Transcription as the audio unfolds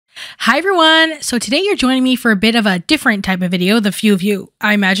Hi everyone! So today you're joining me for a bit of a different type of video, the few of you,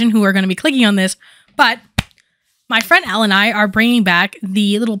 I imagine, who are going to be clicking on this, but my friend Elle and I are bringing back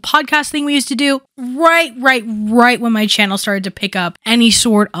the little podcast thing we used to do right when my channel started to pick up any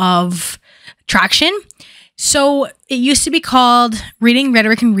sort of traction. So it used to be called Reading,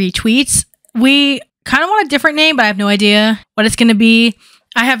 Rhetoric, and Retweets. We kind of want a different name, but I have no idea what it's going to be.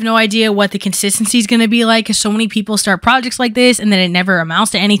 I have no idea what the consistency is going to be like because so many people start projects like this and then it never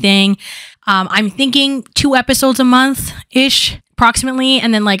amounts to anything. I'm thinking 2 episodes a month-ish, approximately,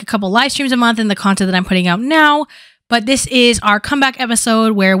 and then like a couple live streams a month in the content that I'm putting out now. But this is our comeback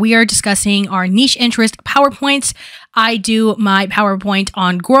episode where we are discussing our niche interest PowerPoints. I do my PowerPoint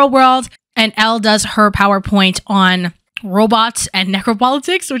on Gorlworld, and Elle does her PowerPoint on robots and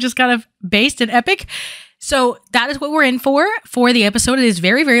necropolitics, which is kind of based and epic. So that is what we're in for the episode. It is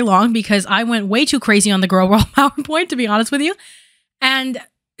very, very long because I went way too crazy on the Gorlworld PowerPoint, to be honest with you. And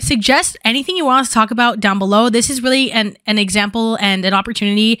suggest anything you want us to talk about down below. This is really an example and an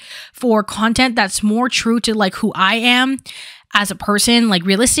opportunity for content that's more true to like who I am as a person, like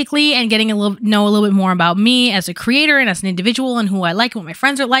realistically, and getting know a little bit more about me as a creator and as an individual and who I like and what my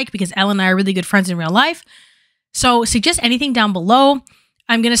friends are like, because Elle and I are really good friends in real life. So suggest anything down below.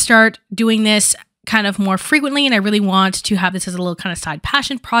 I'm going to start doing this kind of more frequently, and I really want to have this as a little kind of side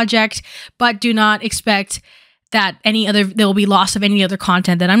passion project, but do not expect that there will be loss of any other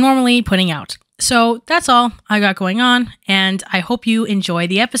content that I'm normally putting out. So that's all I got going on, and I hope you enjoy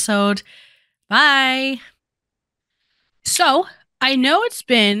the episode. Bye! So, I know it's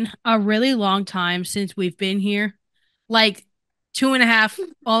been a really long time since we've been here, like 2.5,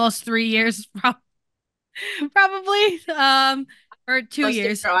 almost 3 years, probably, or 2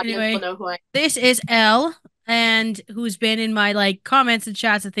 years. Anyway, this is Elle, and who's been in my like comments and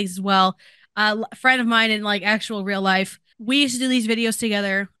chats and things as well. A friend of mine in like actual real life. We used to do these videos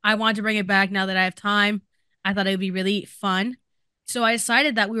together. I wanted to bring it back now that I have time. I thought it would be really fun. So I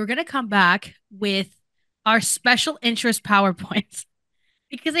decided that we were going to come back with our special interest PowerPoints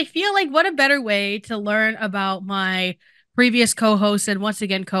because I feel like what a better way to learn about my previous co-host and once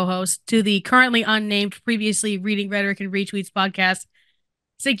again co-host to the currently unnamed previously Reading, Rhetoric, and Retweets podcast.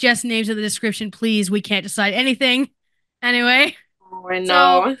 Suggest names in the description, please. We can't decide anything. Anyway. Oh, I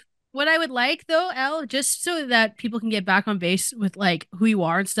know. So what I would like, though, Elle, just so that people can get back on base with, like, who you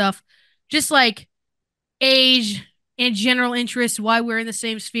are and stuff, just, like, age and general interests, why we're in the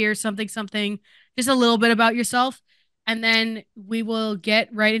same sphere, something, just a little bit about yourself. And then we will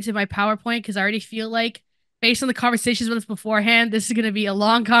get right into my PowerPoint, because I already feel like, based on the conversations with us beforehand, this is going to be a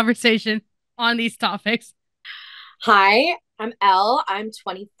long conversation on these topics. Hi, I'm Elle. I'm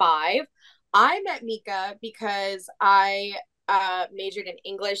 25. I met Mika because I majored in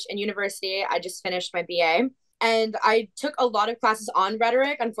English in university. I just finished my BA. And I took a lot of classes on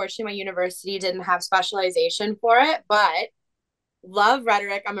rhetoric. Unfortunately, my university didn't have specialization for it, but love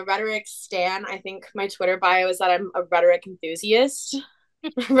rhetoric. I'm a rhetoric stan. I think my Twitter bio is that I'm a rhetoric enthusiast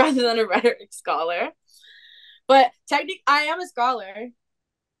rather than a rhetoric scholar. But technically, I am a scholar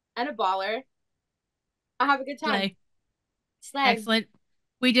and a baller. I have a good time. Slay. Excellent.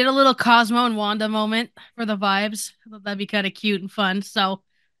 We did a little Cosmo and Wanda moment for the vibes. I thought that'd be kind of cute and fun. So,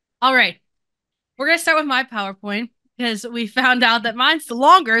 all right. We're going to start with my PowerPoint because we found out that mine's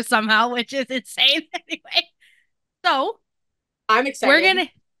longer somehow, which is insane anyway. So, I'm excited. We're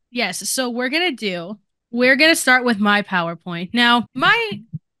going to start with my PowerPoint. Now,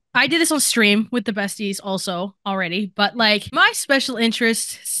 I did this on stream with the besties also already, but like my special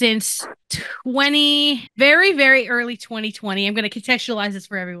interest since very, very early 2020, I'm going to contextualize this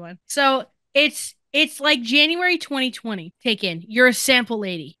for everyone. So it's like January 2020. Take in, you're a sample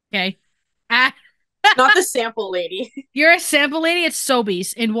lady, okay? Not the sample lady. You're a sample lady at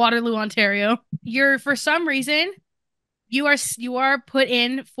Sobeys in Waterloo, Ontario. For some reason, you are put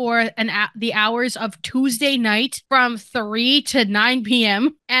in for the hours of Tuesday night from 3 to 9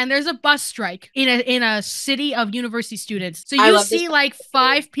 p.m. and there's a bus strike in a city of university students. So you see like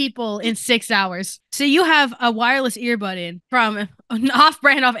 5 people in 6 hours. So you have a wireless earbud in from an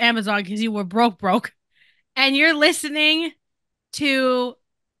off-brand off Amazon because you were broke, and you're listening to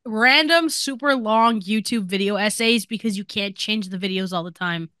random super long YouTube video essays because you can't change the videos all the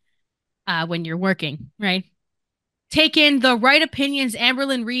time when you're working, right? Take in the Right Opinions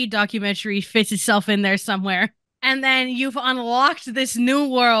Amberlynn Reid documentary fits itself in there somewhere. And then you've unlocked this new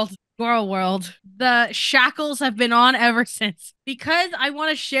world, Gorlworld. The shackles have been on ever since. Because I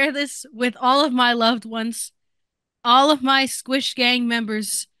want to share this with all of my loved ones, all of my Squish Gang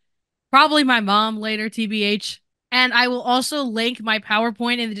members, probably my mom later, TBH. And I will also link my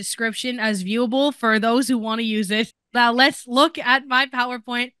PowerPoint in the description as viewable for those who want to use it. Now let's look at my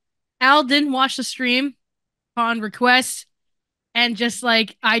PowerPoint Elle didn't watch the stream on request, and just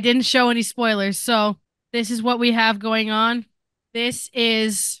like I didn't show any spoilers. So this is what we have going on. This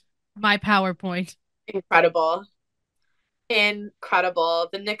is my PowerPoint. Incredible. Incredible.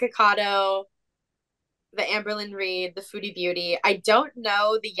 The Nikocado, the Amberlyn Reed, the Foodie Beauty. I don't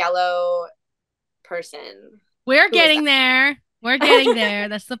know the yellow person. We're Who is getting there. We're getting that? there.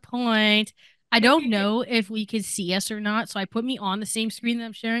 That's the point. I don't know if we can see us or not, so I put me on the same screen that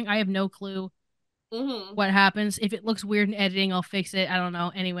I'm sharing. I have no clue Mm-hmm. what happens. If it looks weird in editing, I'll fix it. I don't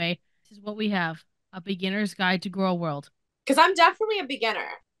know. Anyway, this is what we have. A beginner's guide to Gorlworld. Because I'm definitely a beginner.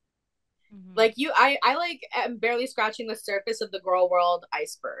 Mm-hmm. Like you, I like am barely scratching the surface of the Gorlworld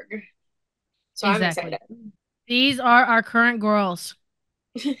iceberg. So I'm Exactly. excited. These are our current girls.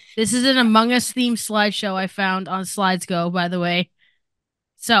 This is an Among Us themed slideshow I found on SlidesGo, by the way.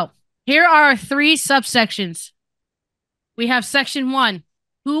 So, here are our three subsections. We have section 1.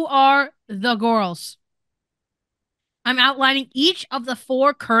 Who are the girls? I'm outlining each of the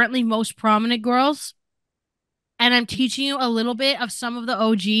 4 currently most prominent girls, and I'm teaching you a little bit of some of the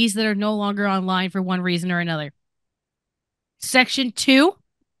OGs that are no longer online for one reason or another. Section 2,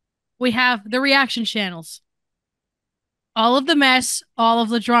 we have the reaction channels. All of the mess, all of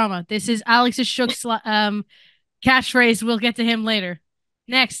the drama. This is Alex's shook catchphrase. We'll get to him later.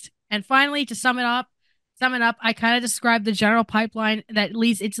 Next, and finally, to sum it up, I kind of described the general pipeline that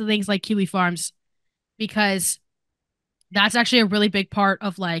leads into things like Kiwi Farms, because that's actually a really big part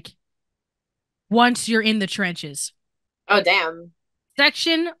of like once you're in the trenches. Oh, damn.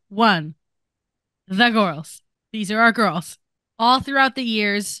 Section 1, the girls. These are our girls. All throughout the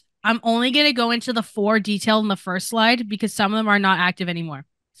years, I'm only going to go into the 4 detailed in the first slide because some of them are not active anymore.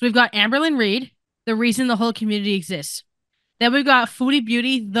 So we've got Amberlyn Reed, the reason the whole community exists. Then we've got Foodie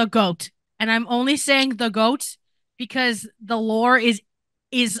Beauty, the goat. And I'm only saying the goat because the lore is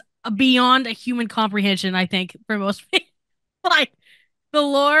beyond a human comprehension, I think, for most people. Like, the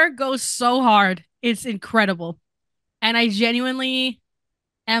lore goes so hard. It's incredible. And I genuinely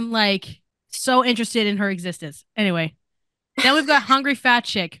am like so interested in her existence. Anyway, then we've got Hungry Fat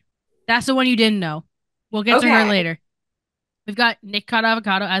Chick. That's the one you didn't know. We'll get to her Okay. later. We've got Nick Cut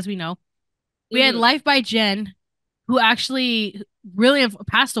Avocado, as we know. We had Mm-hmm. Life by Jen, who actually really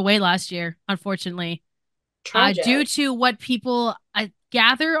passed away last year, unfortunately, due Tragic. to what people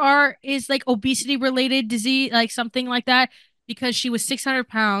gather is like obesity related disease, like something like that, because she was 600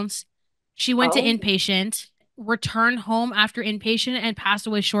 pounds. She went to Oh. inpatient, returned home after inpatient, and passed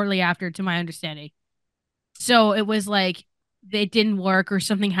away shortly after, to my understanding. So it was like it didn't work or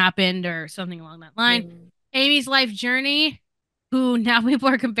something happened or something along that line. Mm. Amy's life journey, who now people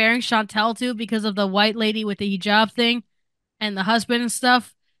are comparing Chantel to because of the white lady with the hijab thing and the husband and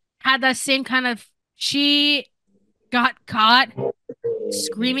stuff, had that same kind of. She got caught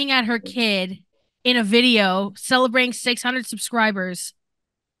screaming at her kid in a video celebrating 600 subscribers,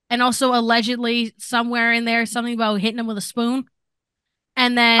 and also allegedly somewhere in there something about hitting him with a spoon.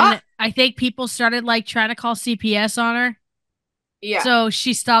 And then Ah, I think people started like trying to call CPS on her. yeah. So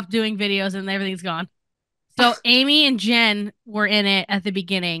she stopped doing videos and everything's gone. So Amy and Jen were in it at the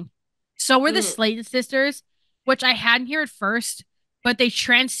beginning. So were the Mm. Slayton sisters, which I hadn't here at first, but they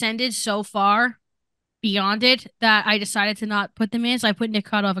transcended so far beyond it that I decided to not put them in. So I put Nick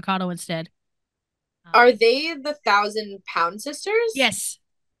Cut Avocado instead. Are they the 1,000 pound sisters? Yes.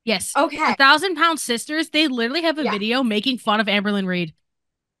 Yes. The Okay. 1,000 Pound Sisters, they literally have a Yeah. video making fun of Amberlyn Reed.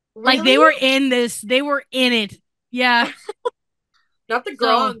 Like they Really? were in this, they were in it. Yeah. Not the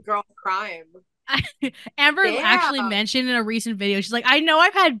girl So on girl crime. Amber actually Damn. mentioned in a recent video, she's like, I know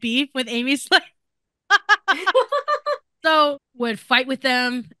I've had beef with Amy Slay. So would fight with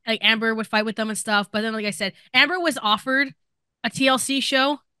them, like Amber would fight with them and stuff. But then, like I said, Amber was offered a TLC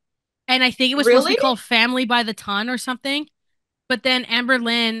show, and I think it was supposed to be Really? called Family by the Ton or something. But then Amber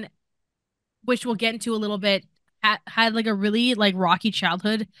Lynn, which we'll get into a little bit, had like a really like rocky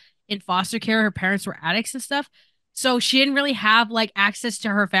childhood in foster care. Her parents were addicts and stuff, so she didn't really have like access to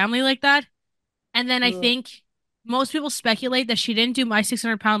her family like that. And then I Mm. think most people speculate that she didn't do My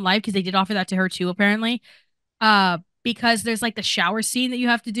 600 Pound Life because they did offer that to her too, apparently. Because there's like the shower scene that you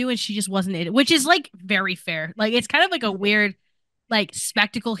have to do, and she just wasn't in it, which is like very fair. Like it's kind of like a weird like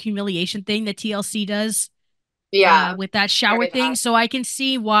spectacle humiliation thing that TLC does Yeah. with that shower Very thing. that. So I can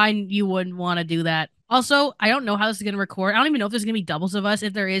see why you wouldn't want to do that. Also, I don't know how this is going to record. I don't even know if there's going to be doubles of us.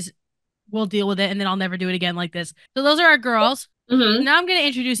 If there is, we'll deal with it, and then I'll never do it again like this. So those are our girls. Mm-hmm. Now I'm going to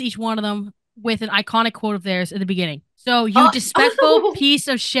introduce each one of them with an iconic quote of theirs at the beginning. So, you despicable Oh. piece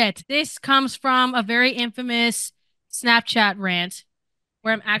of shit. This comes from a very infamous Snapchat rant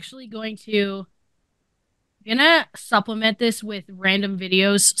where I'm actually going to I'm gonna supplement this with random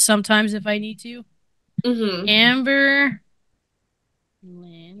videos sometimes if I need to. Mm-hmm. Amber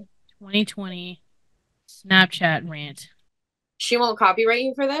Lynn 2020 Snapchat rant. She won't copyright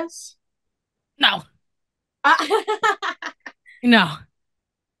you for this? No, no.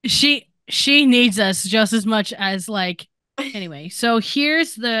 She needs us just as much as like anyway. So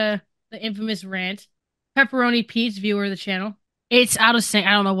here's the infamous rant. Pepperoni Pete's viewer of the channel. It's out of sync.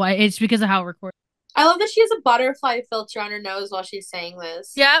 I don't know why. It's because of how it records. I love that she has a butterfly filter on her nose while she's saying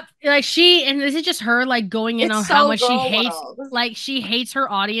this. Yep. Like she and this is just her like going in It's on how so much she girl hates world. like she hates her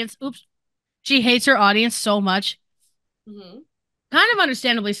audience. Oops. She hates her audience so much. Mm-hmm. Kind of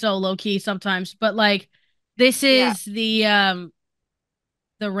understandably so, low key sometimes, but like this Yeah. is the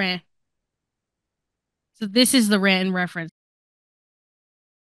rant. So this is the rant in reference.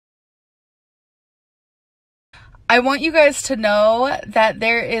 I want you guys to know that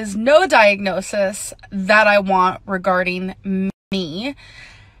there is no diagnosis that I want regarding me.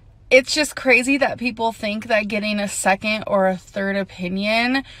 It's just crazy that people think that getting a second or a third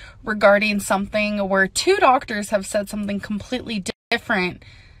opinion regarding something where two doctors have said something completely different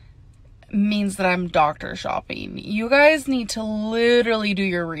means that I'm doctor shopping. You guys need to literally do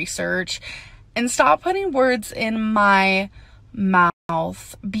your research and stop putting words in my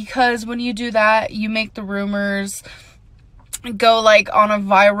mouth, because when you do that, you make the rumors go like on a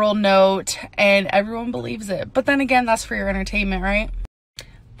viral note and everyone believes it. But then again, that's for your entertainment, right?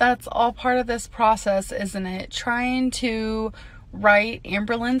 That's all part of this process, isn't it? Trying to write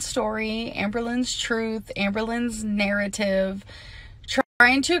Amberlynn's story, Amberlynn's truth, Amberlynn's narrative,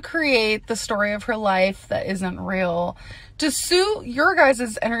 trying to create the story of her life that isn't real to suit your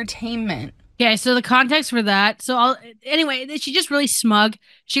guys' entertainment. Okay, so the context for that. Anyway, she's just really smug.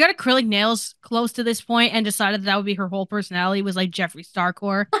 She got acrylic nails close to this point and decided that would be her whole personality, was like Jeffree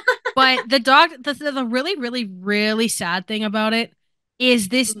Starcore. But the really, really, really sad thing about it is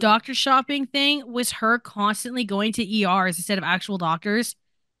this doctor shopping thing was her constantly going to ERs instead of actual doctors.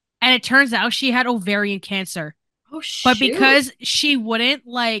 And it turns out she had ovarian cancer. Oh shoot. But because she wouldn't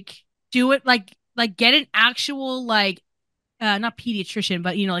like do it like get an actual like not pediatrician,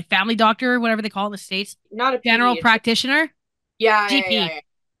 but you know, like family doctor, whatever they call it in the States. Not a General practitioner. Yeah, GP.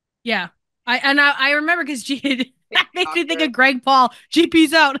 Yeah. I remember because that makes me think doctor. of Greg Paul.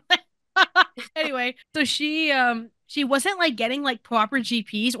 GP's out. Anyway, so she wasn't like getting like proper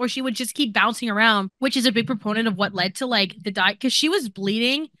GPs, or she would just keep bouncing around, which is a big proponent of what led to like the diet, because she was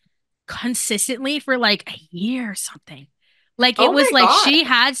bleeding consistently for like a year or something. Like it Oh was my like God. she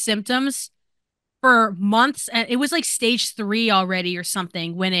had symptoms for months, and it was like stage 3 already or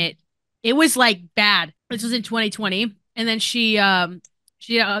something when it was like bad. This was in 2020, and then she got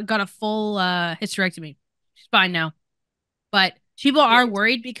a full hysterectomy. She's fine now, but people are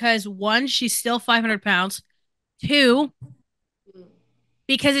worried because one, she's still 500 pounds. Two,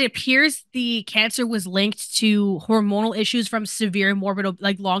 because it appears the cancer was linked to hormonal issues from severe morbid,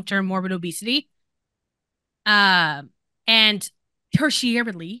 like long-term morbid obesity. And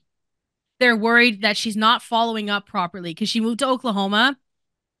tertiarily, they're worried that she's not following up properly because she moved to Oklahoma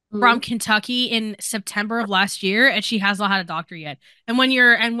from Kentucky in September of last year, and she has not had a doctor yet. And when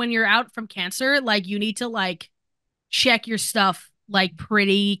you're out from cancer, like you need to like check your stuff like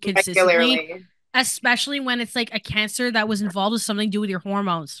pretty consistently. Regularly. Especially when it's like a cancer that was involved with something to do with your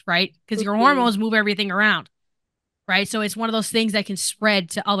hormones, right? Because your hormones move everything around, right? So it's one of those things that can spread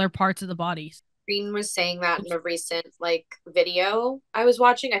to other parts of the body. Green was saying that in a recent like video I was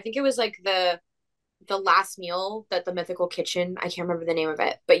watching. I think it was like the last meal that the Mythical Kitchen. I can't remember the name of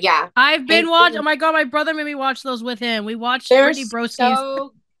it, but yeah, I've been watching. Oh my God, my brother made me watch those with him. We watched they're Brittany Broski's.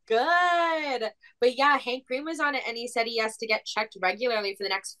 so good. But yeah, Hank Green was on it, and he said he has to get checked regularly for the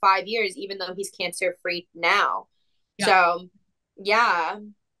next 5 years, even though he's cancer free now. Yeah. So yeah.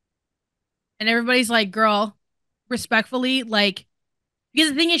 And everybody's like, girl, respectfully, like, because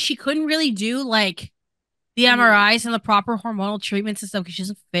the thing is, she couldn't really do like the MRIs and the proper hormonal treatments and stuff because she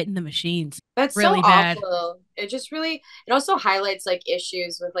doesn't fit in the machines. That's really so bad. Awful. It just really, it also highlights like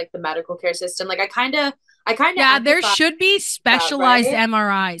issues with like the medical care system. Like I kind of yeah, there should be specialized that, right?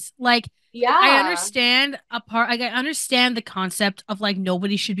 MRIs. Like, yeah, I understand like I understand the concept of like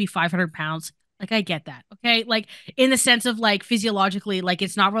nobody should be 500 pounds. Like I get that. Okay. Like in the sense of like physiologically, like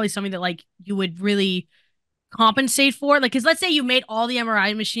it's not really something that like you would really compensate for. Like, cause let's say you made all the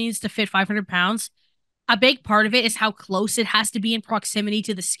MRI machines to fit 500 pounds. A big part of it is how close it has to be in proximity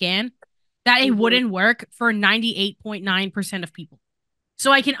to the scan, that it wouldn't work for 98.9% of people.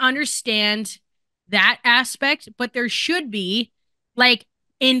 So I can understand that aspect, but there should be like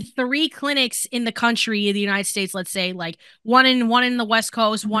in 3 clinics in the country, in the United States, let's say, like one in the West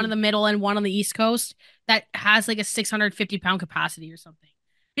Coast, one in the middle, and one on the East Coast, that has like a 650-pound capacity or something.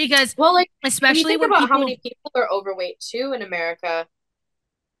 Because, well, like, especially when you think about people, how many people are overweight too in America,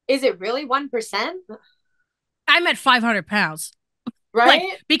 is it really 1%? I'm at 500 pounds. Right?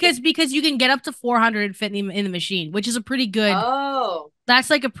 Like, because you can get up to 400 fit in the machine, which is a pretty good. Oh, that's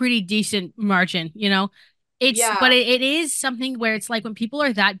like a pretty decent margin, you know. But yeah. it is something where it's like when people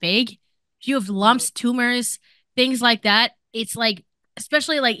are that big, if you have lumps, tumors, things like that, it's like,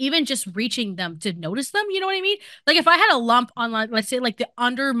 especially like even just reaching them to notice them, you know what I mean? Like if I had a lump on, like, let's say like the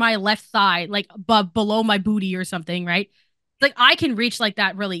under my left thigh, like below my booty or something, right? Like I can reach like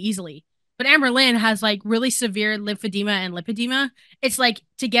that really easily. But Amberlynn has like really severe lymphedema and lipedema. It's like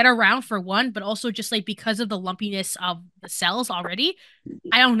to get around for one, but also just like because of the lumpiness of the cells already,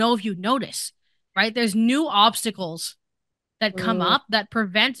 I don't know if you notice, right? There's new obstacles that come up that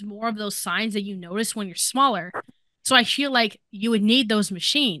prevent more of those signs that you notice when you're smaller. So I feel like you would need those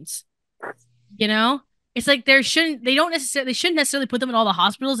machines, you know? It's like they shouldn't necessarily put them in all the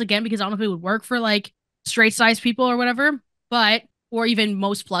hospitals again, because I don't know if it would work for like straight size people or whatever, or even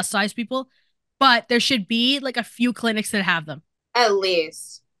most plus size people, but there should be like a few clinics that have them. At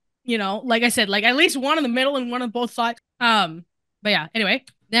least. You know, like I said, like at least one in the middle and one on both sides. But yeah, anyway,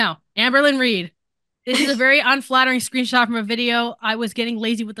 now Amberlynn Reid. This is a very unflattering screenshot from a video. I was getting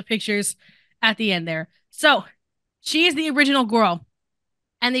lazy with the pictures at the end there. So she is the original girl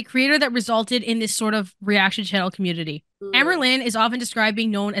and the creator that resulted in this sort of reaction channel community. Amberlynn is often described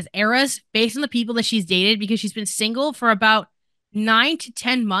being known as Eras based on the people that she's dated, because she's been single for about 9 to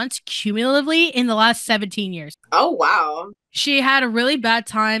 10 months cumulatively in the last 17 years. Oh, wow. She had a really bad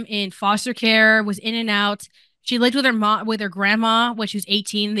time in foster care, was in and out. She lived with her grandma when she was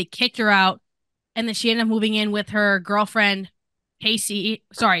 18. They kicked her out. And then she ended up moving in with her girlfriend, Casey.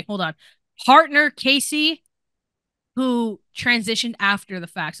 Sorry, hold on. Partner, Casey, who transitioned after the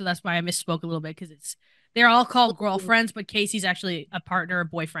fact. So that's why I misspoke a little bit, because they're all called girlfriends, but Casey's actually a partner, a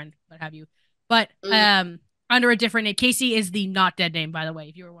boyfriend, what have you. But under a different name. Casey is the not dead name, by the way,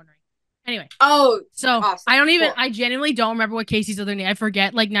 if you were wondering. Anyway. Oh, so awesome. I genuinely don't remember what Casey's other name. I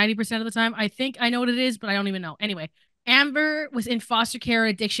forget like 90% of the time. I think I know what it is, but I don't even know. Anyway, Amber was in foster care,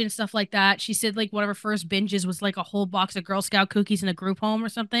 addiction, stuff like that. She said like one of her first binges was like a whole box of Girl Scout cookies in a group home or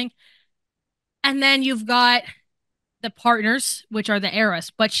something. And then you've got the partners, which are the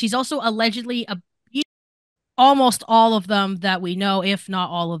Eras, but she's also allegedly almost all of them that we know, if not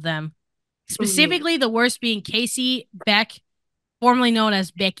all of them. Specifically, the worst being Casey, Beck, formerly known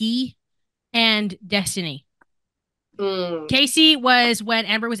as Becky, and Destiny. Casey was when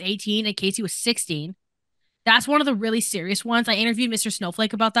Amber was 18 and Casey was 16. That's one of the really serious ones. I interviewed Mr.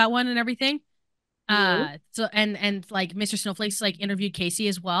 Snowflake about that one and everything. So like Mr. Snowflake's like interviewed Casey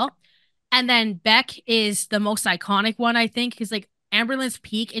as well. And then Beck is the most iconic one, I think, because like Amberlynn's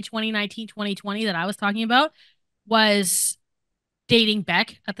peak in 2019, 2020 that I was talking about was dating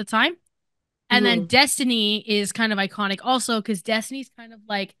Beck at the time. And then Destiny is kind of iconic also, because Destiny's kind of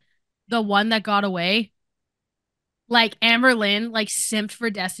like the one that got away. Like Amberlynn like simped for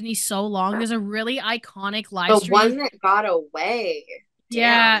Destiny so long. There's a really iconic live stream. The one that got away. Damn.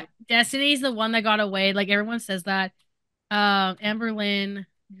 Yeah, Destiny's the one that got away. Like everyone says that. Amberlynn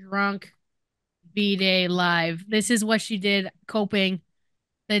drunk B-Day live. This is what she did coping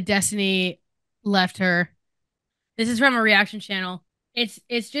that Destiny left her. This is from a reaction channel.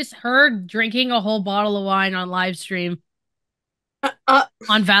 It's just her drinking a whole bottle of wine on live stream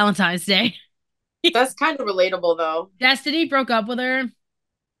on Valentine's Day. That's kind of relatable though. Destiny broke up with her in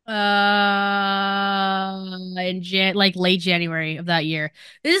late January of that year.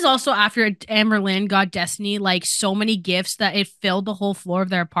 This is also after Amberlynn got Destiny like so many gifts that it filled the whole floor of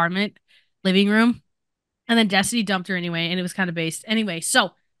their apartment living room. And then Destiny dumped her anyway, and it was kind of based. Anyway,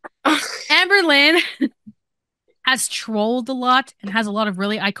 so Amberlynn has trolled a lot and has a lot of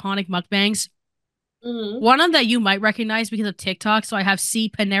really iconic mukbangs. One of them that you might recognize because of TikTok. So I have C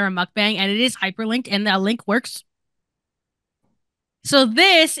Panera Mukbang, and it is hyperlinked, and that link works. So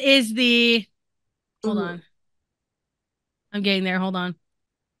this is the. Hold on. I'm getting there. Hold on.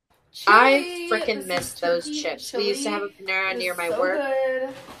 I freaking missed those chips. We used to have a Panera near my work,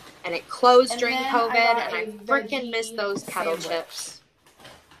 and it closed during COVID, and I freaking missed those kettle chips.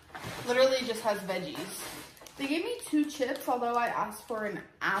 Literally just has veggies. They gave me 2 chips, although I asked for an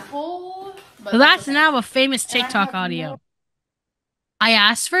apple. But so that's now a famous TikTok audio. I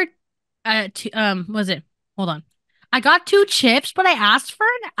asked for, was it? Hold on. I got 2 chips, but I asked for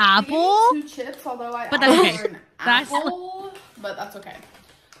an apple. They gave me 2 chips, although I asked for an apple. But that's okay.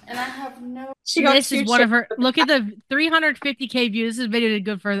 And I have no. This is one of her. Look at the 350K views. This video did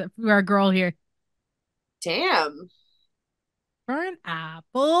good for our girl here. Damn. For an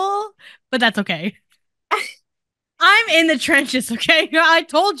apple, but that's okay. I'm in the trenches, okay? I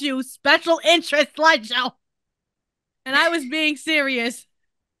told you, special interest slideshow. And I was being serious.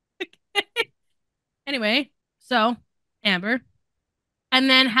 Anyway, so Amber. And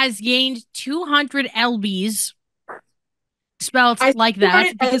then has gained 200 LBs. Spelled like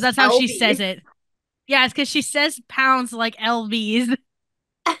that because that's how she says it. Yeah, it's because she says pounds like LBs.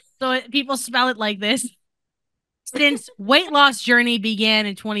 So people spell it like this. Since weight loss journey began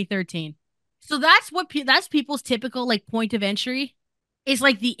in 2013. So that's people's typical like point of entry is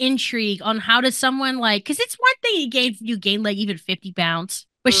like the intrigue on how does someone like, because it's one thing you gain like even 50 pounds,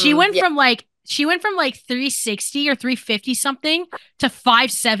 but she went from like 360 or 350 something to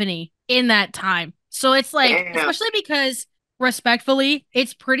 570 in that time. So it's like, especially because respectfully,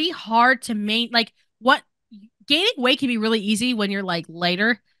 it's pretty hard to gaining weight can be really easy when you're like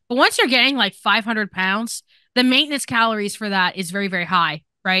lighter, but once you're getting like 500 pounds, the maintenance calories for that is very, very high,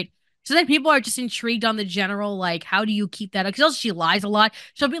 right? So then people are just intrigued on the general, like, how do you keep that up? Because also she lies a lot.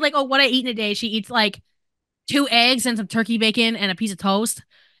 She'll be like, oh, what I eat in a day. She eats like 2 eggs and some turkey bacon and a piece of toast.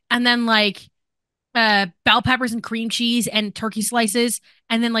 And then like bell peppers and cream cheese and turkey slices.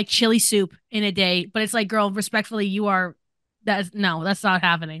 And then like chili soup in a day. But it's like, girl, respectfully, that's not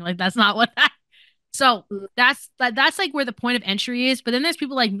happening. Like, that's not what that. So that's like where the point of entry is. But then there's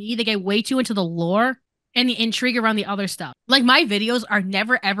people like me that get way too into the lore and the intrigue around the other stuff. Like, my videos are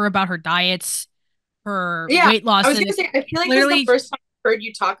never ever about her diets, her weight loss. I was gonna say, I feel like this is the first time I've heard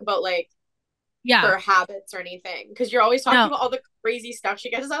you talk about like her habits or anything, because you're always talking about all the crazy stuff she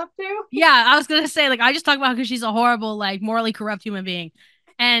gets up to. Yeah, I was gonna say, like, I just talk about because she's a horrible, like, morally corrupt human being.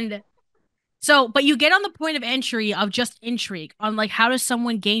 And so, but you get on the point of entry of just intrigue on like, how does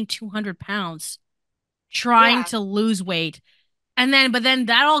someone gain 200 pounds trying to lose weight? And then, but then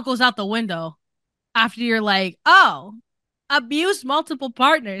that all goes out the window after you're like, oh, abuse multiple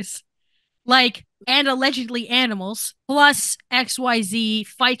partners, like, and allegedly animals, plus XYZ,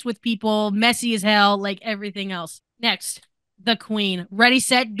 fights with people, messy as hell, like everything else. Next, the queen. Ready,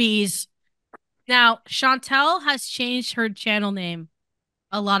 set, bees. Now, Chantel has changed her channel name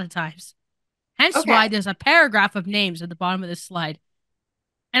a lot of times. Hence why there's a paragraph of names at the bottom of this slide.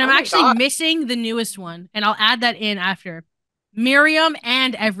 And I'm actually missing the newest one, and I'll add that in after. Miriam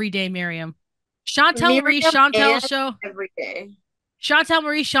and Everyday Miriam. Chantel Marie Chantel Show. Every day. Chantel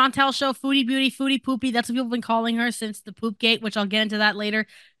Marie Chantel Show. Foodie Beauty, Foodie Poopy. That's what people have been calling her since the Poop Gate, which I'll get into that later.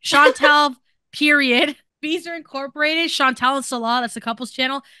 Chantel, period. Beezer Incorporated. Chantel and Salah. That's the couples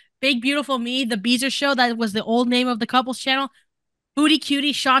channel. Big Beautiful Me. The Beezer Show. That was the old name of the couples channel. Foodie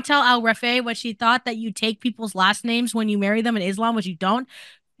Cutie. Chantel Al Rafe, when she thought that you take people's last names when you marry them in Islam, which you don't.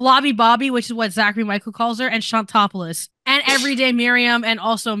 Blobby Bobby, which is what Zachary Michael calls her. And Shantopoulos. And Everyday Miriam, and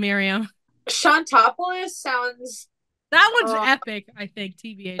also Miriam. Shantopoulos sounds... That one's epic, I think,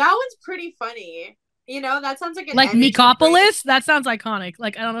 TBH. That one's pretty funny. You know, that sounds like an... Like Mikopolis? That sounds iconic.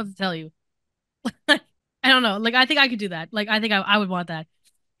 Like, I don't know what to tell you. I don't know. Like, I think I could do that. Like, I think I would want that.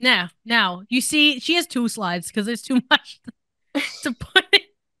 Now, you see, she has 2 slides because there's too much to put in.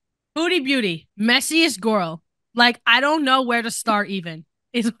 Foodie Beauty. Messiest girl. Like, I don't know where to start even.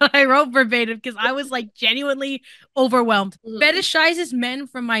 Is what I wrote verbatim because I was like genuinely overwhelmed. Fetishizes men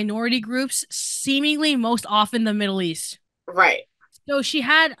from minority groups, seemingly most often the Middle East. Right. So she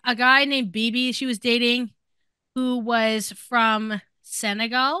had a guy named Bibi she was dating who was from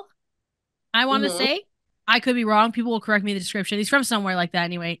Senegal, I want to say. I could be wrong. People will correct me in the description. He's from somewhere like that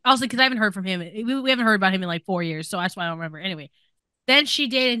anyway. Also, because I haven't heard from him. We haven't heard about him in like 4 years, so that's why I don't remember. Anyway, then she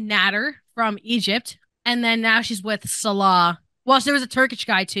dated Nader from Egypt, and then now she's with Salah. Well, so there was a Turkish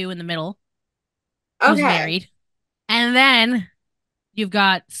guy, too, in the middle. Who's married. And then you've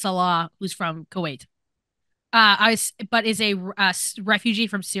got Salah, who's from Kuwait. But is a refugee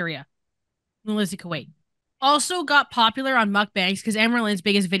from Syria. Who lives in Kuwait. Also got popular on mukbangs, because Emerald's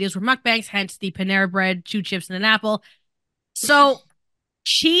biggest videos were mukbangs, hence the Panera Bread, 2 chips and an apple. So,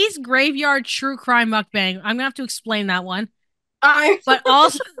 cheese graveyard true crime mukbang. I'm going to have to explain that one. But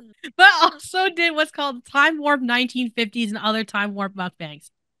also did what's called Time Warp 1950s and other Time Warp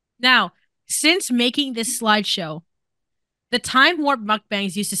mukbangs. Now, since making this slideshow, the Time Warp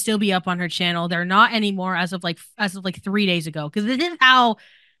mukbangs used to still be up on her channel. They're not anymore as of like 3 days ago, because this is how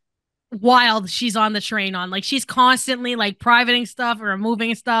wild she's on the train on. Like, she's constantly like privating stuff or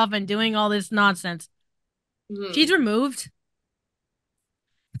removing stuff and doing all this nonsense. She's removed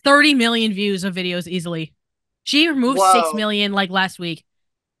 30 million views of videos easily. She removed 6 million like last week.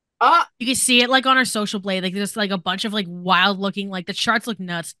 Oh, You can see it like on our social blade. Like there's like a bunch of like wild looking, like the charts look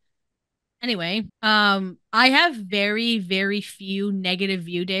nuts. Anyway, I have very, very few negative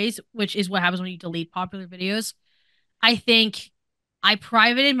view days, which is what happens when you delete popular videos. I think I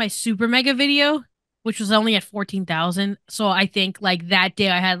privated my super mega video, which was only at 14,000. So I think like that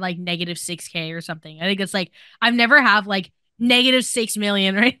day I had like negative 6K or something. I think it's like I've never have like negative 6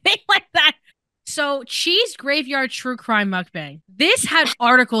 million or anything like that. So Cheese Graveyard True Crime Mukbang. This had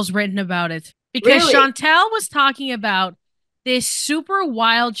articles written about it because really? Chantel was talking about this super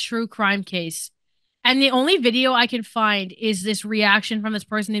wild true crime case. And the only video I can find is this reaction from this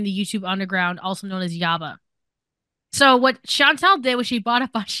person in the YouTube underground, also known as Yaba. So what Chantel did was she bought a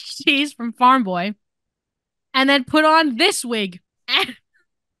bunch of cheese from Farm Boy and then put on this wig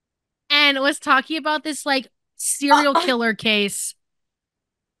and was talking about this like serial killer case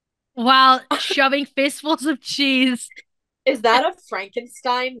while shoving fistfuls of cheese. Is that a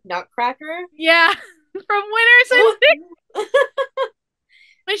Frankenstein nutcracker? Yeah, from Winners and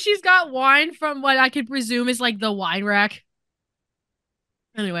and she's got wine from what I could presume is like the wine rack.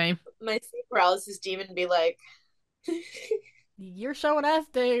 Anyway, my sleep paralysis demon be like, you're showing us,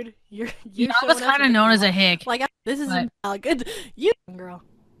 dude. You're I was kind of known as a hick. Like this isn't good. You girl.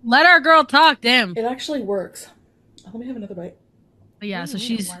 Let our girl talk, damn. It actually works. Let me have another bite. But yeah, so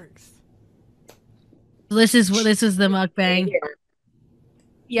she's. Works. This is the mukbang.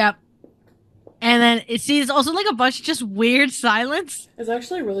 Yep. And then it sees also like a bunch of just weird silence. It's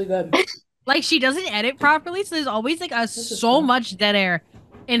actually really good. Like she doesn't edit properly, so there's always like so much dead air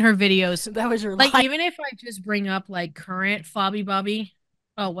in her videos. That was your like even if I just bring up like current Fobby Bobby.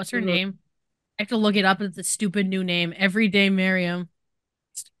 Oh, what's her name? I have to look it up. It's a stupid new name. Everyday Miriam.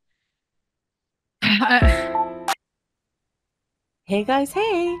 Hey guys,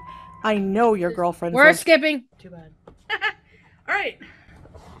 hey. I know your girlfriend. We're skipping. Too bad. All right.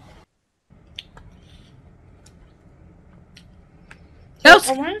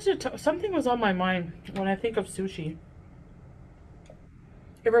 So I wanted to something was on my mind when I think of sushi.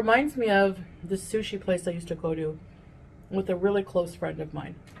 It reminds me of this sushi place I used to go to with a really close friend of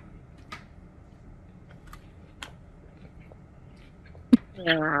mine.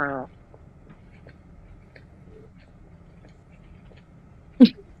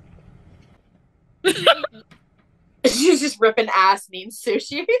 She's just ripping ass and eating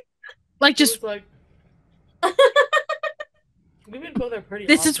sushi. Like just like we would go there pretty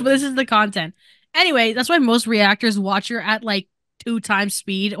this often. is the content. Anyway, that's why most reactors watch her at like 2 times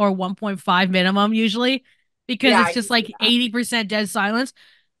speed or 1.5 minimum usually, because it's just like 80% dead silence.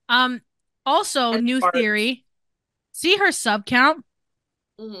 Also, and new theory. See her sub count?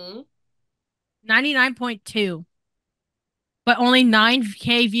 99.2. But only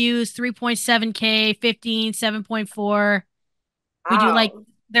 9K views, 3.7K, 15, 7.4. We do like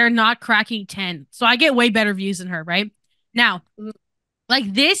they're not cracking 10. So I get way better views than her, right? Now,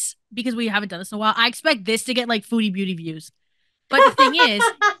 like this, because we haven't done this in a while, I expect this to get like Foodie Beauty views. But the thing is,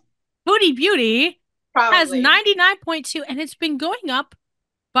 Foodie Beauty has 99.2 and it's been going up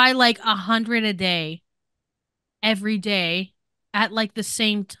by like 100 a day every day at like the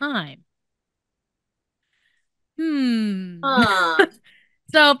same time.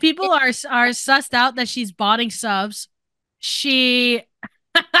 So people are sussed out that she's botting subs. She's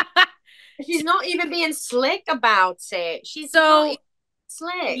not even being slick about it. She's so not even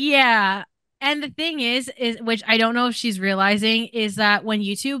slick. Yeah. And the thing is which I don't know if she's realizing, is that when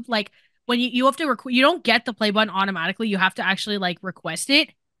YouTube, like when you have to you don't get the play button automatically. You have to actually like request it.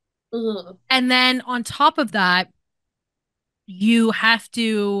 And then on top of that, you have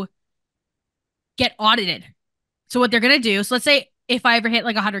to get audited. So what they're going to do, so let's say if I ever hit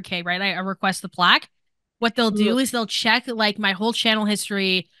like 100K, right? I request the plaque. What they'll do is they'll check like my whole channel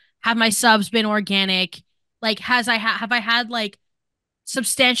history. Have my subs been organic? Like have I had like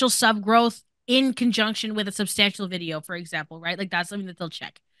substantial sub growth in conjunction with a substantial video, for example, right? Like that's something that they'll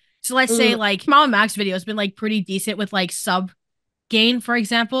check. So let's say like Mama Mac's video has been like pretty decent with like sub gain, for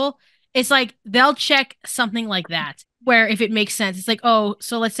example. It's like they'll check something like that, where if it makes sense, it's like, oh,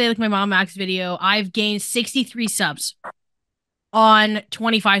 so let's say like my Mama Mac's video, I've gained 63 subs on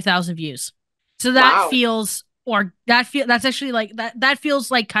 25,000 views. So that feels, or that's actually like that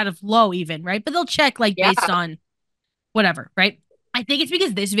feels like kind of low even, right? But they'll check like based on whatever, right? I think it's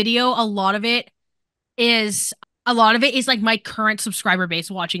because this video, a lot of it is like my current subscriber base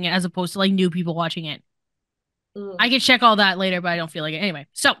watching it as opposed to like new people watching it. I can check all that later, but I don't feel like it. Anyway,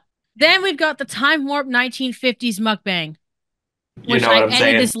 so then we've got the Time Warp 1950s mukbang. Which I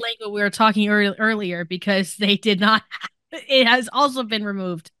ended this link when we were talking earlier because they did not. It has also been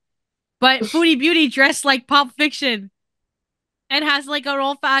removed. But Foodie Beauty dressed like Pulp Fiction. and has like an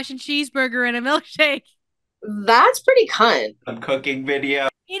old-fashioned cheeseburger and a milkshake. That's pretty cunt. A cooking video.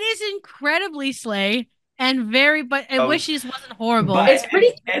 It is incredibly slay and very, but I wish this wasn't horrible. But It's pretty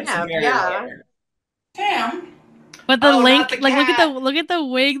it's damn, very yeah. rare. Damn. But the Oh, link, not the like cat. look at the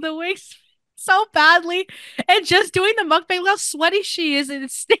wig's so badly, and just doing the mukbang, look how sweaty she is, and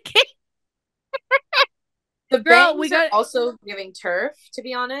it's sticking. The Girl, bangs are also giving turf, to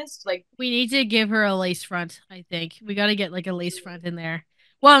be honest. Like, we need to give her a lace front. I think we got to get like a lace front in there.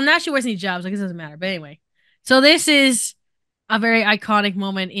 Well, now she wears any jobs, like it doesn't matter. But anyway, so this is a very iconic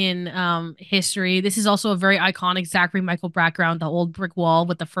moment in history. This is also a very iconic Zachary Michael background, the old brick wall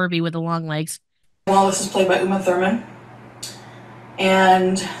with the Furby with the long legs. Well, this is played by Uma Thurman.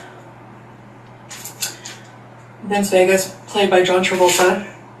 And Vince Vegas, played by John Travolta.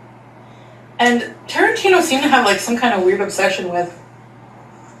 And Tarantino seemed to have like some kind of weird obsession with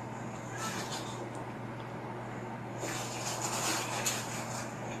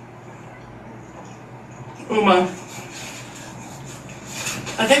Uma.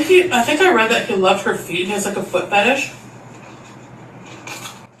 I think I read that he loved her feet. He has like a foot fetish.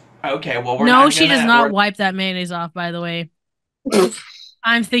 Okay, well, we're No, not she gonna- does not we're- wipe that mayonnaise off, by the way.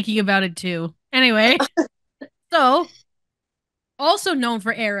 I'm thinking about it too. Anyway, so also known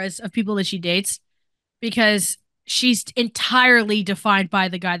for eras of people that she dates because she's entirely defined by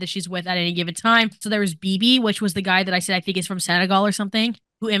the guy that she's with at any given time. So there was BB, which was the guy that I said I think is from Senegal or something,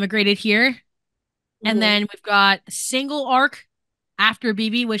 who immigrated here. And then we've got single arc after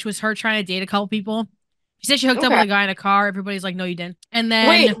BB, which was her trying to date a couple people. She said she hooked up with a guy in a car. Everybody's like, no, you didn't. And then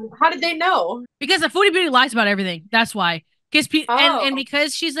wait, how did they know? because the Foodie Beauty lies about everything. That's why. Because and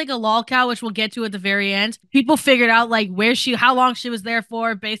because she's like a lol cow, which we'll get to at the very end, people figured out like how long she was there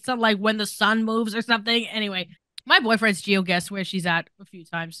for based on like when the sun moves or something. Anyway, my boyfriend's geo-guessed where she's at a few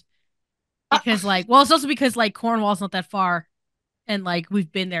times. Because like, well, it's also because like Cornwall's not that far. And like,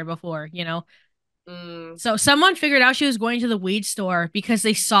 we've been there before, you know? So someone figured out she was going to the weed store because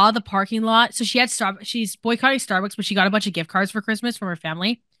they saw the parking lot. So she's boycotting Starbucks, but she got a bunch of gift cards for Christmas from her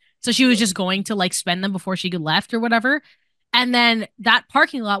family. So she was just going to like spend them before she left or whatever. And then that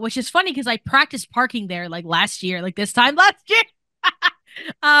parking lot, which is funny because I practiced parking there like last year, like this time last year.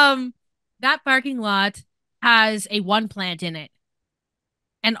 That parking lot has a One Plant in it.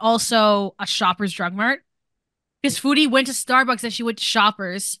 And also a Shoppers Drug Mart. Because Foodie went to Starbucks and she went to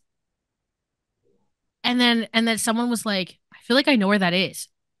Shoppers. And then someone was like, I feel like I know where that is.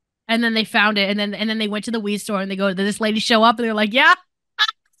 And then they found it, and then they went to the weed store and they go, did this lady show up? And they're like, yeah.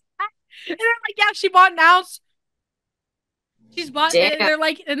 And they're like, yeah, she bought an ounce. She's bought and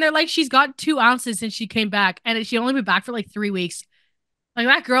they're like, she's got 2 ounces since she came back. And she only been back for like 3 weeks. Like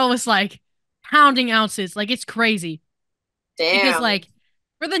that girl was like pounding ounces. Like it's crazy. Damn. Because like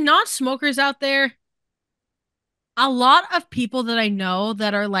for the non-smokers out there, a lot of people that I know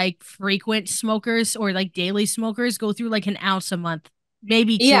that are like frequent smokers or like daily smokers go through like an ounce a month,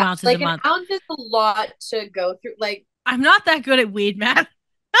 maybe 2 ounces a month. An ounce is a lot to go through. Like, I'm not that good at weed, man.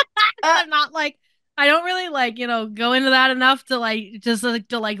 I'm not like, I don't really like, go into that enough to like, just like,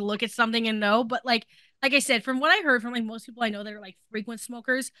 to like look at something and know. But like I said, from what I heard from like most people I know that are like frequent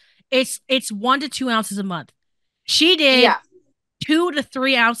smokers, it's 1 to 2 ounces a month. She did 2 to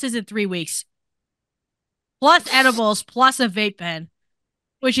 3 ounces in 3 weeks. Plus edibles, plus a vape pen,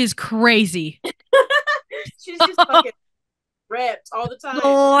 which is crazy. She's just fucking ripped all the time.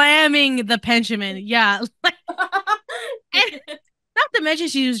 Slamming the Benjamin. Yeah. And not to mention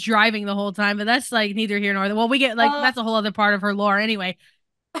she was driving the whole time, but that's like neither here nor there. Well, we get like, that's a whole other part of her lore anyway.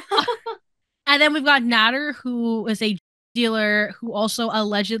 And then we've got Natter, who is a dealer who also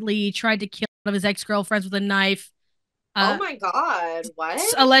allegedly tried to kill one of his ex-girlfriends with a knife. Oh my God. What?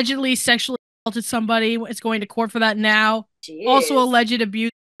 Allegedly sexually assaulted somebody. Is going to court for that now. Jeez. Also alleged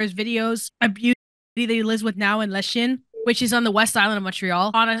abuse. There's videos. Abuse that he lives with now in Leshin, which is on the West Island of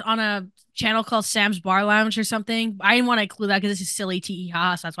Montreal, on a channel called Sam's Bar Lounge or something. I didn't want to include that because this is silly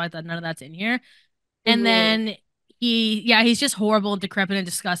Haus, so that's why I thought none of that's in here. And then he's just horrible and decrepit and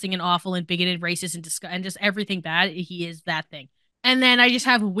disgusting and awful and bigoted, racist and just everything bad. He is that thing. And then I just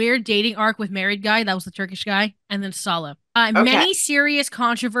have weird dating arc with married guy. That was the Turkish guy. And then Sala. Many serious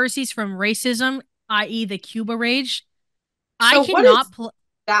controversies from racism, i.e. the Cuba rage. So I cannot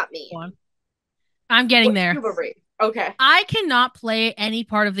that mean? I'm getting there. Cuba rage? Okay. I cannot play any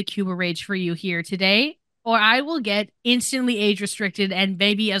part of the Cuba rage for you here today, or I will get instantly age restricted and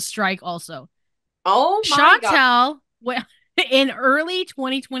maybe a strike also. Oh my God. Chantel, in early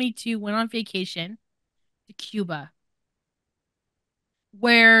 2022, went on vacation to Cuba,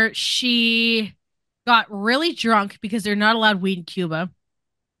 where she got really drunk because they're not allowed weed in Cuba.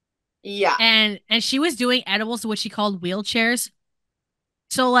 Yeah. And she was doing edibles, what she called wheelchairs.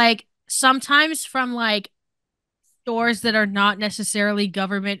 So like sometimes from like stores that are not necessarily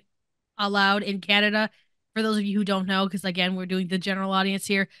government allowed in Canada, for those of you who don't know, because again, we're doing the general audience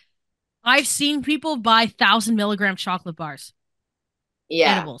here, I've seen people buy 1,000 milligram chocolate bars,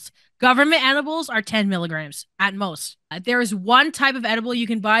 Yeah. edibles. Government edibles are 10 milligrams at most. There is one type of edible you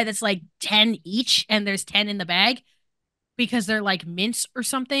can buy that's like 10 each, and there's 10 in the bag because they're like mints or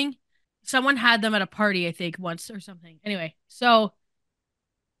something. Someone had them at a party, I think, once or something. Anyway, so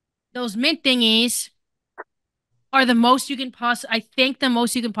those mint thingies are the most you can I think the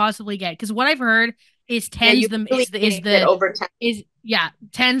most you can possibly get. Because what I've heard is Yeah, tens you really can't get over 10.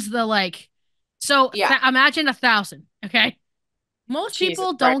 Tens the like. So Yeah. imagine 1,000. Okay, most Jesus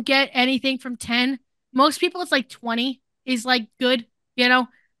people Christ. don't get anything from 10. Most people it's like 20 is like good, you know.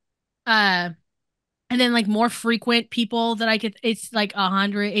 And then like more frequent people that I could, it's like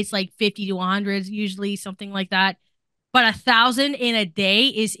 100. It's like 50 to 100 usually, something like that. But 1,000 in a day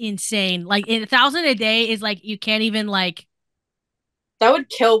is insane. Like 1,000 a day is like you can't even like. That would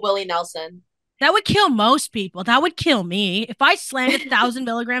kill Willie Nelson. That would kill most people. That would kill me. If I slammed 1,000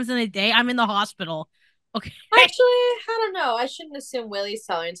 milligrams in a day, I'm in the hospital. Okay. Actually, I don't know. I shouldn't assume Willie's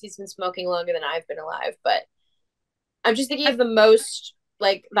tolerance. He's been smoking longer than I've been alive, but I'm just thinking of the most,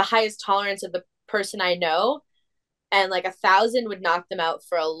 like, the highest tolerance of the person I know, and like 1,000 would knock them out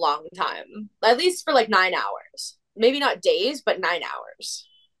for a long time, at least for like 9 hours. Maybe not days, but 9 hours.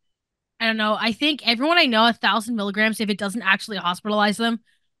 I don't know. I think everyone I know, 1,000 milligrams, if it doesn't actually hospitalize them,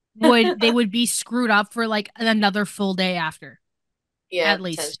 would be screwed up for like another full day after. Yeah, at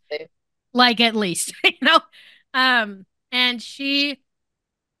least. potentially. Like at least, you know. And she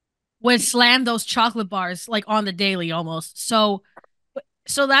would slam those chocolate bars like on the daily almost. So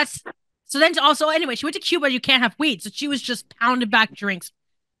that's so then also anyway, she went to Cuba, you can't have weed. So she was just pounding back drinks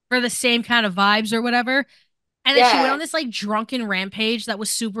for the same kind of vibes or whatever. And then she went on this like drunken rampage that was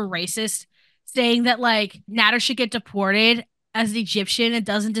super racist, saying that like Natter should get deported as an Egyptian and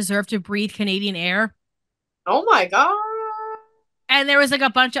doesn't deserve to breathe Canadian air. Oh my God. And there was like a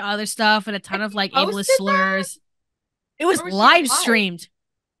bunch of other stuff and a ton of like ableist slurs. It was was live streamed.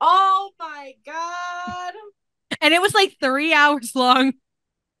 Oh my God. And it was like 3 hours long.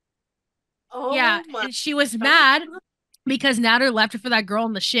 Oh yeah. my And she was mad because Natter left her for that girl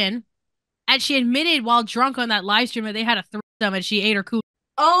in the shin. And she admitted while drunk on that live stream that they had a threesome and she ate her coochie.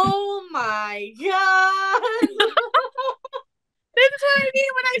 Oh my God. This is what I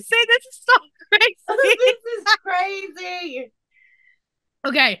mean when I say this is so crazy. This is crazy.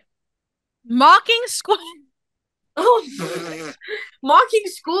 Okay. Mocking school. Oh, mocking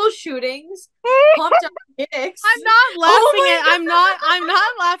school shootings. Pumped up kicks. I'm not laughing at I'm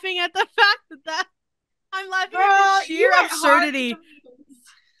not laughing at the fact that I'm laughing at the sheer absurdity.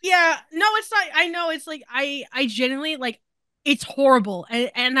 Yeah, no, it's not. I know it's like I genuinely like it's horrible,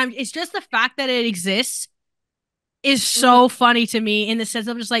 and it's just the fact that it exists is so funny to me in the sense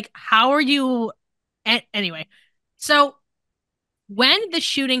of just like how are you? Anyway, so when the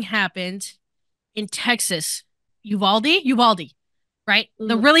shooting happened in Texas, Uvalde, right?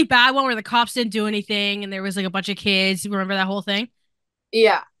 The really bad one where the cops didn't do anything and there was like a bunch of kids. Remember that whole thing?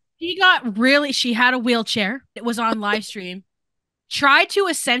 Yeah. She had a wheelchair. It was on live stream. Tried to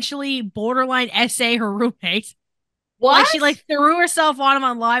essentially borderline essay her roommate. What? Like she like threw herself on him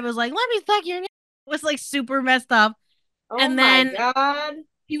on live. Was like, let me fuck your. It was like super messed up. Oh and my then God.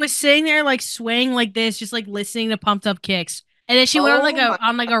 He was sitting there like swaying like this, just like listening to Pumped Up Kicks. And then she went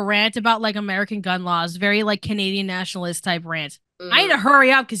on like a rant about like American gun laws, very like Canadian nationalist type rant. I need to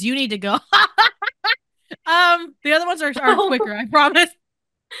hurry up because you need to go. The other ones are quicker, I promise.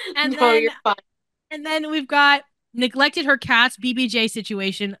 And you're fine. And then we've got neglected her cat's BBJ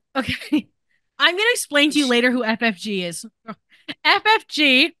situation. Okay. I'm going to explain to you later who FFG is.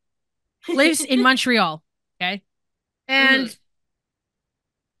 FFG lives in Montreal. Okay. And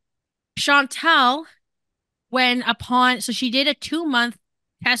Chantal, so she did a 2-month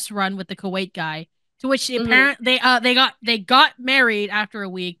test run with the Kuwait guy, to which apparently they got married after a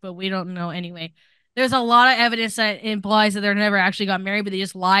week, but we don't know anyway. There's a lot of evidence that implies that they never actually got married, but they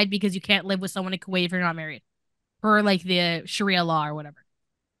just lied because you can't live with someone in Kuwait if you're not married, per like the Sharia law or whatever.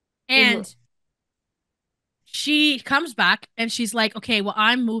 And she comes back and she's like, okay, well,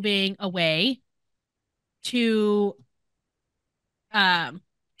 I'm moving away to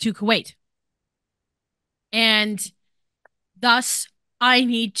Kuwait. And thus I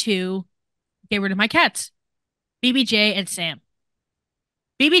need to get rid of my cats, BBJ and Sam.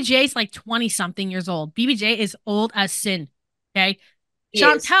 BBJ is like 20 something years old. BBJ is old as sin. Okay.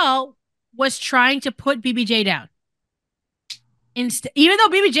 Chantal was trying to put BBJ down. Even though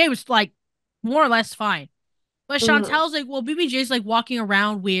BBJ was like more or less fine. But Chantel's like, well, BBJ's like walking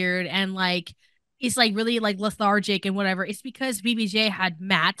around weird and like it's like really like lethargic and whatever. It's because BBJ had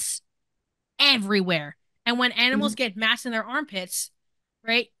mats everywhere. And when animals get mats in their armpits,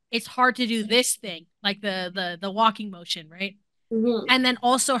 right? It's hard to do this thing, like the walking motion, right? And then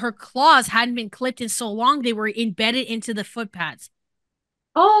also her claws hadn't been clipped in so long they were embedded into the foot pads.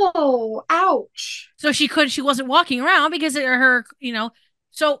 Oh, ouch. So she wasn't walking around because of her,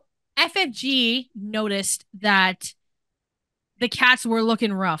 so FFG noticed that the cats were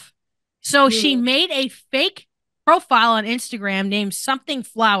looking rough. So she made a fake profile on Instagram named Something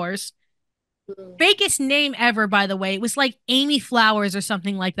Flowers. Fakest name ever, by the way. It was like Amy Flowers or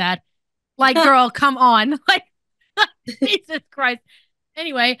something like that. Like, girl, come on. Like, Jesus Christ.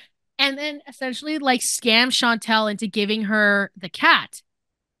 Anyway, and then essentially like scam Chantel into giving her the cat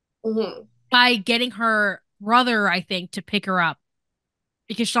by getting her brother, I think, to pick her up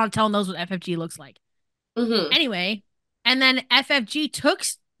because Chantel knows what FFG looks like. Anyway, and then FFG took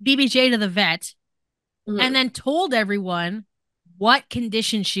BBJ to the vet and then told everyone what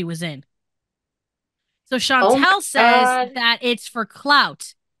condition she was in. So Chantel says that it's for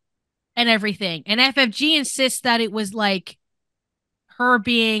clout and everything. And FFG insists that it was like her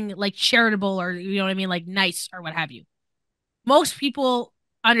being like charitable or, you know what I mean? Like nice or what have you. Most people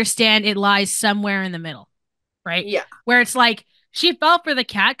understand it lies somewhere in the middle, right? Yeah. Where it's like she felt for the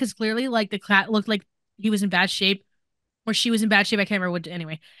cat because clearly like the cat looked like he was in bad shape or she was in bad shape. I can't remember what,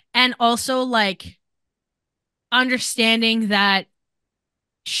 anyway. And also like understanding that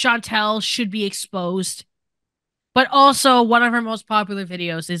Chantel should be exposed. But also one of her most popular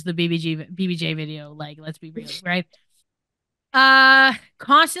videos is the BBJ video. Like, let's be real, right?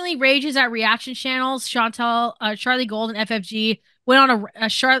 Constantly rages at reaction channels. Chantel, Charlie Gold and FFG went on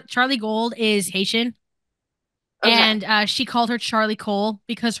Charlie Gold is Haitian. And she called her Charlie Cole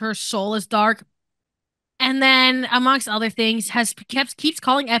because her soul is dark. And then, amongst other things, keeps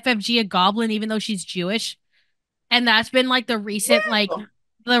calling FFG a goblin even though she's Jewish. And that's been like the recent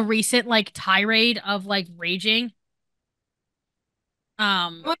tirade of like raging.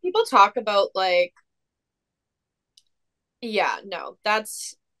 When people talk about like, yeah, no,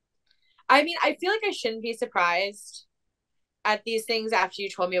 that's, I mean, I feel like I shouldn't be surprised at these things after you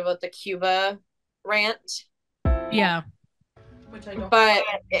told me about the Cuba rant. Yeah. Which I don't. But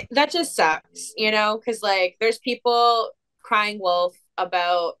that just sucks, because like there's people crying wolf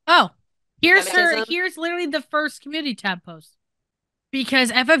about. Oh, here's literally the first community tab post.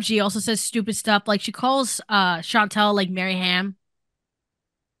 Because FFG also says stupid stuff. Like she calls Chantel like Mary Ham.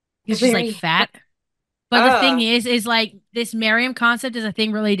 Because she's like fat. But the thing is like this Miriam concept is a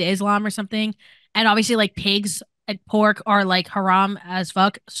thing related to Islam or something. And obviously like pigs and pork are like haram as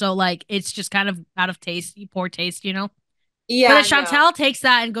fuck. So like it's just kind of out of taste, poor taste, Yeah. But Chantel takes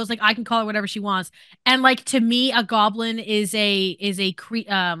that and goes like, I can call her whatever she wants. And like to me, a goblin is a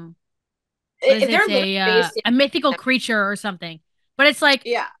mythical creature or something. But it's like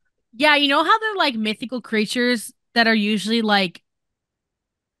yeah, you know how they're like mythical creatures that are usually like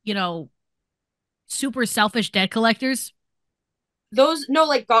super selfish debt collectors. Those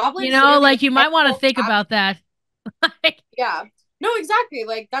like goblins. Like you might want to think about that. Yeah. No, exactly.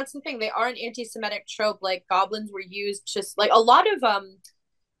 Like that's the thing. They are an anti-Semitic trope. Like goblins were used just like a lot of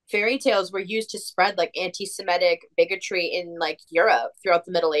fairy tales were used to spread like anti-Semitic bigotry in like Europe throughout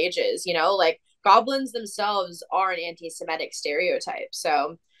the Middle Ages. Like goblins themselves are an anti-Semitic stereotype.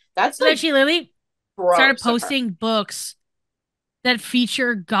 So that's like she literally started posting books that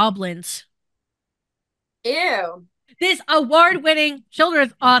feature goblins. Ew. This award-winning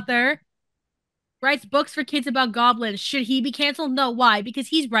children's author writes books for kids about goblins. Should he be canceled? No. Why? Because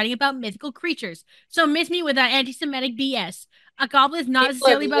he's writing about mythical creatures. So miss me with that anti-Semitic BS. A goblin is not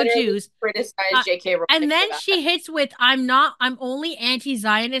necessarily about Jews. Criticize J.K. Rowling and then she hits with, I'm only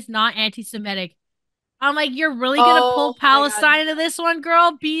anti-Zionist, not anti-Semitic. I'm like, you're really gonna pull Palestine into this one,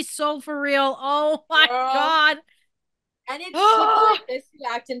 girl? Be so for real. Oh my God. And it's people like this who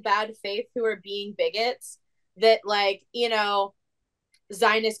act in bad faith who are being bigots that like,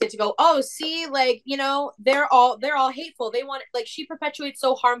 Zionists get to go, oh, see, like, they're all hateful. They want, like, she perpetuates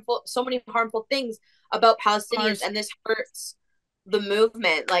so many harmful things about Palestinians, and this hurts the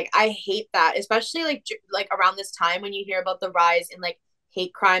movement. Like, I hate that, especially like around this time when you hear about the rise in like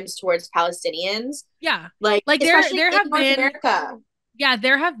hate crimes towards Palestinians. Yeah, like there have North been America. Yeah,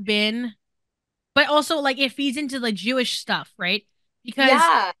 there have been, but also like it feeds into the Jewish stuff, right? Because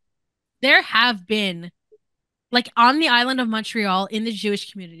there have been. Like on the island of Montreal in the Jewish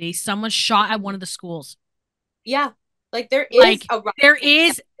community, someone shot at one of the schools. Yeah. Like there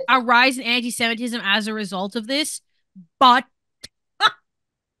is a rise in anti-Semitism as a result of this, but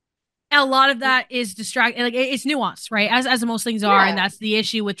a lot of that is distracting. Like it's nuanced, right? As most things are, and that's the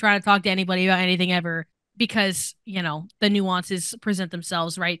issue with trying to talk to anybody about anything ever, because the nuances present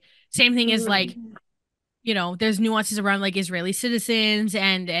themselves, right? Same thing is like, there's nuances around like Israeli citizens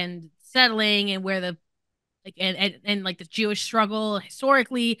and settling and where the like and like the Jewish struggle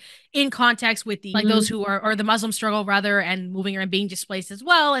historically in context with the like those who are or the Muslim struggle rather and moving around being displaced as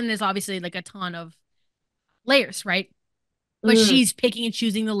well. And there's obviously like a ton of layers, right? But she's picking and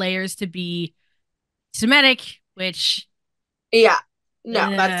choosing the layers to be Semitic, which that's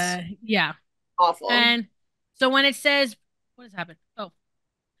awful. And so when it says what has happened? Oh,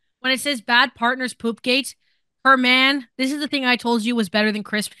 when it says bad partners poopgate, her man, this is the thing I told you was better than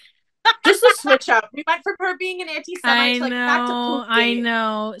Chris. Just a switch up. We went from her being an anti-Semite to like back to Poopgate. I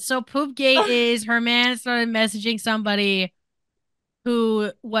know. So Poopgate is her man started messaging somebody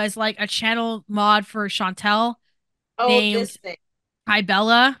who was like a channel mod for Chantel named Kai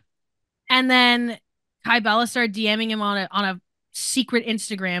Bella. And then Kai Bella started DMing him on a secret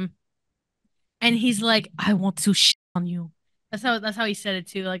Instagram. And he's like, I want to shit on you. That's how he said it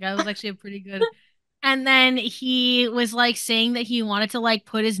too. Like I was actually a pretty good. And then he was like saying that he wanted to like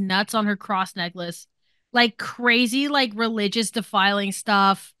put his nuts on her cross necklace. Like crazy, like religious defiling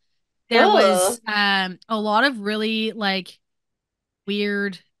stuff. There was a lot of really like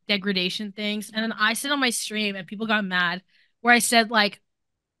weird degradation things. And then I said on my stream and people got mad where I said like,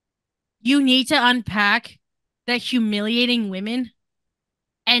 you need to unpack that humiliating women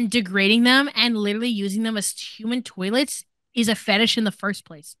and degrading them and literally using them as human toilets is a fetish in the first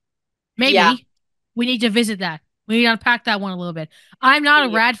place. Maybe we need to visit that. We need to unpack that one a little bit. I'm not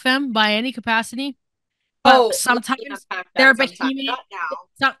a rad femme by any capacity, but sometimes they're behemoth.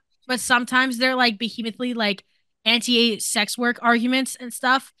 But sometimes they're like behemothly like anti-sex work arguments and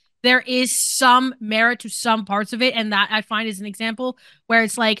stuff. There is some merit to some parts of it, and that I find is an example where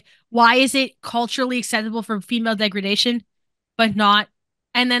it's like, why is it culturally acceptable for female degradation, but not?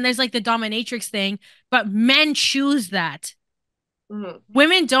 And then there's like the dominatrix thing, but men choose that.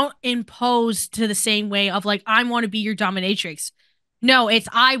 Women don't impose to the same way of like, I want to be your dominatrix. No, it's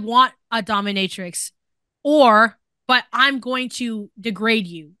I want a dominatrix but I'm going to degrade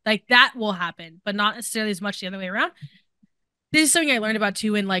you. Like that will happen, but not necessarily as much the other way around. This is something I learned about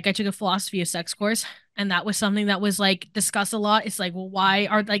too. And like, I took a philosophy of sex course and that was something that was like discussed a lot. It's like, well, why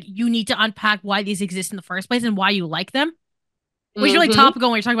are like, you need to unpack why these exist in the first place and why you like them. Which is really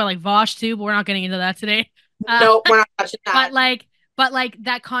topical when you're talking about like Vosh too, but we're not getting into that today. No, we're not touching that. But like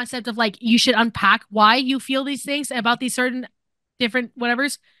that concept of like you should unpack why you feel these things about these certain different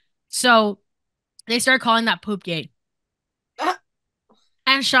whatevers. So they started calling that Poopgate.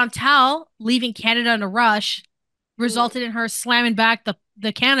 And Chantel leaving Canada in a rush resulted in her slamming back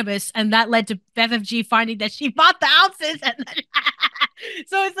the cannabis, and that led to FFG finding that she bought the ounces. And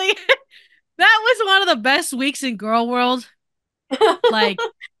so it's like that was one of the best weeks in Gorlworld. Like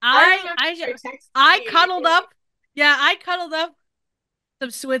I cuddled up. Yeah, I cuddled up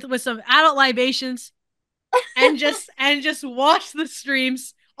with some adult libations and just watched the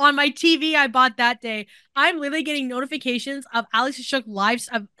streams on my TV I bought that day. I'm literally getting notifications of Alex Shook lives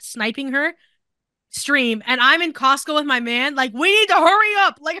of sniping her stream, and I'm in Costco with my man. Like, we need to hurry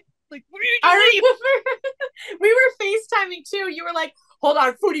up. Like we need to hurry up. We were FaceTiming too. You were like, hold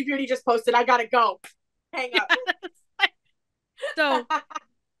on, Foodie Beauty just posted. I gotta go. Hang up. So,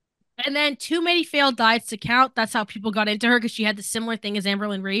 and then too many failed diets to count. That's how people got into her because she had the similar thing as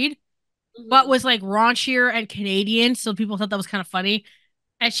Amberlynn Reid, but was like raunchier and Canadian. So people thought that was kind of funny.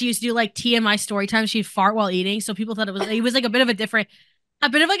 And she used to do like TMI story time. She'd fart while eating. So people thought it was like a bit of a different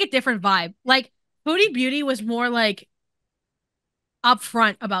vibe. Like Foodie Beauty was more like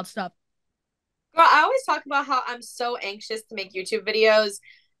upfront about stuff. Girl, I always talk about how I'm so anxious to make YouTube videos.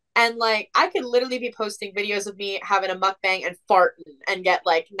 And like, I could literally be posting videos of me having a mukbang and farting and get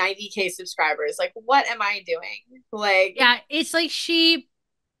like 90K subscribers. Like, what am I doing? Like, yeah, it's like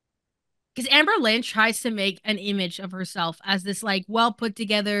because Amberlynn tries to make an image of herself as this like well put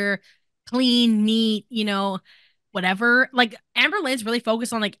together, clean, neat, whatever. Like Amberlynn's really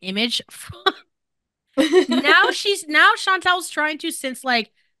focused on like image. now Chantel's trying to, since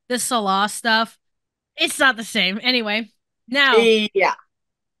like the Salah stuff. It's not the same. Anyway, now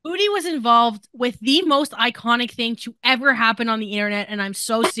Foodie was involved with the most iconic thing to ever happen on the internet, and I'm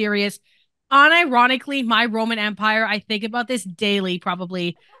so serious. Unironically, my Roman Empire, I think about this daily,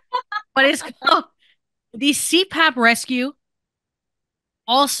 probably. But it's called the CPAP rescue,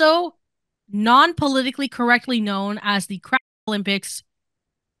 also non-politically correctly known as the Crap Olympics,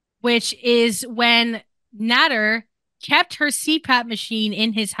 which is when Natter kept her CPAP machine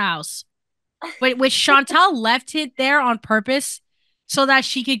in his house, which Chantel left it there on purpose so that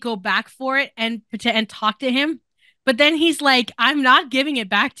she could go back for it and talk to him. But then he's like, I'm not giving it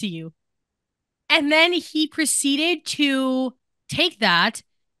back to you. And then he proceeded to take that,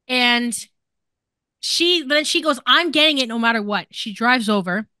 and she goes, I'm getting it no matter what. She drives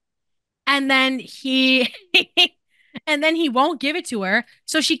over, and then he won't give it to her.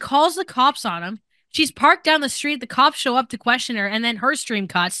 So she calls the cops on him. She's parked down the street. The cops show up to question her, and then her stream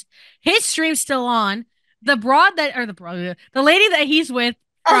cuts. His stream's still on. The lady that he's with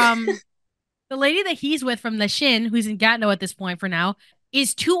from the Shin, who's in Gatineau at this point for now,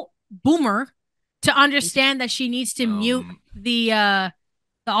 is too boomer to understand that she needs to mute the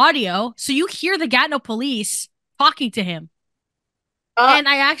audio. So you hear the Gatineau police talking to him. And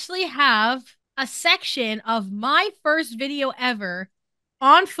I actually have a section of my first video ever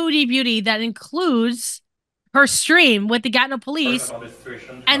on Foodie Beauty that includes her stream with the Gatineau police,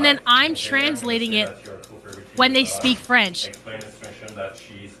 and then I'm translating it when they speak French. Explain the situation that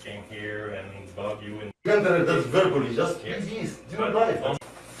she came here and bug you. That's verbally, just please do it live.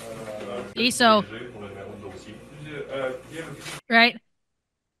 So, right?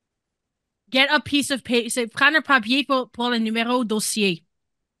 Get a piece of paper. C'est prendre un papier pour le numéro dossier.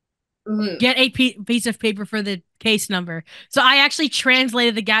 Get a piece of paper for the case number. So I actually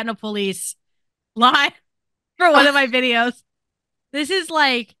translated the Gatineau police live for one of my videos. This is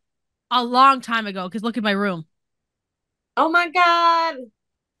like a long time ago, because look at my room. Oh my God.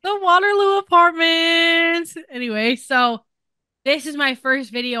 The Waterloo apartments. Anyway, so this is my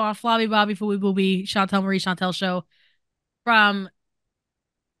first video on Flobby Bobby for We Will Be Chantal Marie Chantal show from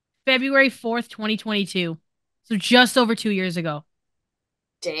February 4th, 2022. So just over 2 years ago.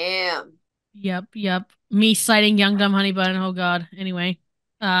 Damn. Yep. Me citing Young Dumb Honey Bun. Oh God. Anyway,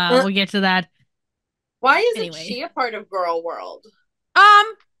 we'll get to that. Why isn't she a part of Gorlworld?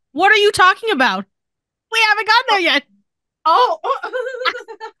 What are you talking about? We haven't gotten there yet. Oh.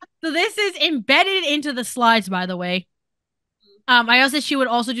 So this is embedded into the slides, by the way. I also said she would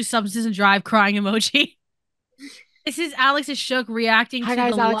also do substances and drive crying emoji. This is Alex is shook reacting Hi to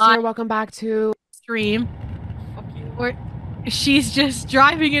guys, the Alex live here. Welcome back to stream. Where she's just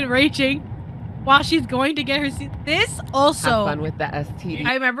driving and raging while she's going to get her seat. This also have fun with the STD.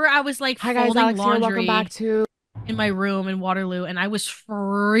 I remember I was like Hi guys, folding Alex laundry here. Welcome back to in my room in Waterloo, and I was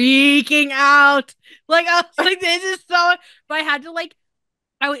freaking out. Like I was like, this is so. But I had to like.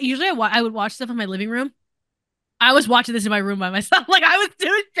 I would watch stuff in my living room. I was watching this in my room by myself. Like I was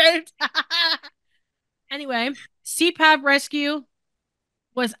too ashamed. Anyway, CPAP rescue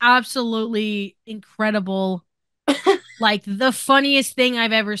was absolutely incredible. Like the funniest thing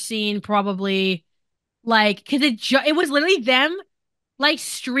I've ever seen, probably. Like, cause it was literally them, like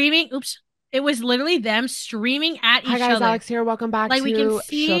streaming. Oops. It was literally them streaming at each other. Hi guys, Alex here. Welcome back like to we can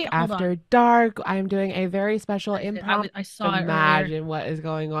see, Shook After Dark. I'm doing a very special improv. I saw it. Imagine what is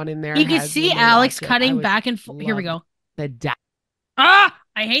going on in there. You can see Alex cutting back and forth. Here we go. I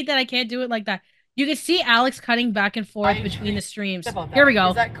hate that I can't do it like that. You can see Alex cutting back and forth between the streams. Here we go.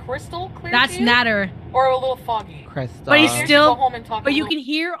 Is that crystal clear? That's Natter. Or a little foggy? Crystal. But he's still. But you can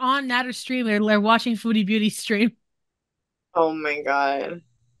hear on Natter's stream they're watching Foodie Beauty stream. Oh my God.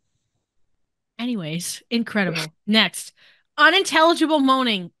 Anyways, incredible. Next, unintelligible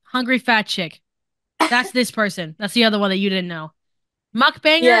moaning, hungry fat chick. That's this person. That's the other one that you didn't know.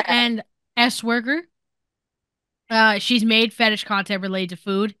 Mukbanger and S worker. She's made fetish content related to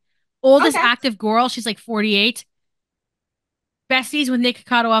food. Oldest active girl. She's like 48. Besties with Nick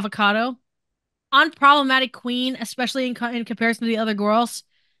Avocado. Unproblematic queen, especially in comparison to the other girls.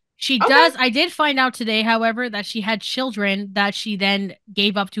 She does. I did find out today, however, that she had children that she then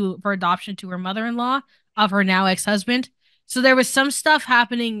gave up to for adoption to her mother-in-law of her now ex-husband. So there was some stuff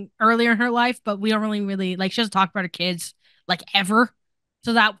happening earlier in her life, but we don't really like. She doesn't talk about her kids like ever.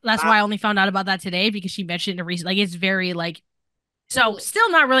 So that's why I only found out about that today, because she mentioned it in a recent. Like it's very like, so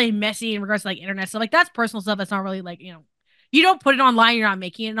still not really messy in regards to like internet stuff. Like that's personal stuff. That's not really like, you know, you don't put it online. You're not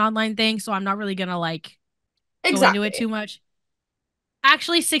making it an online thing. So I'm not really gonna like go into it too much.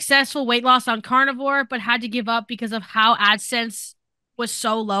 Actually successful weight loss on carnivore, but had to give up because of how AdSense was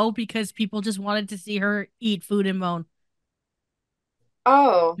so low, because people just wanted to see her eat food and moan.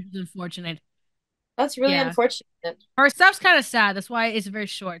 Oh. Which is unfortunate. That's really unfortunate. Her stuff's kind of sad. That's why it's very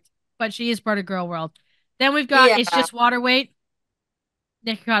short. But she is part of Gorlworld. Then we've got It's Just Water Weight.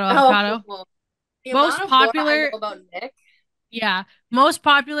 Nick Avocado. Oh, most popular about Nick. Yeah. Most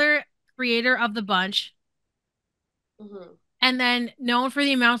popular creator of the bunch. Mm-hmm. And then known for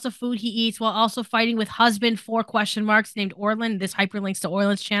the amounts of food he eats while also fighting with husband 4 question marks named Orland. This hyperlinks to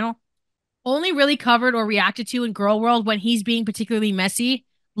Orland's channel. Only really covered or reacted to in Gorlworld when he's being particularly messy,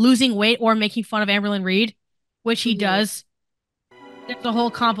 losing weight, or making fun of Amberlyn Reed, which he does. There's a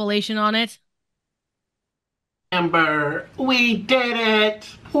whole compilation on it. Amber, we did it.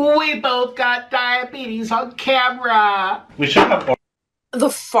 We both got diabetes on camera. We should have. The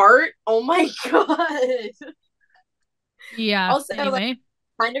fart? Oh my god. Yeah. Also, anyway. like,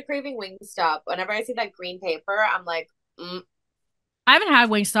 kind of craving Wingstop. Whenever I see that green paper, I'm like, I haven't had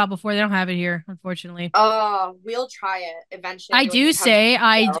Wingstop before. They don't have it here, unfortunately. Oh, we'll try it eventually. I do say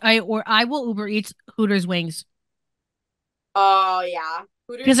I will Uber Eats Hooters wings. Oh yeah.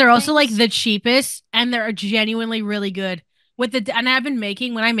 Because they're also like the cheapest and they're genuinely really good. And I've been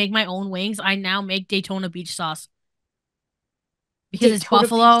making, when I make my own wings, I now make Daytona Beach sauce. Because it's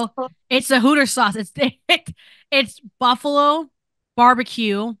buffalo. It's the Hooter sauce. It's buffalo,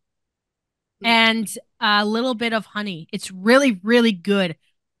 barbecue, and a little bit of honey. It's really, really good.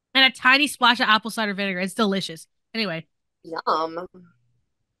 And a tiny splash of apple cider vinegar. It's delicious. Anyway. Yum.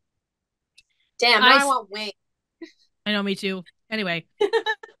 Damn, now I want wings. I know, me too. Anyway.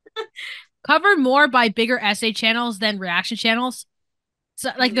 Covered more by bigger essay channels than reaction channels.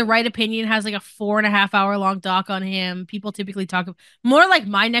 So, like, The Right Opinion has like a 4.5 hour long doc on him. People typically talk more like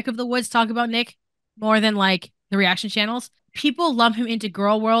my neck of the woods talk about Nick more than like the reaction channels. People lump him into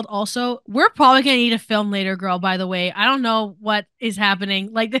Gorlworld also. We're probably gonna need a film later, girl, by the way. I don't know what is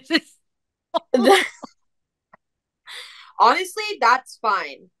happening. Like, this is honestly, that's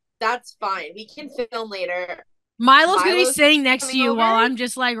fine. That's fine. We can film later. Milo's gonna be sitting next to you while I'm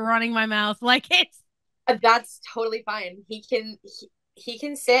just like running my mouth. Like, it's that's totally fine. He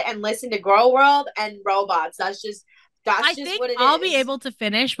can sit and listen to Gorlworld and robots. That's just what it is. I'll be able to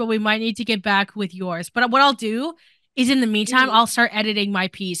finish, but we might need to get back with yours. But what I'll do is, in the meantime, I'll start editing my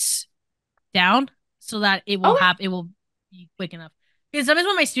piece down so that it will it will be quick enough. Because sometimes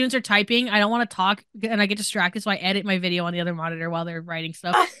when my students are typing, I don't want to talk and I get distracted, so I edit my video on the other monitor while they're writing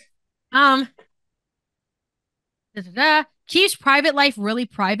stuff. Keeps private life really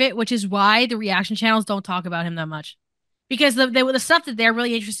private, which is why the reaction channels don't talk about him that much. Because the stuff that they're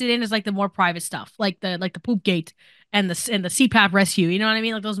really interested in is like the more private stuff, like the poop gate and the CPAP rescue. You know what I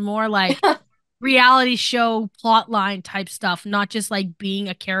mean? Like those more like reality show plot line type stuff, not just like being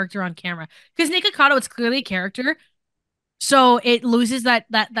a character on camera. Because Nick Ocado, it's clearly a character, so it loses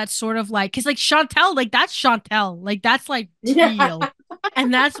that sort of like, because like Chantel, like that's Chantel, like that's like real,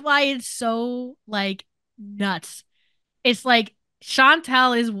 and that's why it's so like nuts. It's like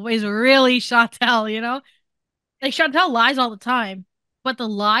Chantel is really Chantel, you know? Like Chantel lies all the time, but the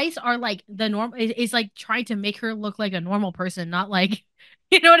lies are like the norm is like trying to make her look like a normal person, not like,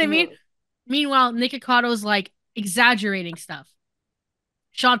 you know what I mean? Meanwhile, Nick Ocato's like exaggerating stuff.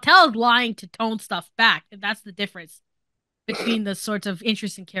 Chantel is lying to tone stuff back, and that's the difference between the sorts of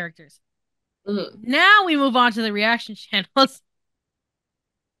interesting characters. Now we move on to the reaction channels.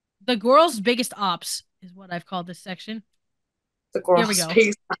 The girl's biggest ops is what I've called this section. The girl's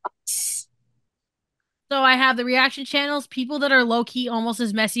biggest ops. So I have the reaction channels, people that are low-key almost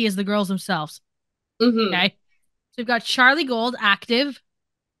as messy as the girls themselves. Okay. So we've got Charlie Gold, active.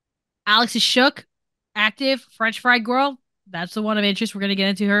 Alex is shook, active. French Fried Girl, that's the one of interest. We're going to get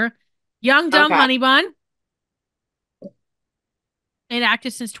into her. Young Dumb Honey Bun.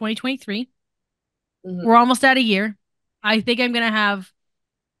 Inactive since 2023. We're almost at a year. I think I'm going to have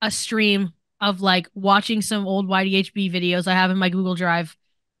a stream of like watching some old YDHB videos I have in my Google Drive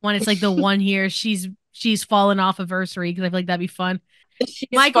when it's like the 1 year she's fallen off anniversary, because I feel like that'd be fun. She's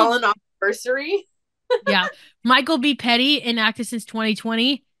fallen off anniversary? Yeah. Michael B. Petty, inactive since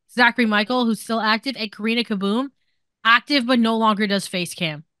 2020. Zachary Michael, who's still active. And Karina Kaboom, active but no longer does face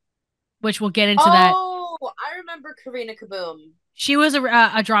cam, which we'll get into that. Oh, I remember Karina Kaboom. She was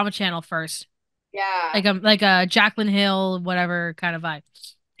a drama channel first. Yeah. Like a Jaclyn Hill, whatever kind of vibe.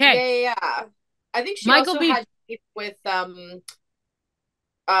 Okay. Yeah. I think she also had with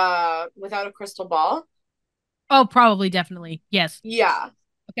Without a Crystal Ball. Oh, probably, definitely. Yes. Yeah.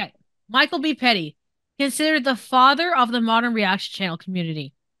 Okay. Michael B. Petty, considered the father of the modern reaction channel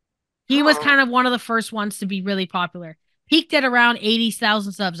community. He was kind of one of the first ones to be really popular. Peaked at around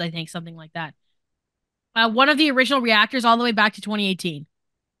 80,000 subs, I think, something like that. One of the original reactors all the way back to 2018.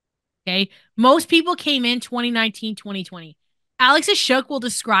 Okay. Most people came in 2019, 2020. Alex is Shook will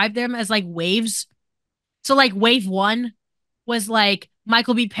describe them as like waves. So like wave 1 was like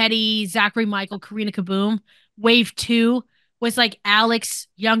Michael B. Petty, Zachary Michael, Karina Kaboom. Wave 2 was like Alex,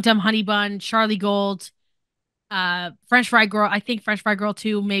 Young Dumb Honey Bun, Charlie Gold, French Fried Girl. I think French Fried Girl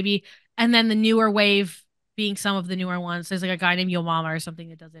 2, maybe. And then the newer wave being some of the newer ones. There's like a guy named Yo Mama or something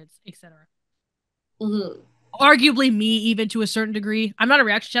that does it, etc. Arguably me, even to a certain degree. I'm not a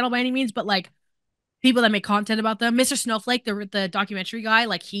reaction channel by any means, but like people that make content about them. Mr. Snowflake, the documentary guy,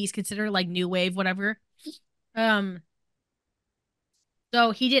 like he's considered like new wave, whatever.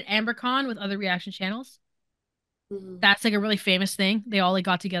 So he did AmberCon with other reaction channels. That's like a really famous thing. They all like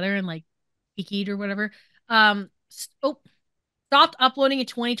got together and like geekied or whatever. Stopped uploading in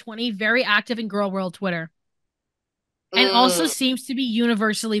 2020. Very active in Gorlworld Twitter, and also seems to be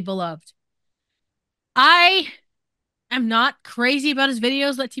universally beloved. I am not crazy about his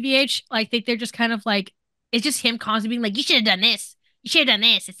videos, like TBH. I think they're just kind of like it's just him constantly being like, "You should have done this. You should have done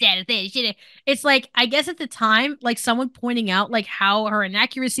this instead of this. You should have." It's like I guess at the time, like someone pointing out like how her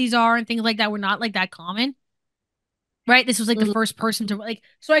inaccuracies are and things like that were not like that common. Right? This was like the first person to like,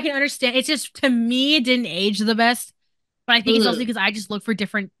 so I can understand. It's just to me, it didn't age the best, but I think it's also because I just look for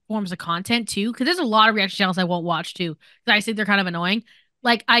different forms of content too. Because there's a lot of reaction channels I won't watch too, because I think they're kind of annoying.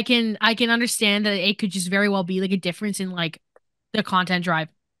 Like I can understand that it could just very well be like a difference in like the content drive.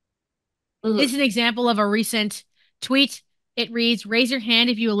 This is an example of a recent tweet. It reads, "Raise your hand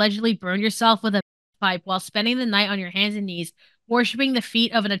if you allegedly burned yourself with a pipe while spending the night on your hands and knees, worshiping the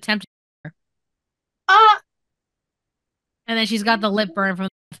feet of an attempted." And then she's got the lip burn from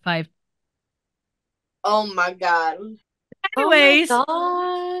the pipe. Oh my god. Anyways. Oh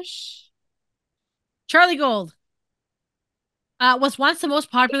my gosh. Charlie Gold was once the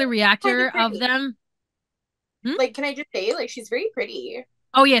most popular reactor of them. Like, can I just say, like, she's very pretty.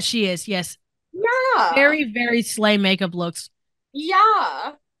 Oh, yes, she is. Yes. Yeah. Very, very slay makeup looks.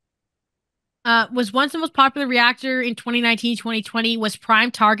 Yeah. Was once the most popular reactor in 2019, 2020, was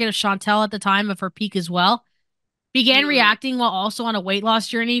prime target of Chantel at the time of her peak as well. Began reacting while also on a weight loss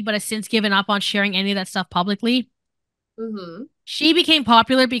journey, but has since given up on sharing any of that stuff publicly. She became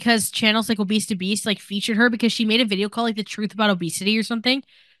popular because channels like Obese to Beast like featured her because she made a video called like The Truth About Obesity or something.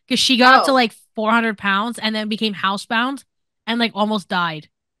 Because she got up to like 400 pounds and then became housebound and like almost died.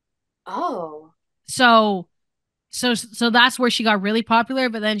 Oh. So that's where she got really popular,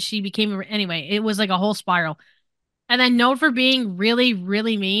 but then she became anyway, it was like a whole spiral. And then known for being really,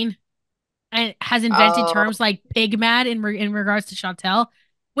 really mean. And has invented terms like pig mad in regards to Chantel,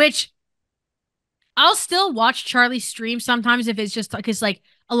 which I'll still watch Charlie stream sometimes if it's just because like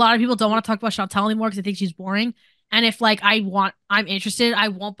a lot of people don't want to talk about Chantel anymore because they think she's boring. And if like I'm interested, I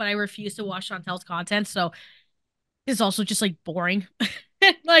won't, but I refuse to watch Chantel's content. So it's also just like boring.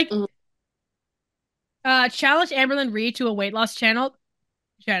 Like challenge Amberlynn Reed to a weight loss challenge,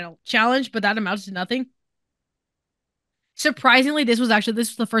 but that amounts to nothing. Surprisingly, this was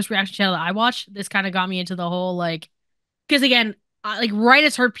the first reaction channel that I watched. This kind of got me into the whole like, because again, like right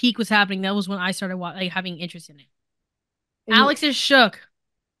as her peak was happening, that was when I started like having interest in it. Alex is shook,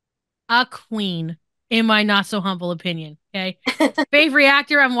 a queen, in my not so humble opinion. Okay, favorite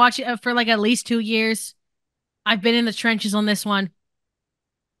reactor I'm watching for like at least 2 years. I've been in the trenches on this one.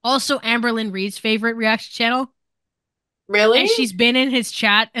 Also, Amberlynn Reed's favorite reaction channel. Really? And she's been in his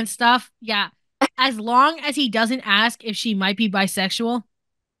chat and stuff. Yeah. As long as he doesn't ask if she might be bisexual.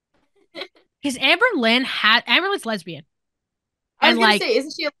 Because Amberlynn's lesbian. I was gonna say,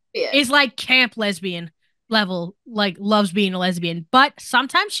 isn't she a lesbian? Is like camp lesbian level, like loves being a lesbian. But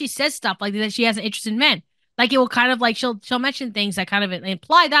sometimes she says stuff like that she has an interest in men. Like it will kind of like she'll mention things that kind of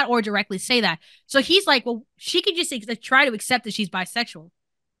imply that or directly say that. So he's like, well, she could just try to accept that she's bisexual.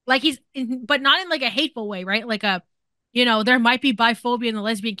 Like but not in like a hateful way, right? Like there might be biphobia in the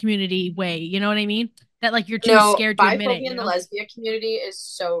lesbian community way. You know what I mean? That like you're too scared to admit it. Biphobia in the lesbian community is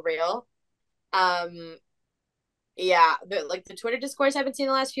so real. Yeah, the Twitter discourse I've been seeing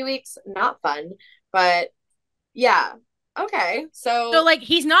the last few weeks, not fun. But yeah. Okay. So like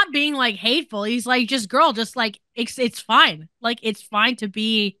he's not being like hateful. He's like just girl, just like it's fine. Like it's fine to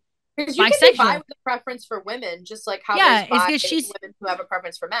be because you can be bi with a preference for women, just like how there's women who have a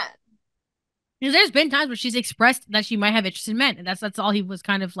preference for men. Because there's been times where she's expressed that she might have interest in men, and that's all he was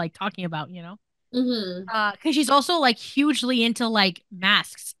kind of like talking about, you know. Because she's also like hugely into like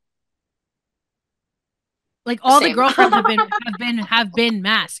masks. Like all the girlfriends have been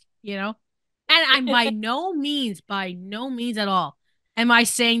masked, you know. And I'm by no means at all am I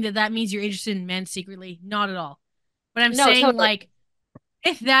saying that means you're interested in men secretly. Not at all. But I'm saying totally. Like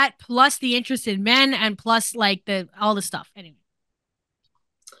if that plus the interest in men and plus like all the stuff. Anyway.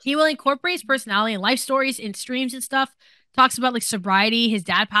 He will incorporate his personality and life stories in streams and stuff. Talks about like sobriety. His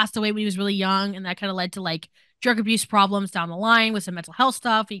dad passed away when he was really young, and that kind of led to like drug abuse problems down the line with some mental health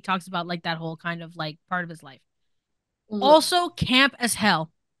stuff. He talks about like that whole kind of like part of his life. Also, camp as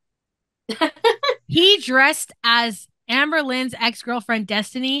hell. He dressed as Amberlynn's ex-girlfriend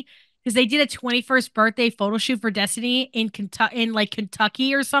Destiny because they did a 21st birthday photo shoot for Destiny in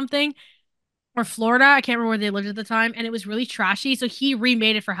Kentucky or something. Or Florida. I can't remember where they lived at the time. And it was really trashy. So he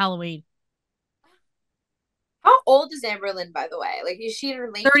remade it for Halloween. How old is Amberlynn, by the way? Like, is she in her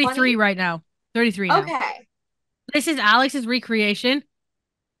late 33 20s? Right now. 33 now. Okay. This is Alex's recreation.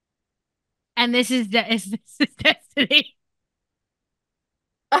 And this is Destiny.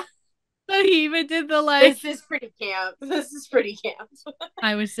 So he even did the like. This is pretty camp. This is pretty camp.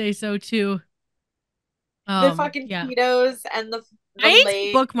 I would say so too. The fucking ketos and the I need late.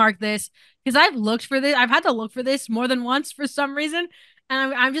 to bookmark this because I've looked for this. I've had to look for this more than once for some reason,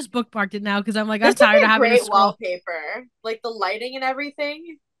 and I'm just bookmarked it now because I'm like I'm tired of having to great scroll. Wallpaper, like the lighting and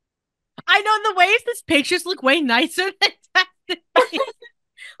everything. I know the ways these pictures look way nicer than Destiny.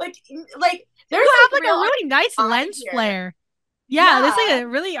 like there's like a really nice lens flare. Yeah, there's like a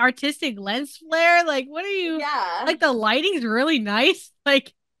really artistic lens flare. Like, what are you? Yeah, like the lighting's really nice.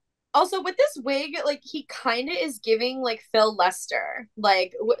 Like, also with this wig, like he kind of is giving like Phil Lester,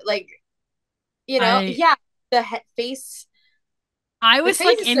 like you know, yeah, the face. I was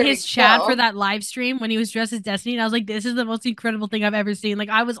like in his chat for that live stream when he was dressed as Destiny, and I was like, "This is the most incredible thing I've ever seen." Like,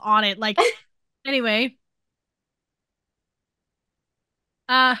 I was on it. Like, anyway.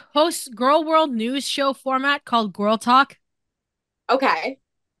 Hosts Gorlworld news show format called Girl Talk. Okay.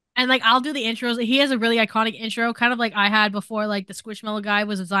 And like I'll do the intros. He has a really iconic intro, kind of like I had before, like the Squishmallow guy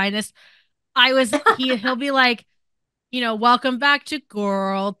was a Zionist. He'll be like, you know, welcome back to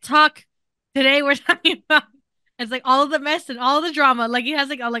Girl Talk. Today we're talking about it's like all of the mess and all of the drama. Like he has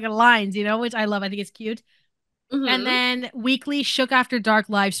like a lines, you know, which I love. I think it's cute. Mm-hmm. And then weekly Shook After Dark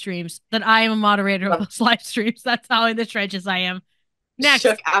live streams that I am a moderator of those live streams. That's how in the trenches I am. Next,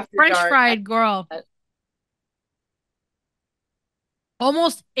 Shook After French Dark. Fried Girl.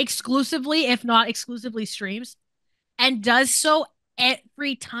 Almost exclusively, if not exclusively, streams and does so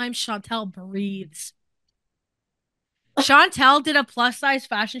every time Chantel breathes. Chantel did a plus size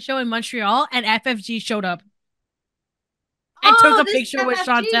fashion show in Montreal and FFG showed up and took a picture with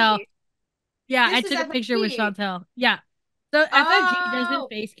Chantel. Yeah, I took a picture with Chantel. Yeah. So FFG doesn't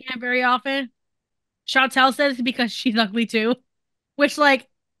face cam very often. Chantel says it's because she's ugly too, which like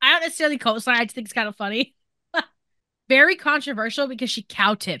I don't necessarily co-sign. I just think it's kind of funny. Very controversial because she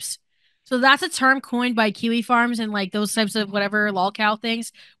cow tips. So that's a term coined by Kiwi farms and like those types of whatever lol cow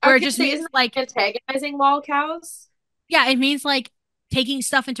things where it just means like antagonizing lol cows. Yeah, it means like taking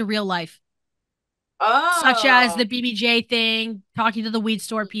stuff into real life. Oh. Such as the BBJ thing, talking to the weed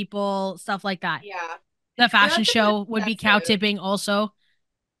store people, stuff like that. Yeah. The fashion show would be cow tipping also.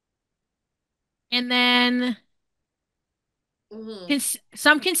 And then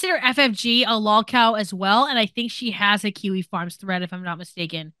some consider FFG a lol cow as well, and I think she has a Kiwi Farms thread if I'm not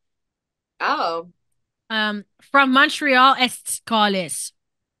mistaken. Oh. From Montreal, Escales.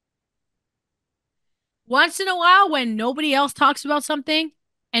 Once in a while, when nobody else talks about something,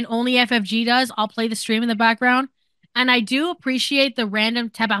 and only FFG does, I'll play the stream in the background. And I do appreciate the random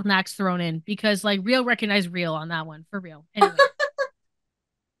tabarnaks thrown in, because like real recognize real on that one, for real. Anyway.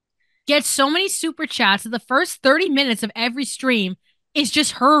 Gets so many super chats that the first 30 minutes of every stream is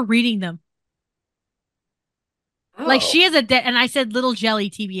just her reading them. Oh. Like she is and I said little jelly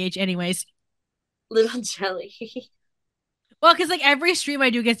TBH anyways. Little jelly. Well, because like every stream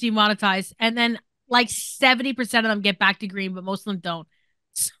I do gets demonetized, and then like 70% of them get back to green, but most of them don't.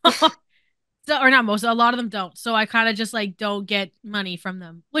 Or not most, a lot of them don't. So I kind of just like don't get money from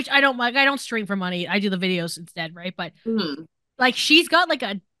them, which I don't like. I don't stream for money. I do the videos instead, right? But like she's got like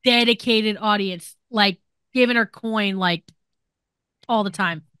a dedicated audience, like giving her coin like all the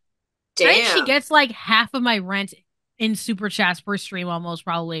time. Damn. I think she gets like half of my rent in super chats per stream almost,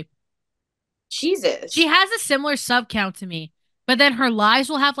 probably. Jesus. She has a similar sub count to me, but then her lives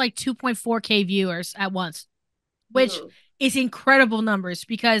will have like 2.4K viewers at once, which is incredible numbers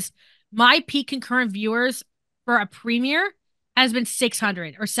because my peak concurrent viewers for a premiere has been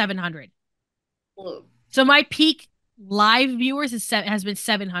 600 or 700. So my peak live viewers has been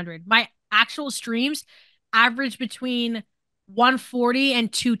 700. My actual streams average between 140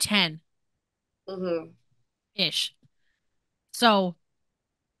 and 210 ish. So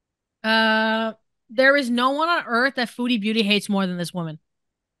there is no one on earth that Foodie Beauty hates more than this woman.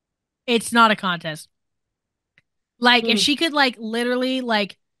 It's not a contest. Like if she could like literally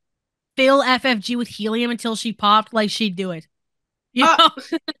like fill FFG with helium until she popped, like she'd do it. You know?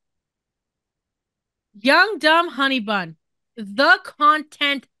 Young Dumb Honey Bun, the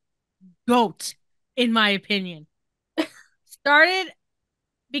content goat, in my opinion. Started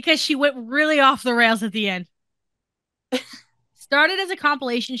because she went really off the rails at the end. Started as a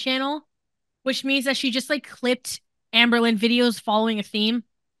compilation channel, which means that she just like clipped Amberlynn videos following a theme.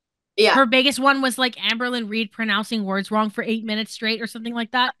 Yeah. Her biggest one was like Amberlynn Reid pronouncing words wrong for 8 minutes straight or something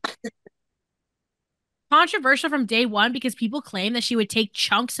like that. Controversial from day one because people claim that she would take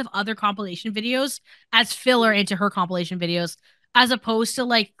chunks of other compilation videos as filler into her compilation videos, as opposed to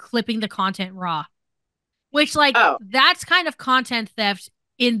like clipping the content raw. Which like that's kind of content theft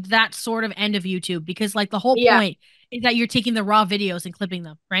in that sort of end of YouTube because like the whole point is that you're taking the raw videos and clipping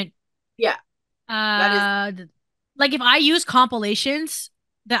them, right? Yeah. Like if I use compilations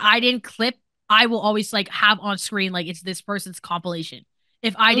that I didn't clip, I will always like have on screen like it's this person's compilation.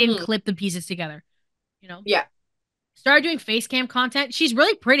 If I didn't clip the pieces together, you know? Yeah. Started doing face cam content. She's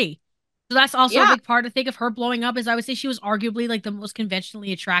really pretty. So that's also a big part, I think, of her blowing up is I would say she was arguably like the most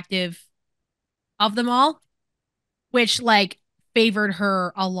conventionally attractive of them all, which like favored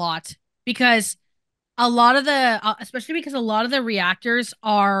her a lot because a lot of the, especially because a lot of the reactors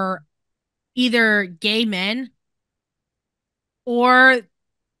are either gay men or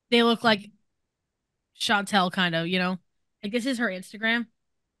they look like Chantel kind of, you know? Like this is her Instagram.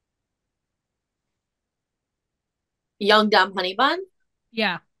 Young Dumb Honey Bun?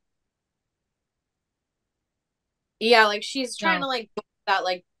 Yeah. Yeah, like she's trying to like that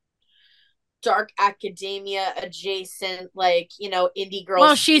like dark academia adjacent, like, you know, indie girl.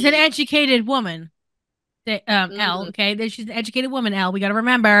 Well, she's an educated woman. Elle, okay? She's an educated woman, Elle. We gotta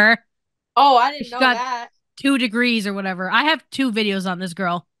remember. Oh, I didn't know that. 2 degrees or whatever. I have 2 videos on this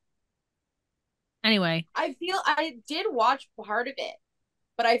girl. Anyway. I feel I did watch part of it,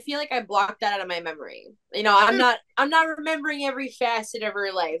 but I feel like I blocked that out of my memory. You know, I'm not remembering every facet of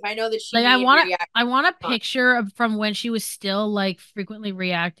her life. I know that she like I want a picture of from when she was still like frequently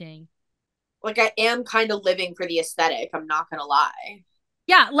reacting. Like I am kind of living for the aesthetic, I'm not gonna lie.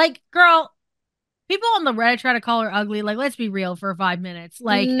 Yeah, like girl, people on the Reddit try to call her ugly. Like, let's be real for 5 minutes.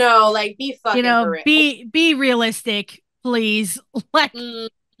 Like no, like be fucking you know, for real. be realistic, please. Like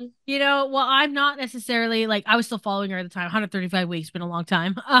you know, well, I'm not necessarily like I was still following her at the time. 135 weeks, been a long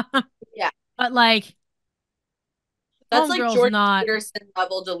time. Yeah. But like that's like Jordan Peterson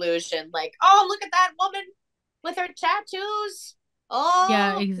level delusion. Like, oh, look at that woman with her tattoos. Oh,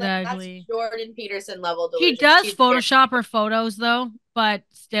 yeah, exactly. That's Jordan Peterson level delusion. She does Photoshop her photos though, but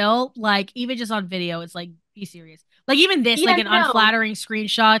still, like, even just on video, it's like, be serious. Like, even this, like, an unflattering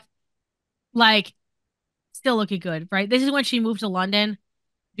screenshot, like, still looking good, right? This is when she moved to London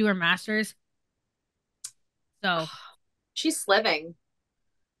to do her master's. So, she's living.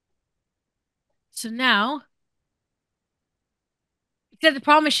 So now, except the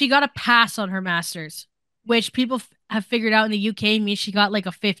problem is she got a pass on her master's, which people have figured out in the UK means she got like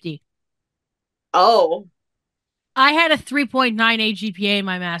a 50. Oh. I had a 3.98 GPA in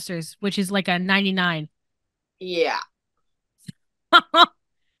my master's, which is like a 99. Yeah.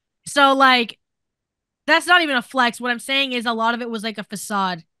 So, like, that's not even a flex. What I'm saying is a lot of it was like a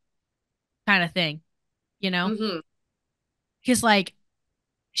facade kind of thing, you know? Because, like,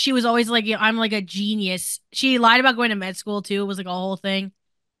 she was always like, I'm like a genius. She lied about going to med school, too. It was like a whole thing.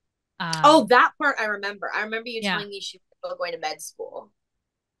 Oh, that part I remember. I remember you telling me she was going to med school.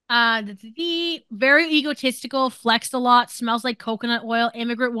 The very egotistical, flexed a lot, smells like coconut oil,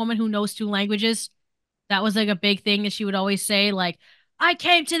 immigrant woman who knows 2 languages. That was like a big thing that she would always say, like, I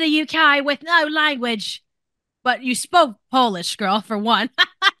came to the UK with no language, but you spoke Polish, girl, for one.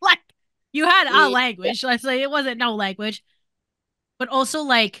 Like, you had a language. Let's say it wasn't no language. But also,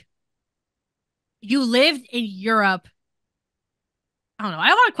 like, you lived in Europe. I don't know. I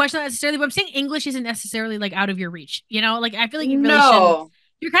don't want to question that necessarily, but I'm saying English isn't necessarily, like, out of your reach. You know? Like, I feel like you really shouldn't.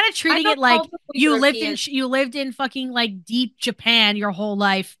 You're kind of treating it like you lived in fucking, like, deep Japan your whole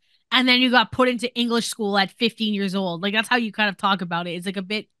life. And then you got put into English school at 15 years old. Like, that's how you kind of talk about it. It's like a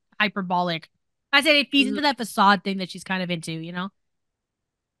bit hyperbolic. I said it feeds into that facade thing that she's kind of into, you know?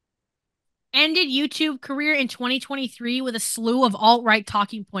 Ended YouTube career in 2023 with a slew of alt-right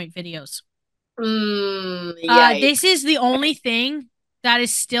talking point videos. This is the only thing that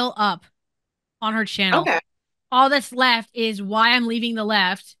is still up on her channel. Okay. All that's left is Why I'm Leaving the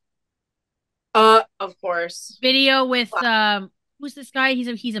Left. Of course. Video with, who's this guy?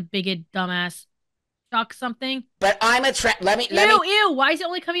 He's a bigot dumbass. Chuck something. But I'm a Ew. Why is it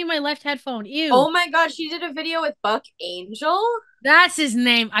only coming in my left headphone? Ew. Oh my god, she did a video with Buck Angel? That's his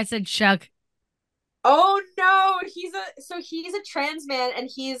name. I said Chuck. Oh no, he's a trans man and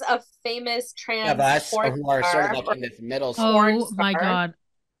he's a famous trans of us who are sort of like in this middle school. Oh my god.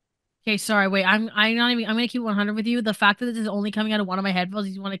 Okay, sorry, wait. I'm gonna keep 100 with you. The fact that this is only coming out of one of my headphones,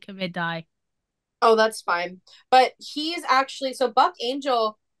 you want to commit die. Oh, that's fine. But he's actually, so Buck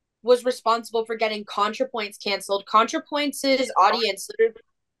Angel was responsible for getting ContraPoints canceled. ContraPoints' audience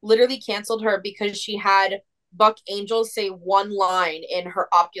literally canceled her because she had Buck Angel say one line in her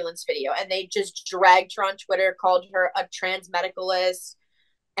opulence video, and they just dragged her on Twitter, called her a trans medicalist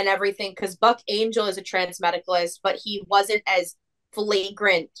and everything, because Buck Angel is a trans medicalist, but he wasn't as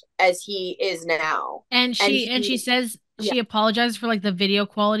flagrant as he is now. And she says she apologizes for like the video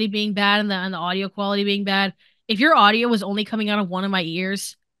quality being bad and the audio quality being bad. if your audio was only coming out of one of my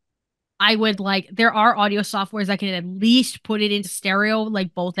ears, I would like, there are audio softwares that can at least put it into stereo,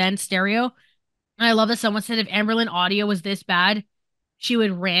 like both ends stereo. And I love that someone said if Amberlynn audio was this bad, she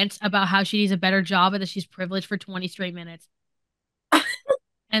would rant about how she needs a better job and that she's privileged for 20 straight minutes.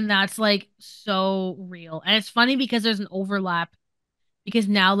 And that's like so real. And it's funny because there's an overlap because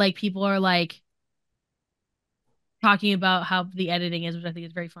now like people are like talking about how the editing is, which I think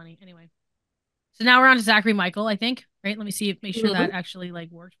is very funny. Anyway. So now we're on to Zachary Michael, I think. Right? Let me see make sure that actually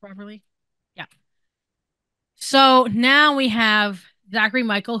like works properly. Yeah. So now we have Zachary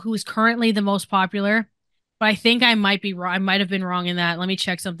Michael, who is currently the most popular. But I think I might be wrong. I might have been wrong in that. Let me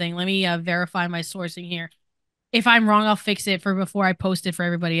check something. Let me verify my sourcing here. If I'm wrong, I'll fix it for before I post it for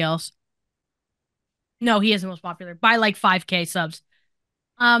everybody else. No, he is the most popular by like 5K subs.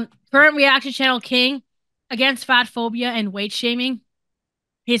 Current reaction channel king against fat phobia and weight shaming.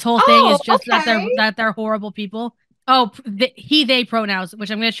 His whole thing is just that they're horrible people. Oh, he, they pronouns,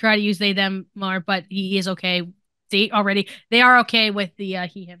 which I'm going to try to use they, them more, but he is okay. See, already. They are okay with the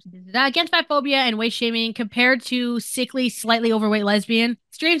he, him. Against fat phobia and weight shaming compared to sickly, slightly overweight lesbian.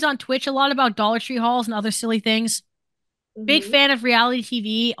 Streams on Twitch a lot about Dollar Tree hauls and other silly things. Big fan of reality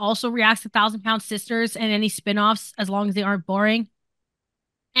TV. Also reacts to 1,000-Pound Sisters and any spin-offs as long as they aren't boring.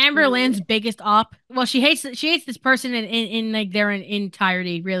 Amberlynn's biggest op. Well, she hates this person in like their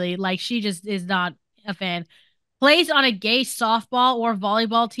entirety, really. Like she just is not a fan. Plays on a gay softball or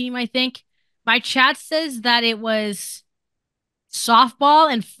volleyball team, I think. My chat says that it was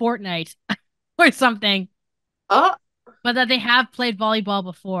softball and Fortnite or something. Oh. But that they have played volleyball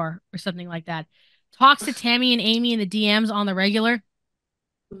before or something like that. Talks to Tammy and Amy in the DMs on the regular.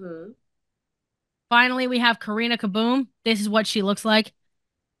 Finally, we have Karina Kaboom. This is what she looks like.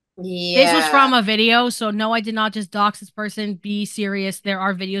 Yeah. This was from a video, so no, I did not just dox this person. Be serious. There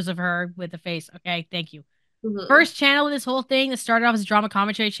are videos of her with the face. Okay, thank you. First channel of this whole thing that started off as a drama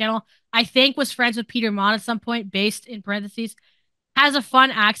commentary channel, I think was friends with Peter Mon at some point, based in parentheses. Has a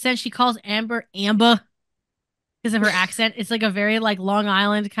fun accent. She calls Amber Amba because of her accent. It's like a very like Long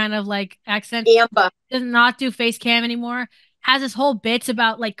Island kind of like accent. Amba. Does not do face cam anymore. Has this whole bits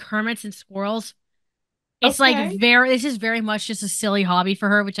about like Kermits and squirrels. It's like this is very much just a silly hobby for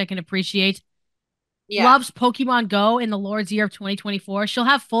her, which I can appreciate. Yeah. Loves Pokemon Go in the Lord's Year of 2024. She'll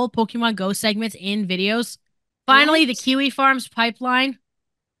have full Pokemon Go segments in videos. Finally, the Kiwi Farms pipeline.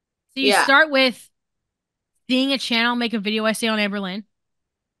 So you start with seeing a channel make a video essay on Amberlynn.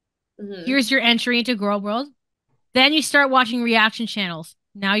 Here's your entry into Gorlworld. Then you start watching reaction channels.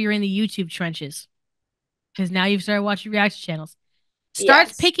 Now you're in the YouTube trenches. Because now you've started watching reaction channels.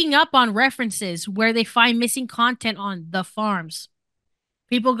 Starts picking up on references where they find missing content on the farms.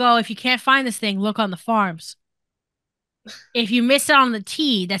 People go, if you can't find this thing, look on the farms. If you miss it on the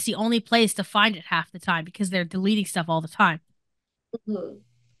T, that's the only place to find it half the time because they're deleting stuff all the time.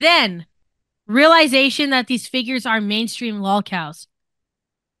 Then, realization that these figures are mainstream lolcows.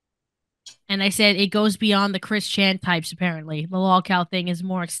 And I said it goes beyond the Chris Chan types, apparently. The lolcow thing is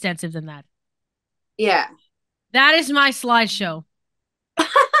more extensive than that. Yeah. That is my slideshow.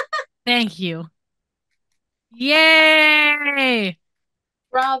 Thank you. Yay!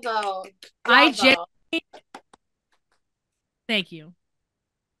 Bravo. Thank you.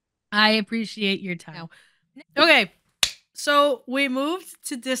 I appreciate your time. Okay, so we moved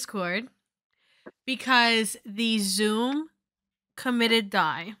to Discord because the Zoom committed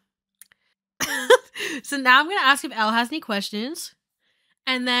die. So now I'm going to ask if Elle has any questions.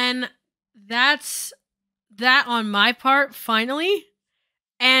 And then that's that on my part, finally.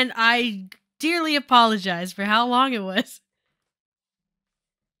 And I dearly apologize for how long it was.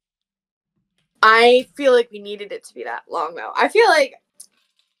 I feel like we needed it to be that long, though. I feel like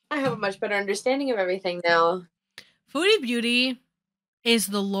I have a much better understanding of everything now. Foodie Beauty is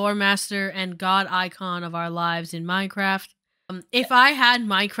the lore master and god icon of our lives in Minecraft. If I had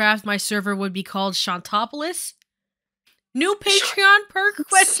Minecraft, my server would be called Shantopolis. New Patreon perk,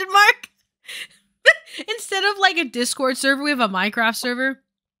 question mark? Instead of like a Discord server, we have a Minecraft server.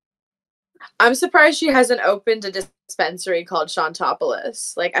 I'm surprised she hasn't opened a dispensary called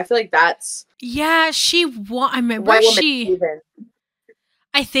Shantopolis. Like, I feel like that's... Yeah, I remember she...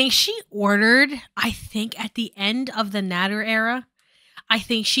 I think she ordered, at the end of the Natter era, I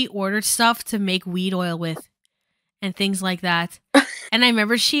think she ordered stuff to make weed oil with. And things like that. And I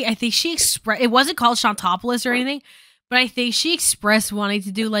remember it wasn't called Shantopolis or anything, but I think she expressed wanting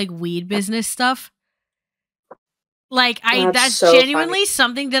to do like weed business stuff. Like that's so genuinely funny.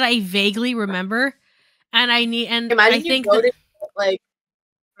 Something that I vaguely remember. And imagine I think you go to like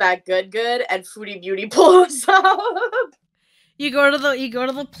that good and Foodie Beauty pulls up. You go to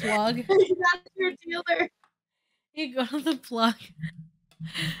the plug. That's your dealer. You go to the plug,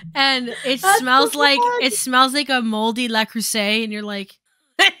 and it smells like a moldy Le Creuset, and you're like,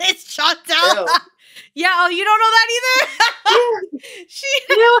 it's Chantal. Yeah, oh, you don't know that either.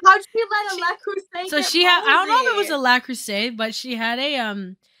 How'd she let a Le Creuset? So she had, I don't know if it was a Le Creuset, but she had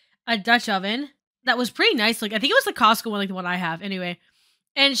a Dutch oven that was pretty nice. Like I think it was the Costco one, like the one I have, anyway.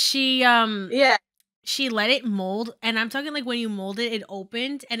 And she she let it mold, and I'm talking like when you mold it, it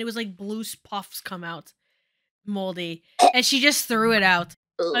opened, and it was like blue puffs come out, moldy, and she just threw it out.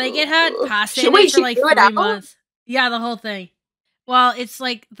 But like it had passed it for like 3 months. Yeah, the whole thing. Well, it's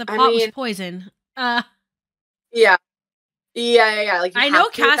like the pot was poison. Yeah. Like I know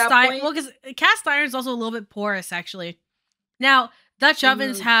cast iron. Well, because cast iron is also a little bit porous, actually. Now Dutch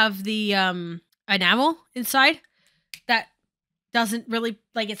ovens have the enamel inside that doesn't really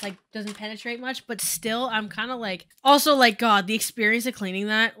doesn't penetrate much, but still, I'm kind of like also like God, the experience of cleaning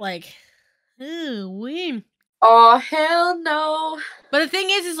that, like, ooh, oh hell no. But the thing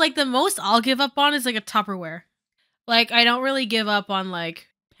is like the most I'll give up on is like a Tupperware. Like I don't really give up on like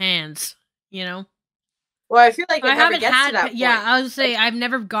pans, you know. Well, I feel like I haven't had to that point. Yeah, I would say I've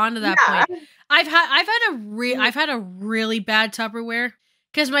never gone to that point. I've had a really bad Tupperware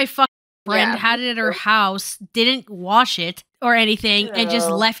because my fucking friend had it at her house, didn't wash it or anything, and just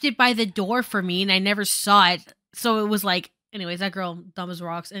left it by the door for me, and I never saw it. So it was like, anyways, that girl dumb as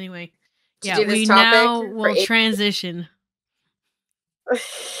rocks. Anyway, we now will transition.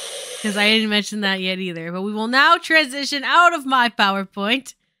 Because I didn't mention that yet either. But we will now transition out of my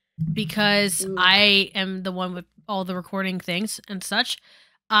PowerPoint because I am the one with all the recording things and such.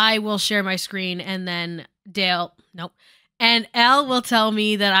 I will share my screen, and then and Elle will tell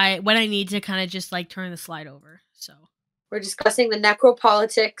me that when I need to kind of just like turn the slide over. So we're discussing the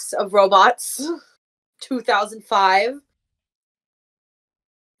necropolitics of robots, 2005.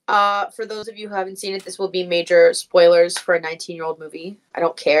 For those of you who haven't seen it, this will be major spoilers for a 19-year-old movie. I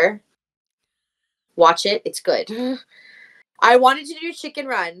don't care. Watch it. It's good. I wanted to do Chicken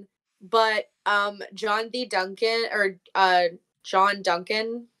Run, but John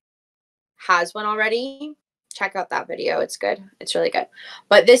Duncan has one already. Check out that video. It's good. It's really good.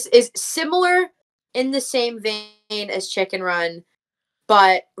 But this is similar in the same vein as Chicken Run,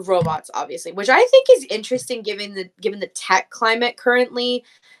 but robots, obviously, which I think is interesting given the tech climate currently,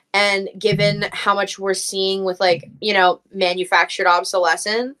 and given how much we're seeing with like, you know, manufactured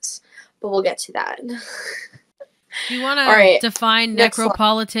obsolescence. But we'll get to that. Do you want to define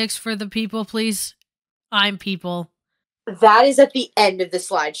necropolitics for the people, please? I'm people. That is at the end of the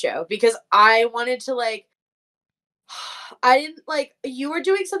slideshow because I wanted to you were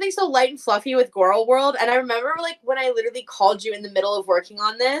doing something so light and fluffy with Gorlworld, and I remember like when I literally called you in the middle of working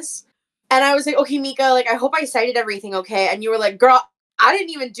on this, and I was like, okay, Mika, like I hope I cited everything okay, and you were like, girl, I didn't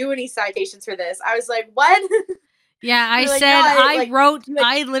even do any citations for this. I was like, what? Yeah, I said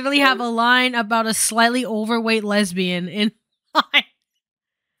I literally have a line about a slightly overweight lesbian in mine.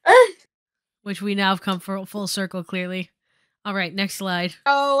 Which we now have come full circle, clearly. All right, next slide.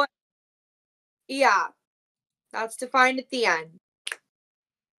 Oh, yeah. That's defined at the end.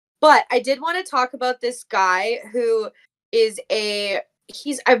 But I did want to talk about this guy who is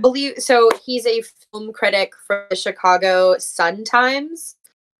he's a film critic for the Chicago Sun-Times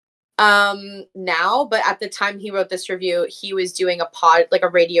now, but at the time he wrote this review, he was doing a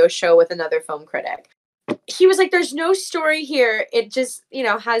radio show with another film critic. He was like, there's no story here. It just, you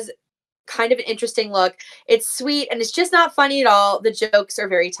know, has kind of an interesting look. It's sweet and it's just not funny at all. The jokes are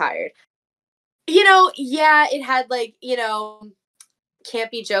very tired. You know, yeah, it had like, you know,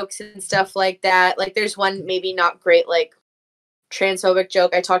 campy jokes and stuff like that. Like there's one maybe not great like transphobic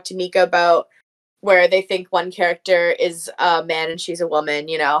joke I talked to Mika about where they think one character is a man and she's a woman,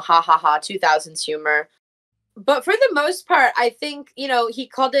 you know, ha ha ha, 2000s humor. But for the most part, I think, you know,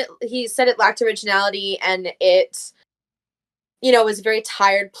 he said it lacked originality and it, you know, was a very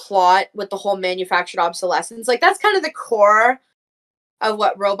tired plot with the whole manufactured obsolescence. Like that's kind of the core of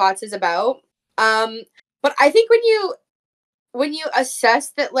what robots is about. But I think when you assess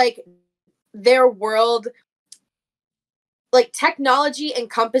that like their world, like technology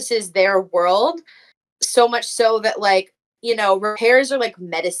encompasses their world so much so that like, you know, repairs are like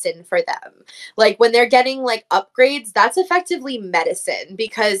medicine for them. Like when they're getting like upgrades, that's effectively medicine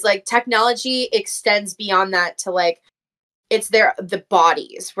because like technology extends beyond that to like, it's the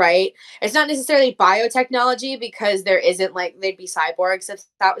bodies, right? It's not necessarily biotechnology because there isn't like, they'd be cyborgs if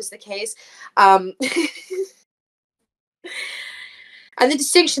that was the case. And the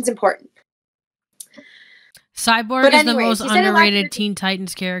distinction's important. Cyborg is the most underrated Teen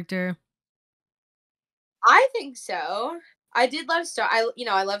Titans character. I think so. I did love I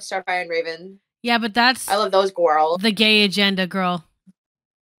love Starfire and Raven. Yeah, but that's I love those girls. The gay agenda, girl.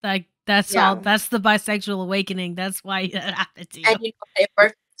 Like that's all. That's the bisexual awakening. That's why that happened to you. And you know, it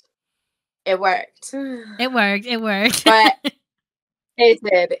worked. It worked. It worked. It worked. But it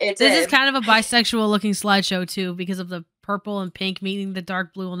did. This is kind of a bisexual looking slideshow too, because of the purple and pink meeting the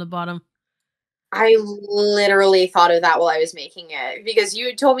dark blue on the bottom. I literally thought of that while I was making it, because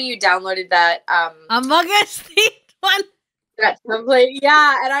you told me you downloaded that Among Us themed one. That template.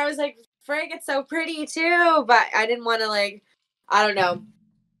 Yeah, and I was like, frig, it's so pretty too, but I didn't want to, like, I don't know.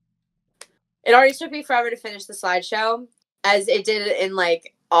 It already took me forever to finish the slideshow, as it did in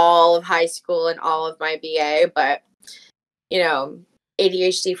like all of high school and all of my BA, but you know,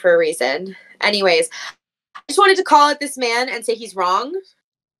 ADHD for a reason. Anyways, I just wanted to call out this man and say he's wrong.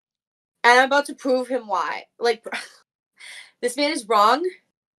 And I'm about to prove him why. Like, this man is wrong.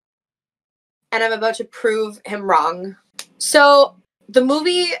 And I'm about to prove him wrong. So, the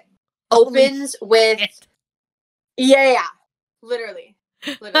movie opens with... Yeah. Literally.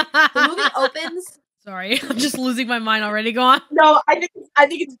 The movie opens... Sorry, I'm just losing my mind already. Go on. No, I think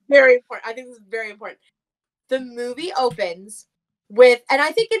it's very important. I think this is very important. The movie opens with... And I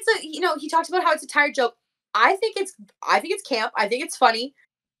think it's a... You know, he talks about how it's a tired joke. I think it's camp. I think it's funny.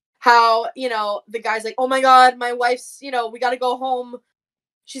 How, you know, the guy's like, oh my God, my wife's, you know, we got to go home.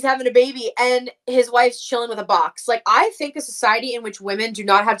 She's having a baby. And his wife's chilling with a box. Like, I think a society in which women do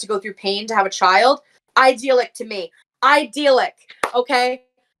not have to go through pain to have a child, idyllic to me. Idyllic. Okay?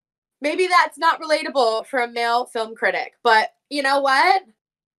 Maybe that's not relatable for a male film critic. But you know what?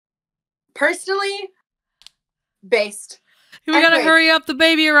 Personally, based. We gotta hurry up. The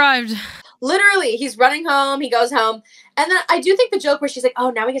baby arrived. Literally, he's running home. He goes home. And then I do think the joke where she's like,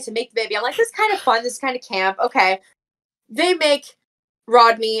 oh, now we get to make the baby. I'm like, this is kind of fun. This is kind of camp. Okay. They make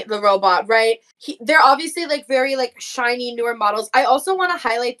Rodney the robot, right? They're obviously like very like shiny, newer models. I also want to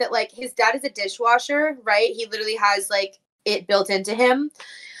highlight that like his dad is a dishwasher, right? He literally has like it built into him.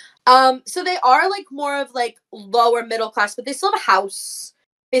 So they are like more of like lower middle class, but they still have a house.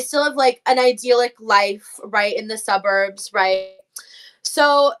 They still have like an idyllic life, right? In the suburbs, right?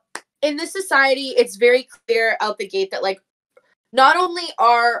 So in this society, it's very clear out the gate that, like, not only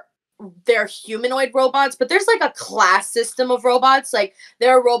are there humanoid robots, but there's, like, a class system of robots. Like,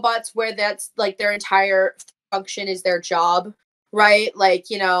 there are robots where that's, like, their entire function is their job, right?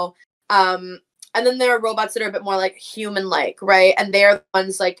 Like, you know, and then there are robots that are a bit more, like, human-like, right? And they're the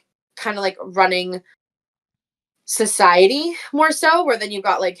ones, like, kind of, like, running society more so, where then you've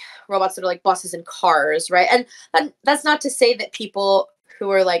got, like, robots that are, like, buses and cars, right? And that's not to say that people who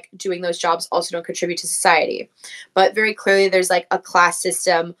are like doing those jobs also don't contribute to society, but very clearly there's like a class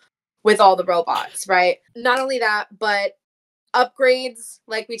system with all the robots, right? Not only that, but upgrades,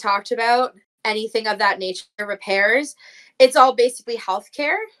 like we talked about, anything of that nature, repairs, it's all basically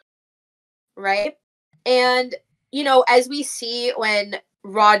healthcare, right? And you know, as we see when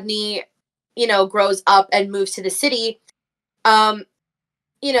Rodney, you know, grows up and moves to the city,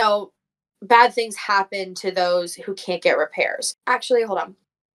 you know, bad things happen to those who can't get repairs. Actually, hold on.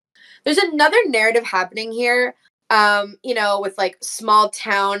 There's another narrative happening here, you know, with like small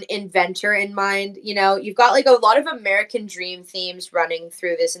town inventor in mind. You know, you've got like a lot of American Dream themes running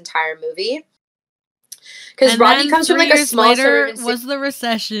through this entire movie. Because Rodney comes from like a small suburban was the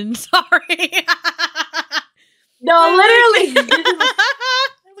recession. Sorry. No, literally.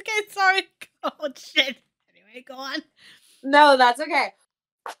 Okay, sorry. Oh shit. Anyway, go on. No, that's okay.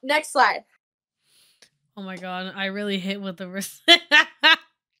 Next slide. Oh my God, I really hit with the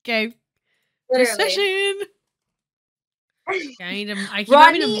okay. Literally. Recession. Okay, I keep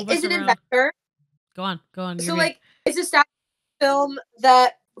Rodney having to move us is an around. inventor. Go on. So like, it's a staff film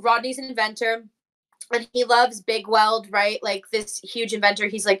that Rodney's an inventor, and he loves Big Weld, right? Like this huge inventor.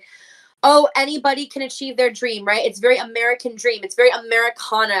 He's like, oh, anybody can achieve their dream, right? It's very American dream. It's very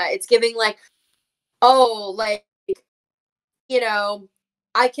Americana. It's giving like, oh, like, you know,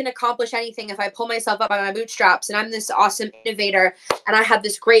 I can accomplish anything if I pull myself up by my bootstraps, and I'm this awesome innovator, and I have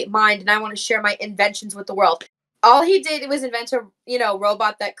this great mind, and I want to share my inventions with the world. All he did was invent a, you know,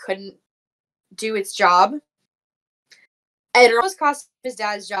 robot that couldn't do its job. And it almost cost his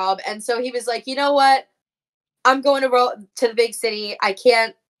dad's job. And so he was like, you know what? I'm going to the big city. I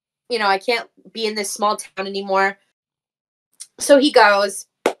can't be in this small town anymore. So he goes.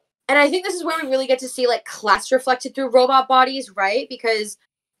 And I think this is where we really get to see like class reflected through robot bodies, right? Because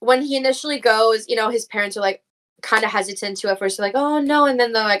when he initially goes, you know, his parents are like kind of hesitant to at first. They're like, oh no. And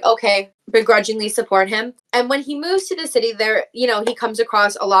then they're like, okay, begrudgingly support him. And when he moves to the city there, you know, he comes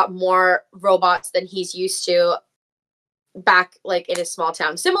across a lot more robots than he's used to back like in a small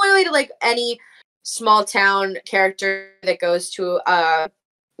town. Similarly to like any small town character that goes to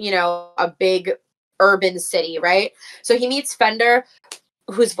you know, a big urban city, right? So he meets Fender,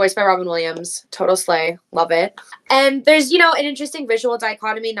 who's voiced by Robin Williams. Total slay. Love it. And there's, you know, an interesting visual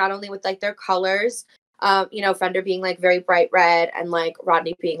dichotomy, not only with like their colors, you know, Fender being like very bright red and like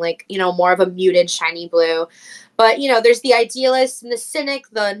Rodney being like, you know, more of a muted shiny blue. But, you know, there's the idealist and the cynic,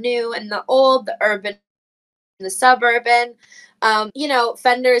 the new and the old, the urban and the suburban. You know,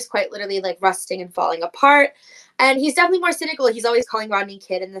 Fender is quite literally like rusting and falling apart. And he's definitely more cynical. He's always calling Rodney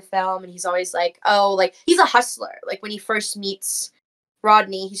kid in the film. And he's always like, oh, like he's a hustler. Like when he first meets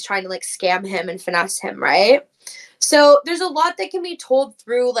Rodney, he's trying to like scam him and finesse him, right? So there's a lot that can be told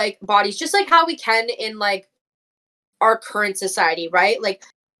through like bodies, just like how we can in like our current society, right? Like,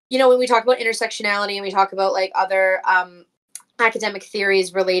 you know, when we talk about intersectionality and we talk about like other academic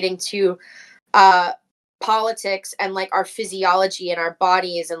theories relating to politics and like our physiology and our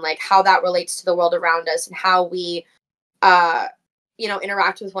bodies and like how that relates to the world around us and how we you know,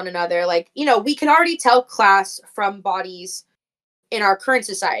 interact with one another. Like, you know, we can already tell class from bodies in our current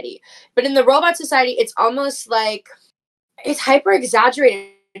society, but in the robot society, it's almost like it's hyper exaggerated,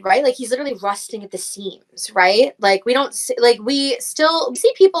 right? Like he's literally rusting at the seams, right? Like we don't see, like we still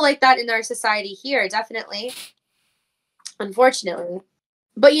see people like that in our society here, definitely, unfortunately.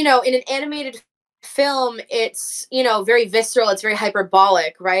 But you know, in an animated film, it's, you know, very visceral, it's very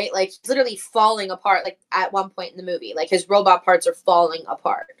hyperbolic, right? Like he's literally falling apart, like at one point in the movie, like his robot parts are falling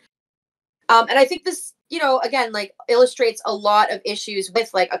apart. And I think this, you know, again, like illustrates a lot of issues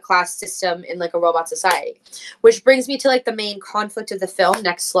with like a class system in like a robot society, which brings me to like the main conflict of the film.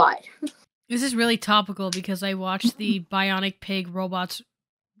 Next slide. This is really topical because I watched the Bionic Pig robots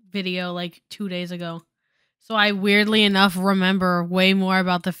video like 2 days ago. So I weirdly enough remember way more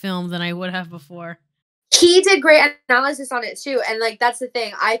about the film than I would have before. He did great analysis on it too. And like, that's the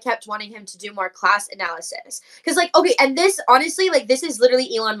thing. I kept wanting him to do more class analysis. Cause like, okay. And this, honestly, like this is literally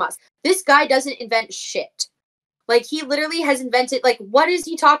Elon Musk. This guy doesn't invent shit. Like he literally has invented, like, what does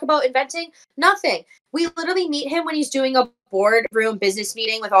he talk about inventing? Nothing. We literally meet him when he's doing a boardroom business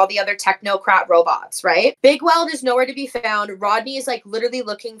meeting with all the other technocrat robots, right? Big Weld is nowhere to be found. Rodney is like literally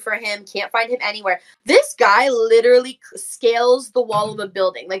looking for him, can't find him anywhere. This guy literally scales the wall of a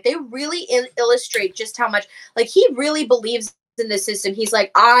building. Like they really illustrate just how much, like he really believes in the system. He's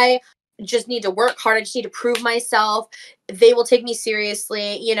like, I just need to work hard. I just need to prove myself. They will take me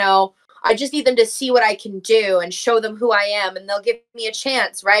seriously, you know. I just need them to see what I can do and show them who I am and they'll give me a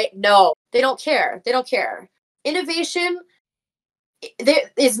chance, right? No, they don't care. They don't care. Innovation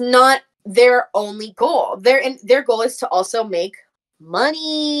is not their only goal. Their goal is to also make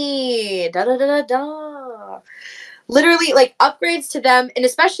money. Da da da da da. Literally, like upgrades to them, and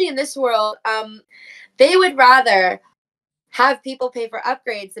especially in this world, they would rather have people pay for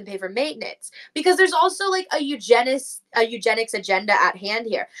upgrades than pay for maintenance, because there's also like a eugenics agenda at hand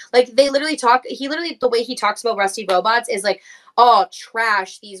here. Like they literally the way he talks about rusty robots is like, oh,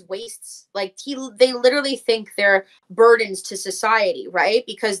 trash, these wastes. Like they literally think they're burdens to society, right?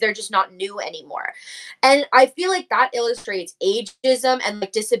 Because they're just not new anymore. And I feel like that illustrates ageism and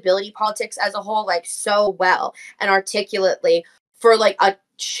like disability politics as a whole, like so well and articulately for like a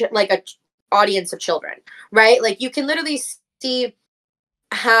audience of children, right? Like you can literally see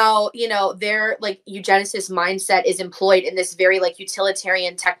how, you know, their like eugenicist mindset is employed in this very like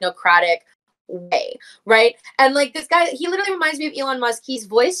utilitarian technocratic way, right? And like this guy, he literally reminds me of Elon Musk. He's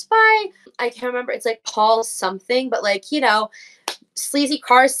voiced by, I can't remember, it's like Paul something, but like, you know, sleazy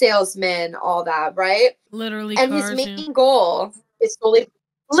car salesman, all that, right? Literally and cars, his main goal is solely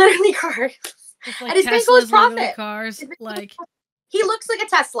literally cars. Like and his main goal is literally profit. Cars, like he looks like a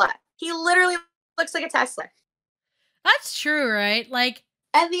Tesla. He literally looks like a Tesla. That's true, right? Like,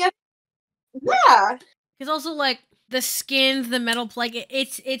 and the yeah, because also like the skins, the metal, like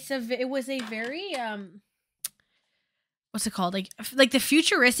it was a very what's it called? Like the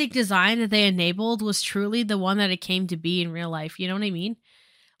futuristic design that they enabled was truly the one that it came to be in real life. You know what I mean?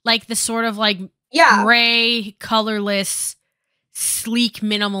 Like the sort of like gray, colorless, sleek,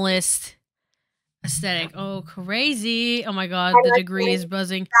 minimalist aesthetic. Oh, crazy! Oh my god, the degree is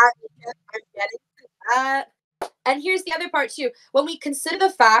buzzing. I'm getting that. And here's the other part too. When we consider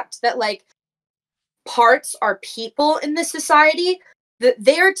the fact that like parts are people in this society, that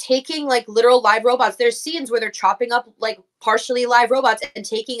they're taking like literal live robots. There's scenes where they're chopping up like partially live robots and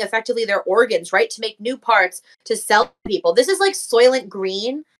taking effectively their organs, right, to make new parts to sell to people. This is like Soylent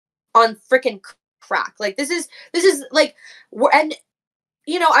Green on freaking crack. Like this is like, and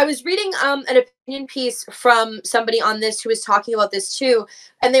you know, I was reading an opinion piece from somebody on this who was talking about this too,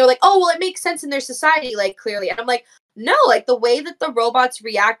 and they were like, oh, well, it makes sense in their society, like clearly. And I'm like, no, like the way that the robots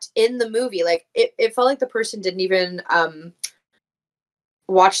react in the movie, like it felt like the person didn't even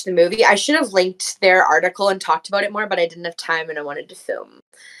watch the movie. I should have linked their article and talked about it more, but I didn't have time and I wanted to film.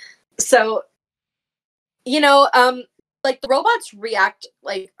 So, you know, like the robots react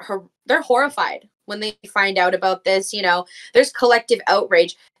like they're horrified when they find out about this. You know, there's collective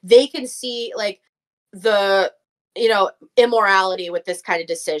outrage. They can see like the, you know, immorality with this kind of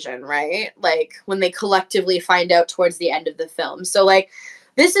decision, right? Like when they collectively find out towards the end of the film. So like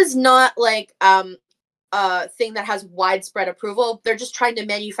this is not like a thing that has widespread approval. They're just trying to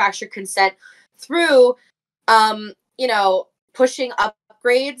manufacture consent through you know, pushing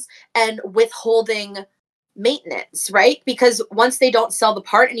upgrades and withholding maintenance, right? Because once they don't sell the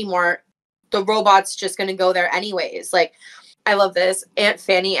part anymore, the robot's just going to go there anyways. Like, I love this. Aunt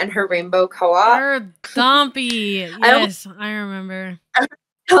Fanny and her rainbow co-op. Her Dumpy. Yes, I remember.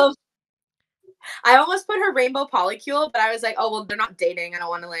 I almost put her rainbow polycule, but I was like, oh, well, they're not dating. I don't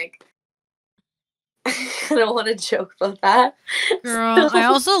want to like, I don't want to joke about that. Girl, I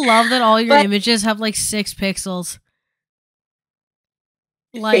also love that all your images have like 6 pixels.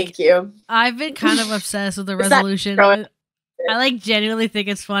 Like, thank you. I've been kind of obsessed with the resolution. I like genuinely think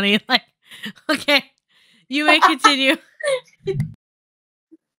it's funny. Like, okay, you may continue.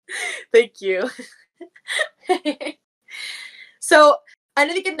 Thank you. So I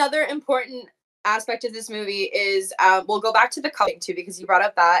think another important aspect of this movie is we'll go back to the coloring too, because you brought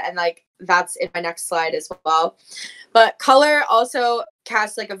up that, and like that's in my next slide as well. But color also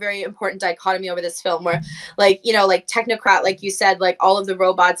casts like a very important dichotomy over this film, where like, you know, like technocrat, like you said, like all of the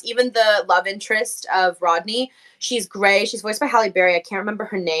robots, even the love interest of Rodney, she's gray. She's voiced by Halle Berry. I can't remember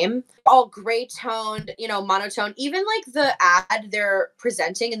her name. All gray toned, you know, monotone. Even like the ad they're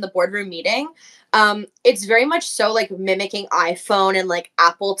presenting in the boardroom meeting, it's very much so like mimicking iPhone and like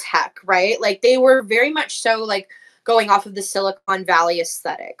Apple tech, right? Like they were very much so like going off of the Silicon Valley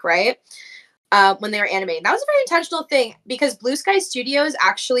aesthetic, right? When they were animating. That was a very intentional thing, because Blue Sky Studios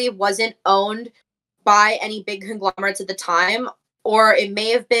actually wasn't owned by any big conglomerates at the time, or it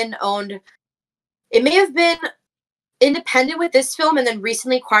may have been independent with this film and then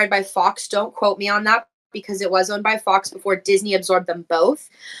recently acquired by Fox. Don't quote me on that, because it was owned by Fox before Disney absorbed them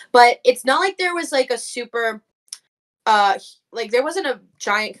both. But it's not like there was like a super like there wasn't a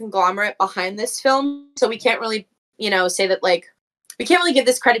giant conglomerate behind this film, so we can't really, you know, say that like we can't really give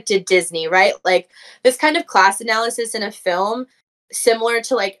this credit to Disney, right? Like this kind of class analysis in a film, similar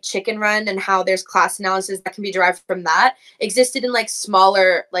to like Chicken Run and how there's class analysis that can be derived from that, existed in like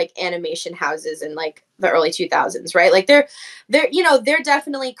smaller like animation houses in like the early 2000s, right? Like they're you know, they're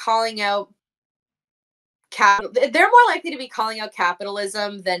definitely calling out they're more likely to be calling out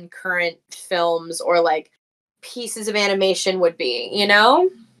capitalism than current films or like pieces of animation would be, you know?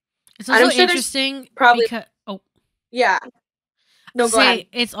 It's also interesting probably because yeah. No, go ahead.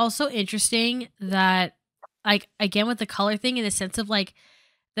 It's also interesting that, like, again with the color thing, in the sense of like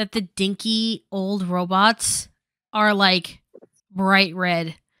that the dinky old robots are like bright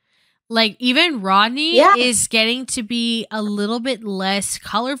red. Like even Rodney is getting to be a little bit less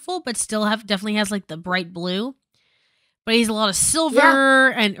colorful, but still definitely has like the bright blue. But he's a lot of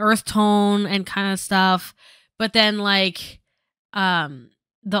silver and earth tone and kind of stuff. But then like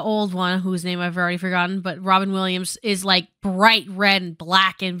the old one, whose name I've already forgotten, but Robin Williams is like bright red and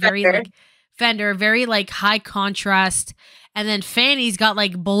black and very like Fender, very like high contrast. And then Fanny's got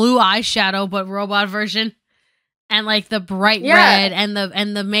like blue eyeshadow, but robot version, and like the bright red and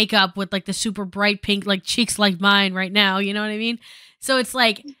the makeup with like the super bright pink, like cheeks like mine right now. You know what I mean? So it's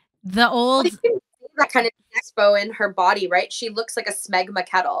like the old that kind of expo in her body, right? She looks like a smegma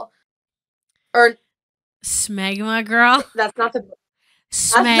kettle, or smegma girl. That's not the.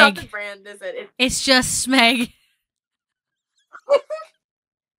 Smeg. That's not the brand, is it? It's just Smeg.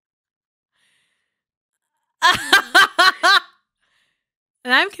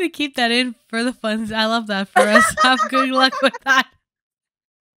 And I'm gonna keep that in for the fun. I love that for us. Have good luck with that.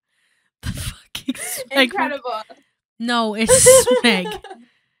 The fucking Smeg. Incredible. No, it's Smeg.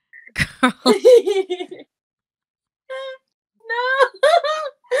 Girl.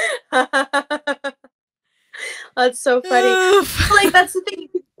 No. That's so funny. Like that's the thing,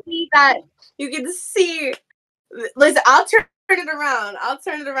 you can see. Listen, I'll turn it around.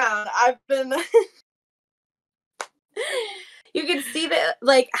 I've been. You can see that,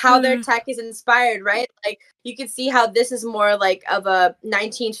 like how their tech is inspired, right? Like you can see how this is more like of a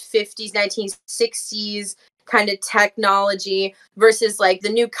 1950s, 1960s kind of technology versus like the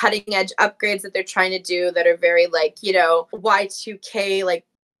new cutting edge upgrades that they're trying to do that are very like, you know, Y2K, like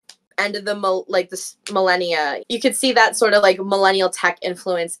end of the this millennia. You could see that sort of like millennial tech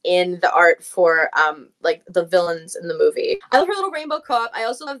influence in the art for like the villains in the movie. I love her little rainbow co-op. I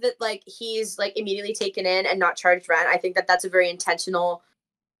also love that like he's like immediately taken in and not charged rent. I think that that's a very intentional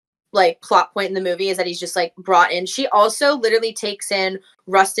like plot point in the movie is that he's just like brought in. She also literally takes in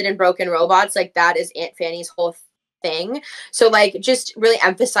rusted and broken robots. Like that is Aunt Fanny's whole thing. So like just really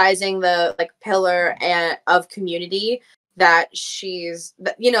emphasizing the like pillar of community that she's,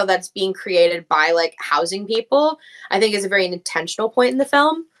 you know, that's being created by like housing people, I think is a very intentional point in the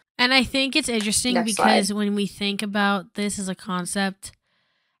film. And I think it's interesting Next because slide. when we think about this as a concept,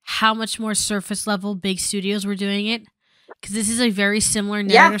 how much more surface level big studios were doing it. Because this is a very similar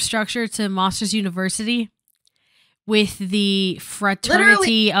narrative structure to Monsters University with the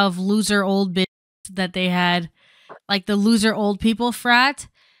fraternity of loser old bitches that they had, like the loser old people frat.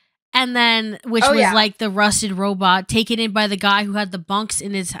 And then, which was like the rusted robot taken in by the guy who had the bunks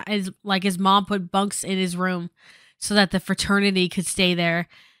in his like his mom put bunks in his room so that the fraternity could stay there,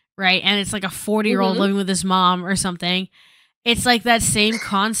 right? And it's like a 40-year-old living with his mom or something. It's like that same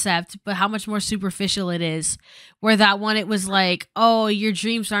concept, but how much more superficial it is. Where that one, it was like, oh, your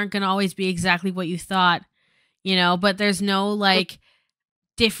dreams aren't going to always be exactly what you thought, you know, but there's no like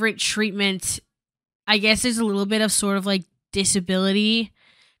different treatment. I guess there's a little bit of sort of like disability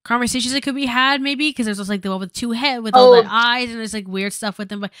conversations that could be had, maybe, because there's also like the one with two heads with all the eyes, and there's like weird stuff with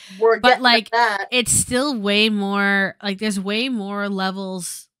them. But like, it's still way more like there's way more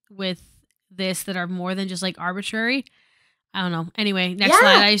levels with this that are more than just like arbitrary. I don't know. Anyway, next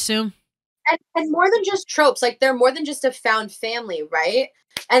slide, I assume. And more than just tropes, like they're more than just a found family, right?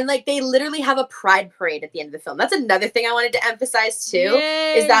 And like they literally have a pride parade at the end of the film. That's another thing I wanted to emphasize too.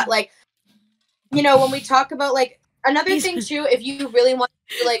 Yay. Is that like, you know, when we talk about like another thing too, if you really want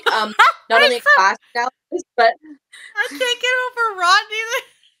to like not only class analysis, but I can't get over Rod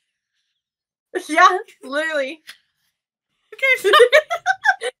either. Yeah, literally.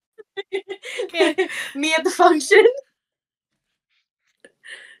 Okay. Me at the function.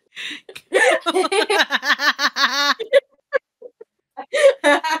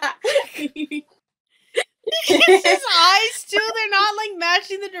 His eyes too, they're not like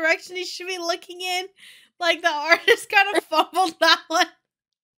matching the direction he should be looking in. Like the artist kind of fumbled that one.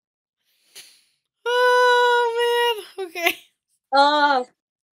 Oh man. Okay.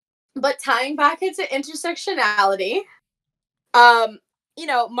 But tying back into intersectionality, you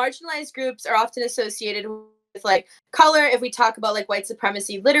know, marginalized groups are often associated with like color. If we talk about like white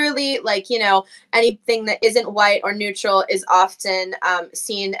supremacy, literally, like, you know, anything that isn't white or neutral is often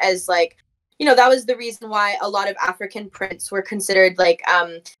seen as like, you know, that was the reason why a lot of African prints were considered like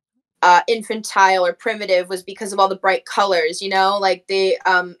infantile or primitive, was because of all the bright colors, you know, like they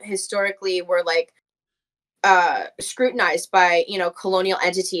historically were like scrutinized by, you know, colonial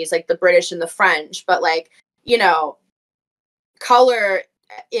entities like the British and the French. But like, you know, color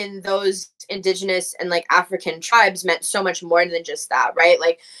in those indigenous and like African tribes meant so much more than just that, right?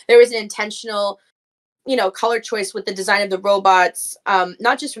 Like there was an intentional, you know, color choice with the design of the robots,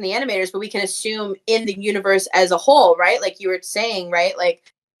 not just from the animators, but we can assume in the universe as a whole, right? Like you were saying, right? Like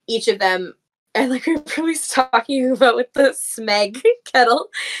each of them, and like we're probably talking about with the Smeg kettle,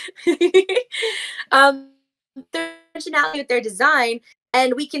 their intentionality with their design.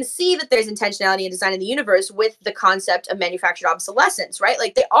 And we can see that there's intentionality in design in the universe with the concept of manufactured obsolescence, right?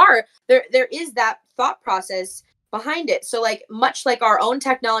 Like there is that thought process behind it. So like much like our own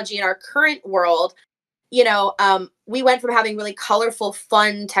technology in our current world, you know, we went from having really colorful,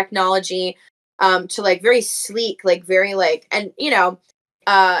 fun technology to like very sleek, like very like, and you know,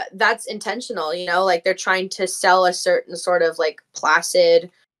 that's intentional, you know, like they're trying to sell a certain sort of like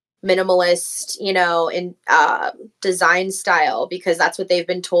placid, minimalist, you know, in design style, because that's what they've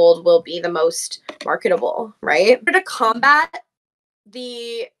been told will be the most marketable, right? To combat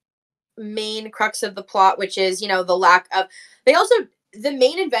the main crux of the plot, which is, you know, the lack of, the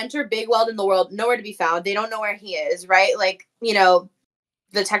main inventor, Big Weld in the world, nowhere to be found. They don't know where he is, right? Like, you know,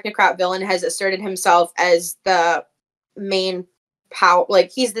 the technocrat villain has asserted himself as the main power,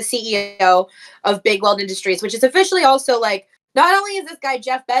 like he's the CEO of Big Weld Industries, which is officially also like, not only is this guy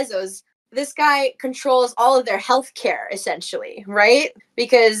Jeff Bezos, this guy controls all of their healthcare essentially, right?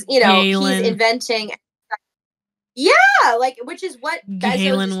 Because, you know, he's inventing. Yeah, like, which is what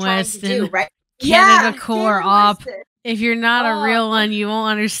Bezos is trying to do, right? Canada Core Op. If you're not a real one, you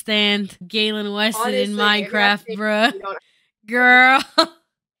won't understand Galen Weston honestly, in Minecraft, bruh. Girl.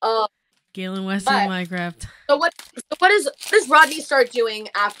 Galen Weston in Minecraft. So what does Rodney start doing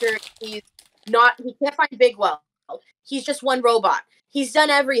after he can't find Big Weld? He's just one robot. He's done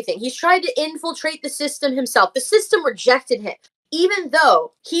everything. He's tried to infiltrate the system himself. The system rejected him, even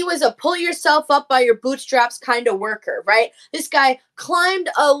though he was a pull yourself up by your bootstraps kind of worker, right? This guy climbed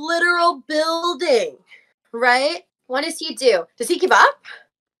a literal building, right? What does he do? Does he give up?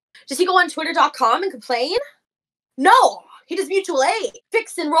 Does he go on Twitter.com and complain? No. He does mutual aid,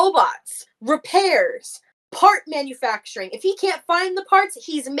 fixing robots, repairs, part manufacturing. If he can't find the parts,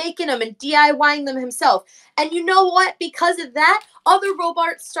 he's making them and DIYing them himself. And you know what? Because of that, other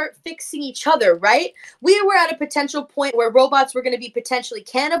robots start fixing each other, right? We were at a potential point where robots were going to be potentially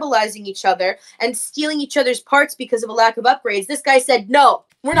cannibalizing each other and stealing each other's parts because of a lack of upgrades. This guy said, no,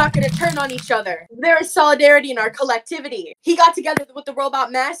 we're not going to turn on each other. There is solidarity in our collectivity. He got together with the robot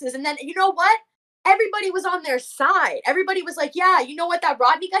masses, and then, you know what? Everybody was on their side. Everybody was like, yeah, you know what, that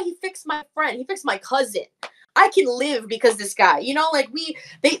Rodney guy, he fixed my friend. He fixed my cousin. I can live because this guy, you know, like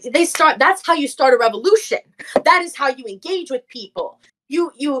they start, that's how you start a revolution. That is how you engage with people.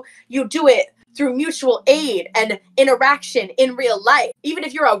 You do it through mutual aid and interaction in real life, even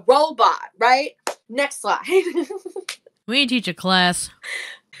if you're a robot, right? Next slide. We need to teach a class.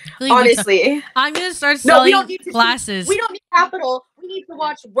 Honestly. I'm going to start selling classes. We don't need Capital. We need to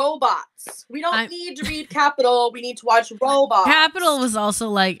watch robots. We don't need to read Capital. We need to watch robots. Capital was also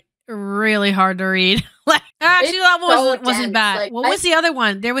like really hard to read. Like, actually, that one wasn't bad. Like, what was the other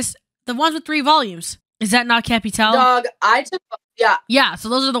one? There was the ones with 3 volumes. Is that not Capital? Dog, I took, yeah. Yeah, so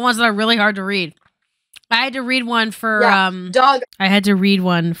those are the ones that are really hard to read. I had to read one for, dog. I had to read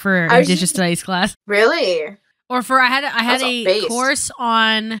one for Indigenous Studies class. Really? Or for, I had a course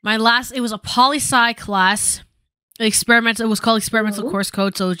on my last, it was a poli-sci class. Experimental, it was called Experimental Course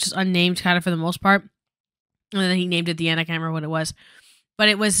Code, so it was just unnamed kind of for the most part. And then he named it at the end, I can't remember what it was. But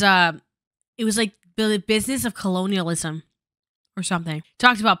it was like the business of colonialism or something.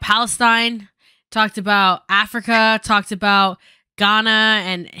 Talked about Palestine, talked about Africa, talked about Ghana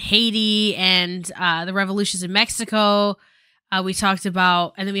and Haiti and the revolutions in Mexico. We talked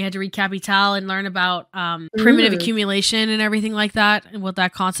about, and then we had to read Capital and learn about primitive accumulation and everything like that and what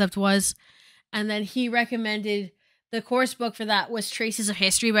that concept was. And then he recommended the course book for that was Traces of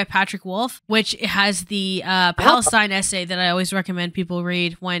History by Patrick Wolf, which has the Palestine essay that I always recommend people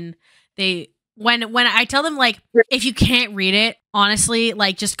read when I tell them, like, if you can't read it, honestly,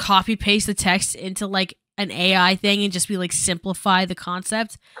 like, just copy paste the text into like an AI thing and just be like, simplify the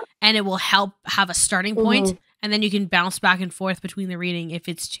concept, and it will help have a starting point. And then you can bounce back and forth between the reading if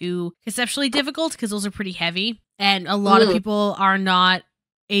it's too conceptually difficult, because those are pretty heavy. And a lot of people are not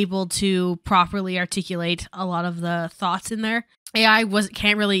able to properly articulate a lot of the thoughts in there. AI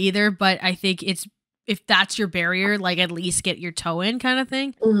can't really either, but I think it's, if that's your barrier, like, at least get your toe in kind of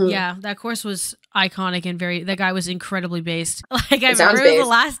thing. Yeah, that course was iconic and that guy was incredibly based. Like, I remember the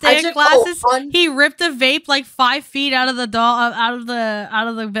last day of classes, he ripped a vape like 5 feet out of the out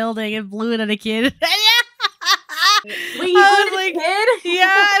of the building and blew it at a kid. Wait, you blew it at a kid? Yeah,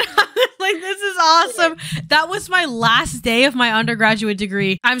 I was like, this is awesome. That was my last day of my undergraduate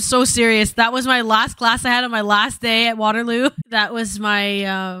degree. I'm so serious. That was my last class I had on my last day at Waterloo. That was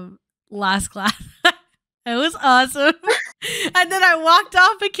my last class. It was awesome. And then I walked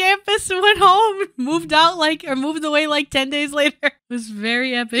off the campus and went home, moved away like 10 days later. It was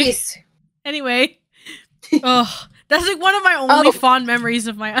very epic. Peace. Anyway, that's like one of my only fond memories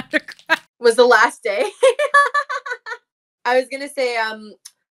of my undergrad. Was the last day. I was gonna say,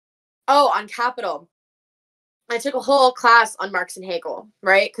 on Capital, I took a whole class on Marx and Hegel,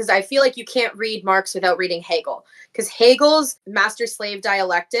 right? Because I feel like you can't read Marx without reading Hegel. Because Hegel's master-slave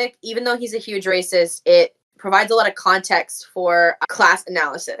dialectic, even though he's a huge racist, it provides a lot of context for class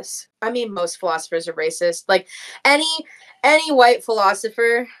analysis. I mean, most philosophers are racist. Like, any white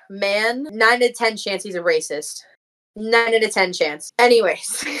philosopher, man, 9 out of 10 chance he's a racist. 9 out of 10 chance.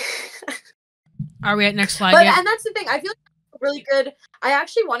 Anyways. Are we at next slide? But, and that's the thing. I feel like really good. I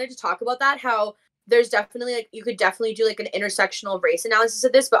actually wanted to talk about that, how there's definitely, like, you could definitely do like an intersectional race analysis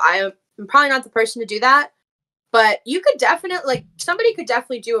of this, but I'm probably not the person to do that. But you could definitely, like, somebody could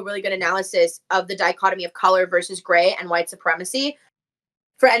definitely do a really good analysis of the dichotomy of color versus gray and white supremacy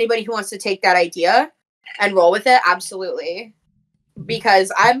for anybody who wants to take that idea and roll with it. Absolutely.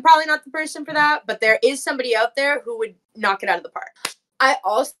 Because I'm probably not the person for that, but there is somebody out there who would knock it out of the park. I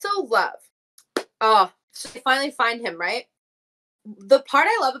also love, so I finally find him, right? The part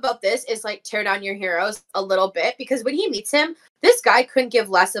I love about this is, like, tear down your heroes a little bit, because when he meets him, this guy couldn't give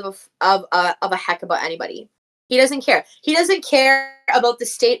less of a heck about anybody. He doesn't care. He doesn't care about the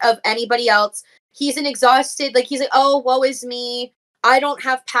state of anybody else. He's an exhausted, like, he's like, oh, woe is me. I don't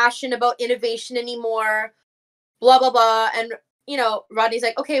have passion about innovation anymore. Blah, blah, blah. And, you know, Rodney's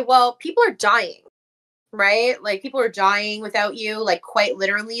like, okay, well, people are dying, right? Like, people are dying without you, like, quite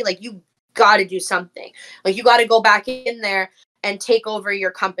literally. Like, you got to do something. Like, you got to go back in there and take over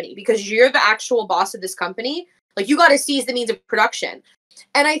your company, because you're the actual boss of this company. Like, you got to seize the means of production.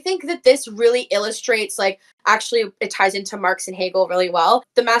 And I think that this really illustrates, like, actually, it ties into Marx and Hegel really well.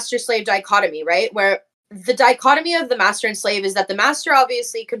 The master-slave dichotomy, right? Where the dichotomy of the master and slave is that the master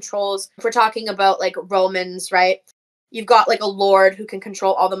obviously controls, if we're talking about like Romans, right? You've got like a lord who can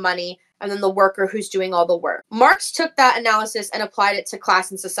control all the money, and then the worker who's doing all the work. Marx took that analysis and applied it to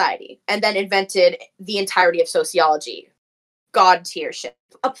class and society, and then invented the entirety of sociology, God tier shit.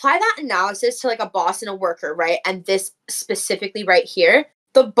 Apply that analysis to like a boss and a worker, right? And this specifically right here,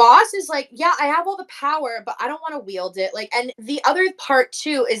 the boss is like, yeah, I have all the power, but I don't want to wield it. Like, and the other part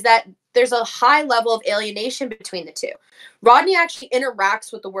too is that there's a high level of alienation between the two. Rodney actually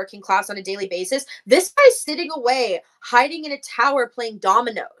interacts with the working class on a daily basis. This guy's sitting away, hiding in a tower playing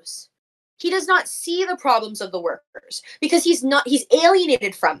dominoes. He does not see the problems of the workers because he's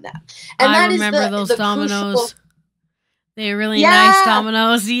alienated from them. And I remember those dominoes. Crucial... They're really nice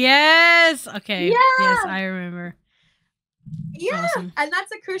dominoes. Yes. Okay. Yeah. Yes, I remember. Yeah. Awesome. And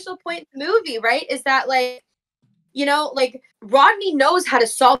that's a crucial point in the movie, right? Is that like, you know, like Rodney knows how to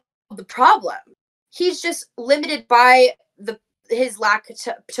solve the problem. He's just limited by his lack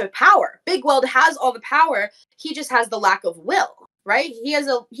to power. Big Weld has all the power. He just has the lack of will, right? He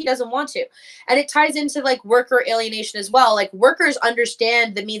doesn't want to. And it ties into like worker alienation as well. Like workers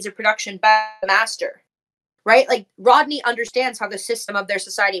understand the means of production better than the master, right? Like Rodney understands how the system of their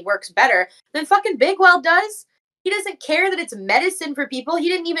society works better than fucking Big Weld does. He doesn't care that it's medicine for people. He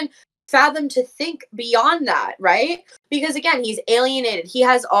didn't even fathom to think beyond that, right? Because again, he's alienated. He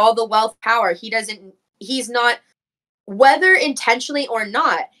has all the wealth power. He's not, whether intentionally or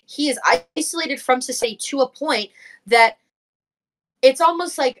not, he is isolated from society to a point that it's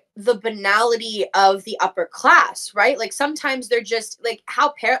almost like the banality of the upper class, right? Like sometimes they're just like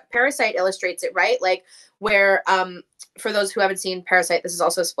how Parasite illustrates it, right? Like where, for those who haven't seen Parasite, this is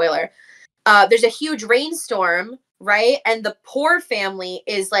also a spoiler. There's a huge rainstorm, right? And the poor family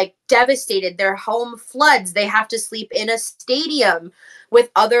is like devastated. Their home floods. They have to sleep in a stadium with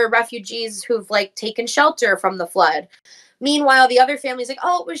other refugees who've like taken shelter from the flood. Meanwhile, the other family's like,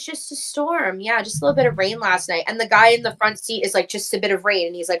 oh, it was just a storm. Yeah, just a little bit of rain last night. And the guy in the front seat is like, just a bit of rain.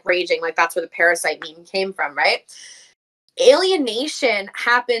 And he's like raging. Like that's where the Parasite meme came from, right? Alienation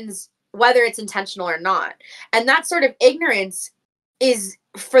happens whether it's intentional or not. And that sort of ignorance is,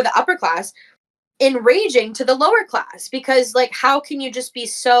 for the upper class, enraging to the lower class, because like how can you just be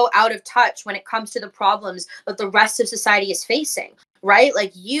so out of touch when it comes to the problems that the rest of society is facing, right?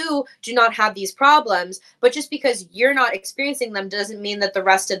 Like you do not have these problems, but just because you're not experiencing them doesn't mean that the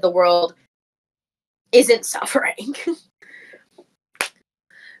rest of the world isn't suffering.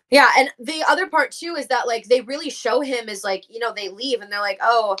 Yeah, and the other part too is that like they really show him as like, you know, they leave and they're like,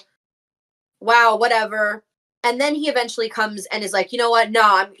 oh wow, whatever. And then he eventually comes and is like, you know what?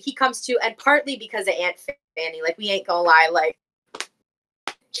 No, he comes to, and partly because of Aunt Fanny, like we ain't gonna lie, like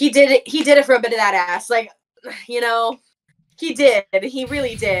he did it for a bit of that ass. Like, you know, he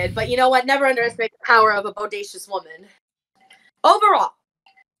really did. But you know what? Never underestimate the power of a bodacious woman. Overall,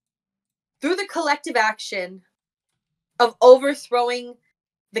 through the collective action of overthrowing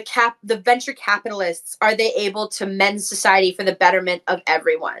the venture capitalists, are they able to mend society for the betterment of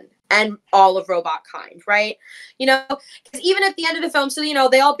everyone and all of robot kind, right? You know, because even at the end of the film, so, you know,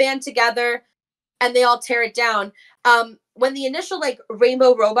 they all band together and they all tear it down. When the initial, like,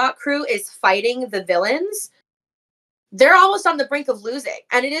 Rainbow Robot crew is fighting the villains, they're almost on the brink of losing.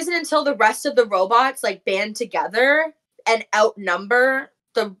 And it isn't until the rest of the robots, like, band together and outnumber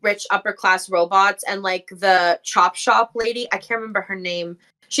the rich upper class robots and, like, the chop shop lady. I can't remember her name.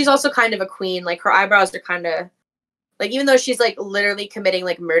 She's also kind of a queen. Like, her eyebrows are kind of... Like, even though she's, like, literally committing,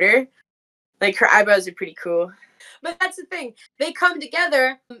 like, murder, like, her eyebrows are pretty cool. But that's the thing. They come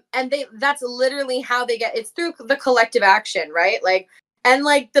together, and that's literally how they get... It's through the collective action, right? Like, and,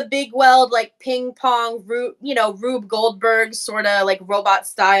 like, the Big Weld, like, ping-pong, Rube Goldberg sort of, like, robot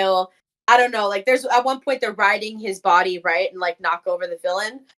style. I don't know. Like, there's... At one point, they're riding his body, right? And, like, knock over the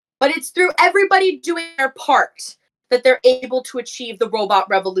villain. But it's through everybody doing their part that they're able to achieve the robot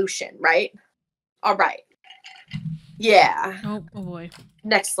revolution, right? All right. Yeah. Oh boy.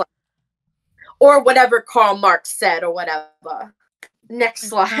 Next slide. Or whatever Karl Marx said, or whatever. Next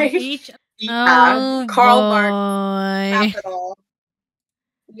slide. Oh, Karl boy. Marx capital.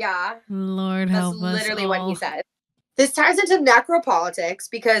 Yeah. Lord help us. That's literally all. what he said. This ties into necropolitics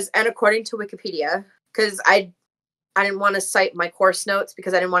because, and according to Wikipedia, because I didn't want to cite my course notes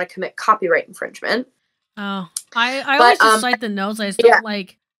because I didn't want to commit copyright infringement. Oh, I always just cite the notes. I just don't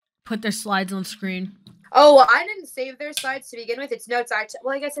like put their slides on screen. Oh, well, I didn't save their slides to begin with. It's notes I took.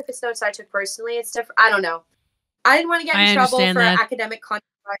 Well, I guess if it's notes I took personally, it's different. I don't know. I didn't want to get in trouble for academic content,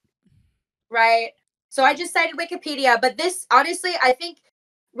 right? So I just cited Wikipedia. But this, honestly, I think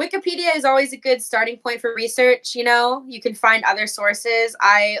Wikipedia is always a good starting point for research. You know, you can find other sources.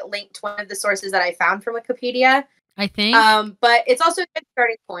 I linked one of the sources that I found from Wikipedia. I think. But it's also a good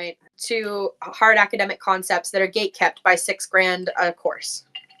starting point to hard academic concepts that are gatekept by $6,000 a course.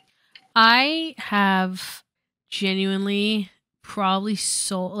 I have genuinely probably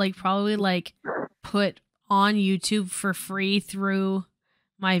put on YouTube for free through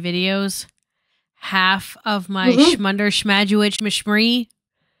my videos half of my Schmunder Schmaduich Mishmree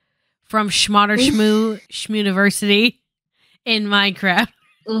from Schmotter Schmoo Schmuniversity in Minecraft.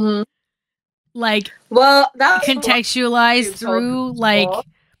 Like, well, that's contextualized through like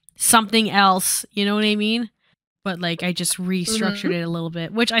something else, you know what I mean? But like I just restructured it a little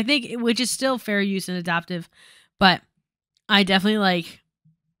bit, which is still fair use and adaptive, but I definitely like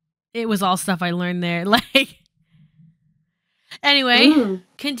it was all stuff I learned there. Like, anyway,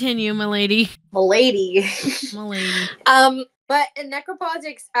 continue, my lady. But in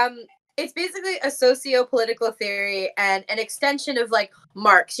necropolitics, it's basically a socio-political theory and an extension of like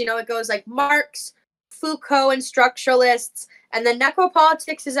Marx. You know, it goes like Marx, Foucault, and structuralists. And then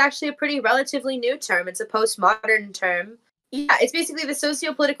necropolitics is actually a pretty relatively new term. It's a postmodern term. Yeah, it's basically the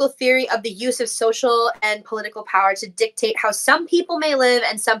socio-political theory of the use of social and political power to dictate how some people may live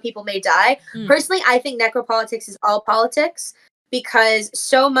and some people may die. Personally, I think necropolitics is all politics because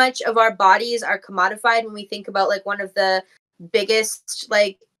so much of our bodies are commodified. When we think about like one of the biggest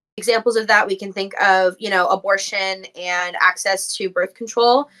like examples of that, we can think of, you know, abortion and access to birth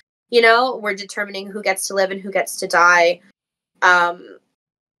control. You know, we're determining who gets to live and who gets to die.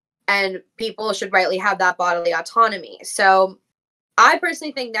 And people should rightly have that bodily autonomy. So I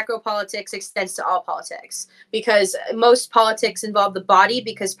personally think necropolitics extends to all politics because most politics involve the body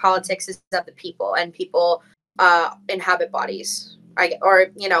because politics is of the people and people inhabit bodies. Or,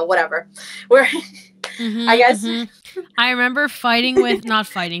 you know, whatever. I guess. I remember not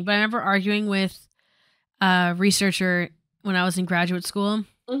fighting, but I remember arguing with a researcher when I was in graduate school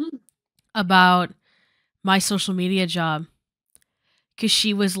about my social media job. Because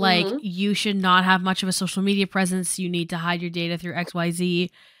she was like, you should not have much of a social media presence. You need to hide your data through XYZ.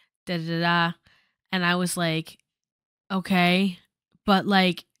 Da da da. And I was like, okay, but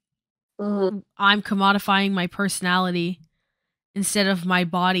like, I'm commodifying my personality instead of my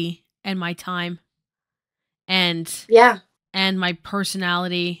body and my time. And my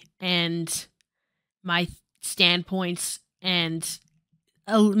personality and my standpoints and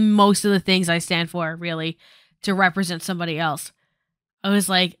most of the things I stand for, really, to represent somebody else. I was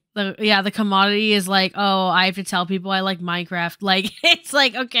like, the commodity is like, oh, I have to tell people I like Minecraft. Like, it's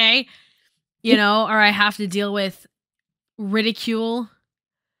like, okay, you know, or I have to deal with ridicule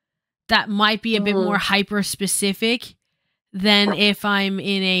that might be a bit more hyper specific than if I'm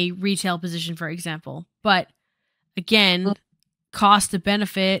in a retail position, for example. But again, cost to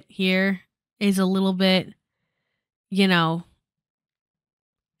benefit here is a little bit, you know,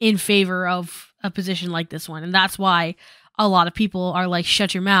 in favor of a position like this one. And that's why a lot of people are like,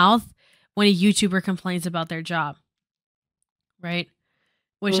 shut your mouth when a YouTuber complains about their job. Right?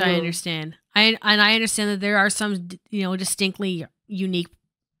 Which I understand. I understand that there are some, you know, distinctly unique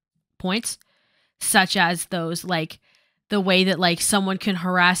points, such as those, like the way that like someone can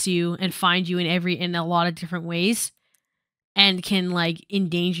harass you and find you in a lot of different ways and can like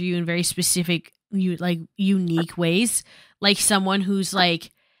endanger you in very specific, unique ways. Like someone who's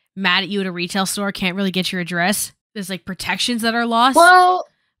like mad at you at a retail store can't really get your address. There's like protections that are lost. Well,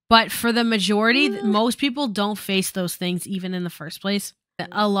 but for the majority, most people don't face those things even in the first place.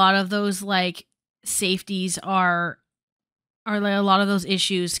 A lot of those like safeties are like a lot of those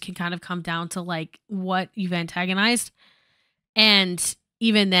issues can kind of come down to like what you've antagonized. And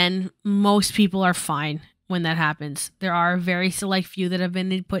even then, most people are fine when that happens. There are very select few that have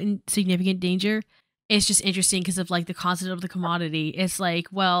been put in significant danger. It's just interesting because of like the concept of the commodity. It's like,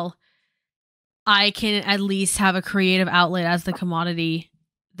 well, I can at least have a creative outlet as the commodity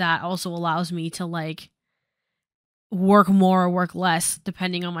that also allows me to like work more or work less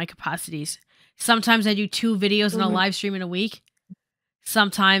depending on my capacities. Sometimes I do 2 videos and a live stream in a week.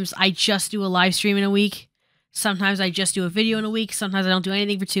 Sometimes I just do a live stream in a week. Sometimes I just do a video in a week. Sometimes I don't do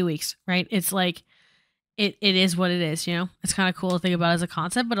anything for 2 weeks, right? It's like, it is what it is, you know? It's kind of cool to think about as a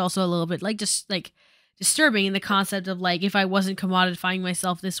concept, but also a little bit like just like disturbing in the concept of like, if I wasn't commodifying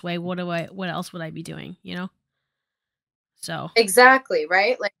myself this way, what else would I be doing, you know? So exactly,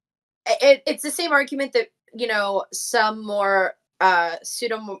 right? Like it's the same argument that, you know, some more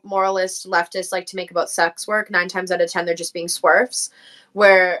pseudo-moralist leftists like to make about sex work. 9 times out of 10 they're just being swerves,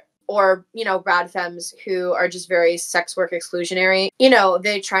 or, you know, rad femmes who are just very sex work exclusionary, you know,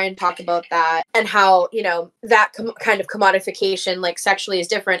 they try and talk about that and how, you know, that kind of commodification, like sexually, is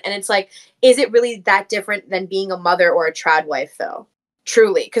different. And it's like, is it really that different than being a mother or a trad wife, though?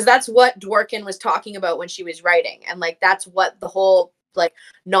 Truly. Because that's what Dworkin was talking about when she was writing. And like, that's what the whole like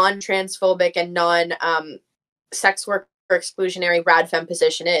non-transphobic and sex work or exclusionary rad femme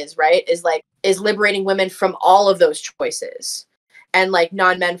position is, right? Is liberating women from all of those choices. And like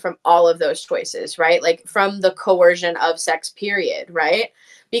non-men from all of those choices, right? Like from the coercion of sex, period, right?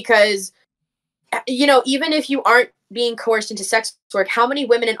 Because, you know, even if you aren't being coerced into sex work, how many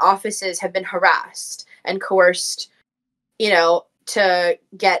women in offices have been harassed and coerced, you know, to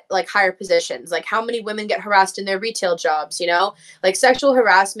get like higher positions? Like how many women get harassed in their retail jobs, you know? Like sexual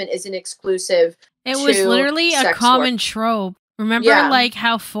harassment isn't exclusive. It was literally a common trope. Remember like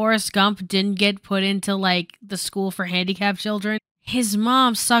how Forrest Gump didn't get put into like the school for handicapped children? His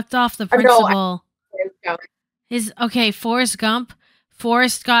mom sucked off the principal. Forrest Gump.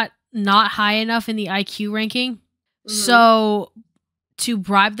 Forrest got not high enough in the IQ ranking. Mm-hmm. So to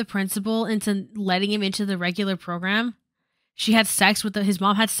bribe the principal into letting him into the regular program, his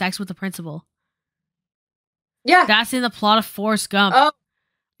mom had sex with the principal. Yeah. That's in the plot of Forrest Gump. Oh.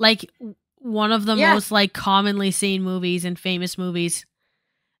 Like one of the most like commonly seen movies and famous movies.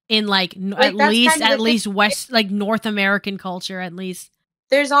 In like at least West, like North American culture, at least.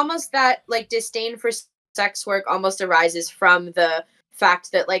 There's almost that like disdain for sex work almost arises from the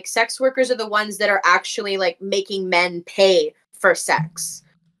fact that like sex workers are the ones that are actually like making men pay for sex,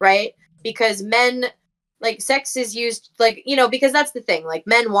 right? Because men, like sex is used like, you know, because that's the thing, like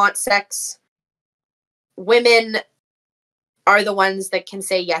men want sex. Women are the ones that can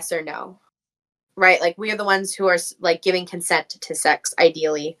say yes or no. Right? Like we are the ones who are like giving consent to sex,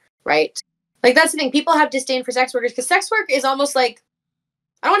 ideally, right? Like that's the thing. People have disdain for sex workers because sex work is almost like,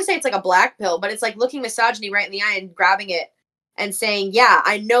 I don't want to say it's like a black pill, but it's like looking misogyny right in the eye and grabbing it and saying, yeah,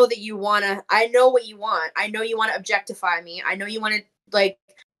 I know that you want to, I know what you want. I know you want to objectify me. I know you want to like,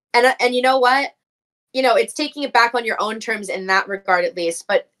 and you know what? You know, it's taking it back on your own terms in that regard, at least,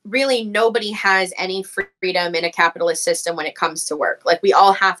 but really nobody has any freedom in a capitalist system when it comes to work. Like we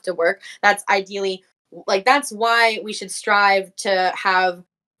all have to work. That's ideally, like, that's why we should strive to have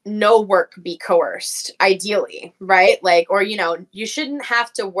no work be coerced, ideally, right? Like, or, you know, you shouldn't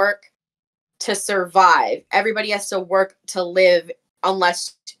have to work to survive. Everybody has to work to live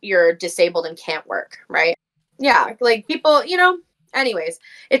unless you're disabled and can't work, right? Yeah, like people, you know, anyways,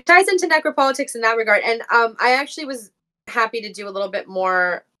 it ties into necropolitics in that regard. And I actually was happy to do a little bit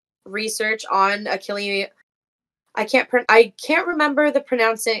more research on Achille. I can't remember the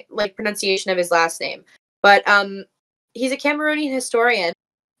pronunciation of his last name, but he's a Cameroonian historian,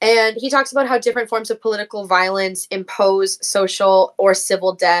 and he talks about how different forms of political violence impose social or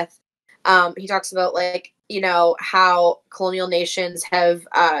civil death. He talks about like, you know, how colonial nations have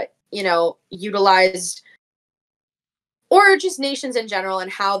you know, utilized, or just nations in general,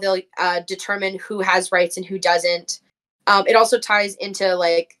 and how they'll determine who has rights and who doesn't. It also ties into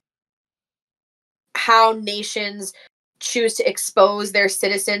like how nations choose to expose their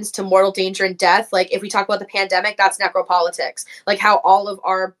citizens to mortal danger and death. Like if we talk about the pandemic, that's necropolitics. Like how all of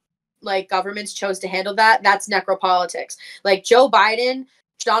our like governments chose to handle that, that's necropolitics. Like Joe Biden,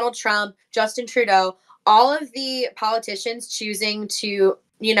 Donald Trump, Justin Trudeau, all of the politicians choosing to,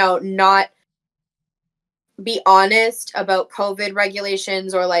 you know, not be honest about COVID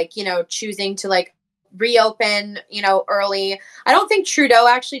regulations, or like, you know, choosing to like reopen, you know, early. I don't think Trudeau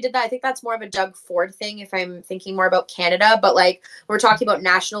actually did that. I think that's more of a Doug Ford thing if I'm thinking more about Canada. But like we're talking about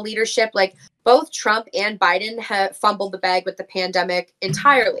national leadership, like both Trump and Biden have fumbled the bag with the pandemic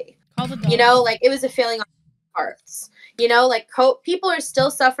entirely. You know, like it was a failing on parts. You know, like people are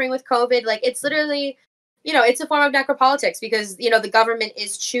still suffering with COVID. Like it's literally, you know, it's a form of necropolitics because, you know, the government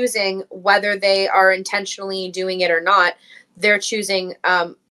is choosing whether they are intentionally doing it or not. They're choosing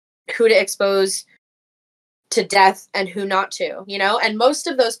who to expose to death and who not to, you know, and most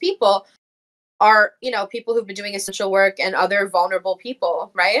of those people are, you know, people who've been doing essential work and other vulnerable people,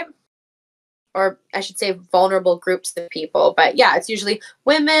 right? Or I should say vulnerable groups of people. But yeah, it's usually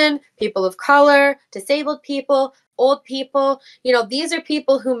women, people of color, disabled people, old people. You know, these are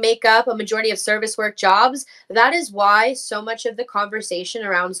people who make up a majority of service work jobs. That is why so much of the conversation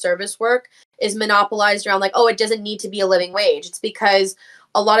around service work is monopolized around like, oh, it doesn't need to be a living wage. It's because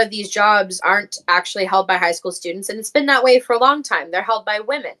a lot of these jobs aren't actually held by high school students. And it's been that way for a long time. They're held by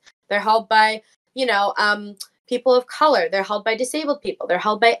women. They're held by, you know, people of color. They're held by disabled people. They're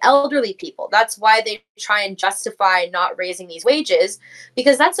held by elderly people. That's why they try and justify not raising these wages,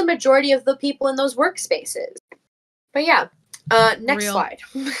 because that's a majority of the people in those workspaces. But yeah, Next Real. slide.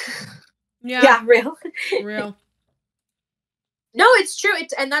 Yeah, real. real. No, it's true.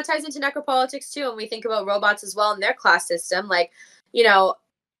 And that ties into necropolitics too. And we think about robots as well in their class system. Like, you know,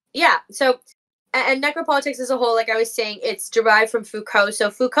 yeah. So, and necropolitics as a whole, like I was saying, it's derived from Foucault.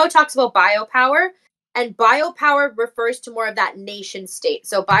 So Foucault talks about biopower, and biopower refers to more of that nation state.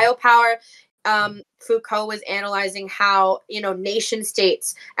 So biopower, Foucault was analyzing how, you know, nation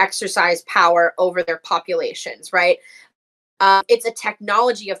states exercise power over their populations, right? It's a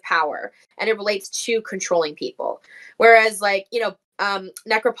technology of power, and it relates to controlling people. Whereas, like, you know,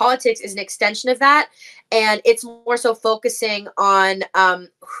 necropolitics is an extension of that, and it's more so focusing on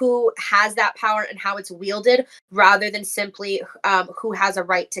who has that power and how it's wielded, rather than simply who has a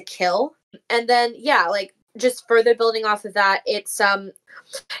right to kill. And then, yeah, like, just further building off of that, it's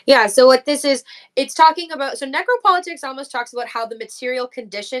yeah, so what this is, it's talking about, so necropolitics almost talks about how the material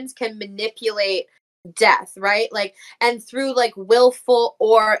conditions can manipulate death, right? Like, and through like willful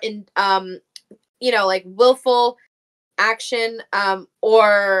or in you know, like willful action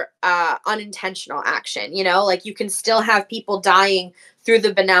or unintentional action, you know, like you can still have people dying through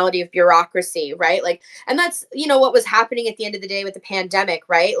the banality of bureaucracy, right? Like, and that's, you know, what was happening at the end of the day with the pandemic,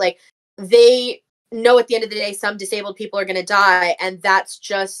 right? Like, they know at the end of the day some disabled people are going to die, and that's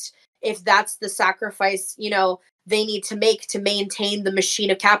just, if that's the sacrifice, you know, they need to make to maintain the machine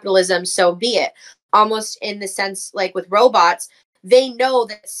of capitalism, so be it. Almost in the sense, like with robots, they know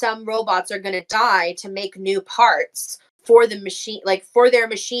that some robots are going to die to make new parts for the machine, like for their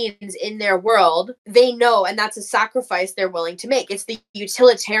machines in their world. They know, and that's a sacrifice they're willing to make. It's the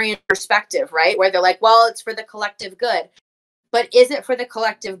utilitarian perspective, right? Where they're like, well, it's for the collective good. But is it for the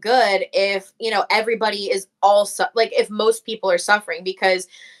collective good if, you know, everybody is also, like, if most people are suffering? Because,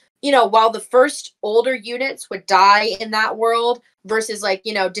 you know, while the first older units would die in that world versus, like,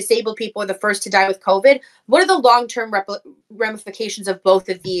 you know, disabled people are the first to die with COVID, what are the long-term ramifications of both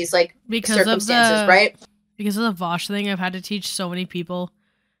of these, like, circumstances, right? Because of the Vosh thing, I've had to teach so many people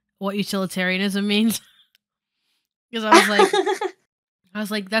what utilitarianism means. Because I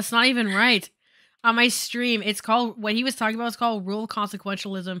was like, that's not even right. On my stream, it's called, what he was talking about is called rule of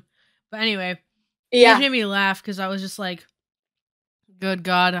consequentialism. But anyway, yeah, it made me laugh because I was just like, good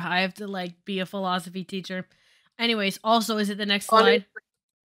God, I have to like be a philosophy teacher. Anyways, also, is it the next slide?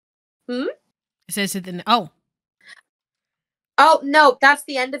 Hmm? It says it Oh, no, that's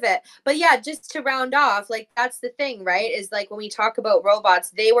the end of it. But yeah, just to round off, like, that's the thing, right? Is like when we talk about robots,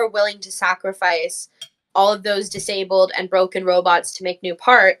 they were willing to sacrifice all of those disabled and broken robots to make new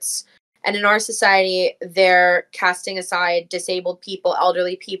parts. And in our society, they're casting aside disabled people,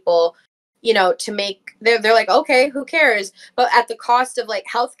 elderly people, you know, to make, they're like, okay, who cares? But at the cost of like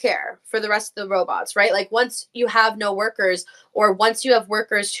healthcare for the rest of the robots, right? Like, once you have no workers, or once you have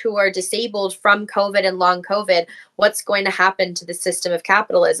workers who are disabled from COVID and long COVID, what's going to happen to the system of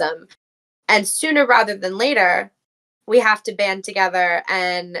capitalism? And sooner rather than later, we have to band together.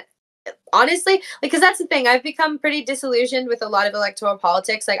 And honestly, like, because that's the thing, I've become pretty disillusioned with a lot of electoral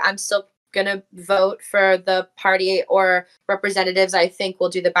politics. Like, I'm still gonna vote for the party or representatives I think will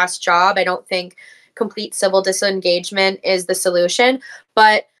do the best job. I don't think complete civil disengagement is the solution,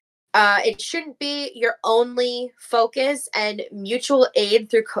 but it shouldn't be your only focus. And mutual aid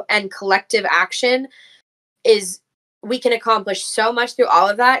through and collective action is, we can accomplish so much through all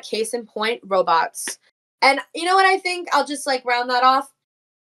of that. Case in point, robots. And you know what, I think I'll just like round that off.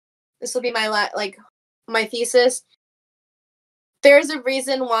 This will be my my thesis. There's a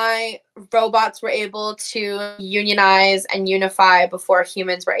reason why robots were able to unionize and unify before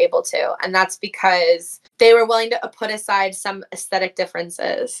humans were able to. And that's because they were willing to put aside some aesthetic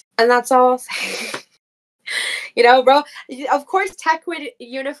differences. And that's all I'll say. You know, of course, tech would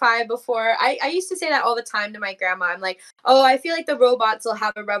unify before. I used to say that all the time to my grandma. I'm like, oh, I feel like the robots will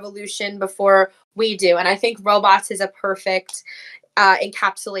have a revolution before we do. And I think robots is a perfect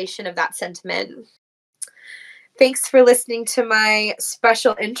encapsulation of that sentiment. Thanks for listening to my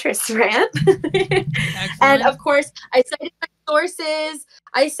special interest rant. And of course, I cited my sources.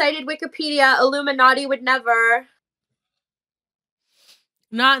 I cited Wikipedia. Illuminati would never.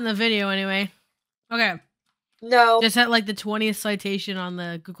 Not in the video, anyway. Okay. No. Just at like the 20th citation on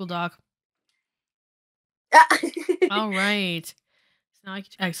the Google Doc. All right.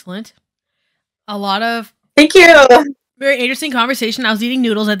 Excellent. A lot of... Thank you. Very interesting conversation. I was eating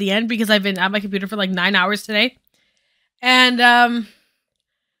noodles at the end because I've been at my computer for like 9 hours today. And,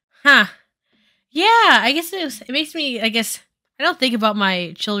 yeah, I guess it makes me, I guess, I don't think about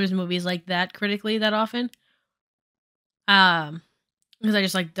my children's movies like that critically that often. Because I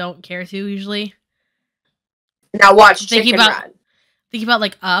just, like, don't care to, usually. Now watch Chicken Run. Thinking about,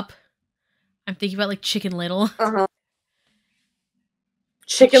 like, Up. I'm thinking about, like, Chicken Little. Uh-huh.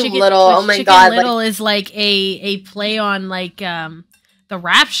 Chicken Little. Oh my God. Chicken Little is like a play on like the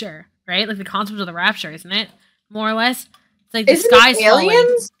Rapture, right? Like the concept of the Rapture, isn't it? More or less. It's like the sky's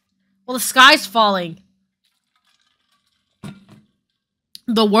falling. Well, the sky's falling.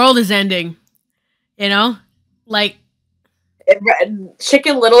 The world is ending. You know? Like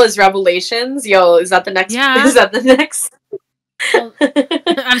Chicken Little is Revelations. Yo, is that the next? Yeah. Is that the next? Well,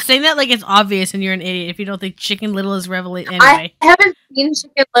 I'm saying that like it's obvious, and you're an idiot if you don't think Chicken Little is Revelation. I Anyway, haven't seen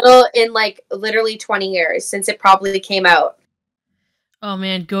Chicken Little in like literally 20 years since it probably came out. oh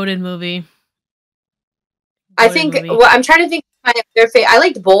man, goated movie. I think. Well, I'm trying to think. I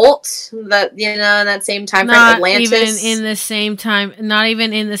liked Bolt. That in that same time frame. Atlantis. Not even in the same time. Not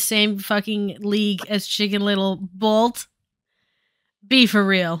even in the same fucking league as Chicken Little. Bolt. Be for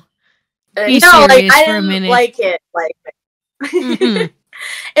real. Be serious I for a didn't minute. like it. Like. Mm-hmm.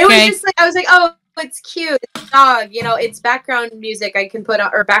 It was just like I was like, oh, it's cute. It's a dog. You know, it's background music I can put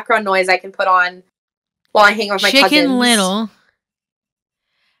on, or background noise I can put on while I hang out with my cousins. Chicken Little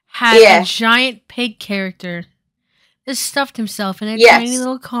had a giant pig character that stuffed himself in a tiny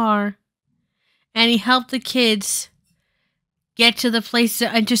little car, and he helped the kids get to the place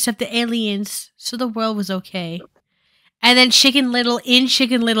to intercept the aliens, so the world was okay. And then Chicken Little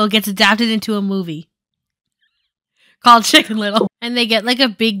gets adapted into a movie called Chicken Little. And they get like a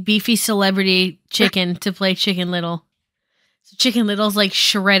big beefy celebrity chicken to play Chicken Little. So Chicken Little's like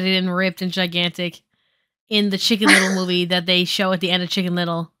shredded and ripped and gigantic in the Chicken Little movie that they show at the end of Chicken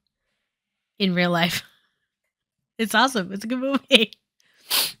Little in real life. It's awesome. It's a good movie.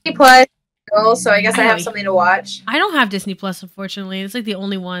 Disney Plus, so I guess I have something to watch. I don't have Disney Plus, unfortunately. It's like the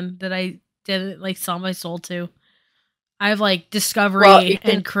only one that I didn't like sell my soul to. I have like Discovery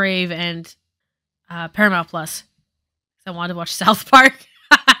and Crave and Paramount Plus. I wanted to watch South Park.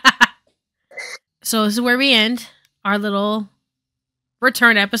 So this is where we end our little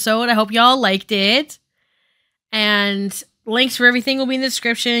return episode. I hope y'all liked it. And links for everything will be in the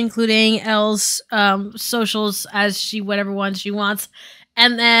description, including Elle's socials as whatever ones she wants.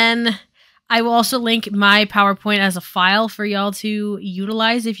 And then I will also link my PowerPoint as a file for y'all to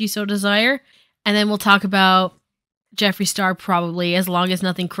utilize if you so desire. And then we'll talk about Jeffree Star probably, as long as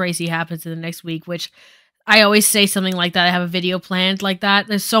nothing crazy happens in the next week, which I always say something like that. I have a video planned like that.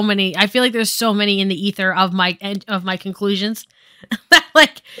 There's so many. I feel like there's so many in the ether of my conclusions that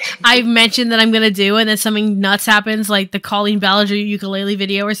like I've mentioned that I'm gonna do, and then something nuts happens, like the Colleen Ballinger ukulele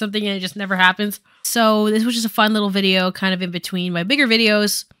video or something, and it just never happens. So this was just a fun little video, kind of in between my bigger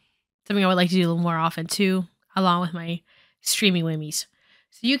videos. Something I would like to do a little more often too, along with my streaming wimmies.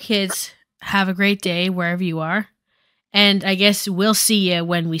 So you kids have a great day wherever you are. And I guess we'll see you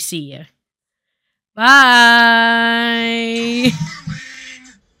when we see you. Bye!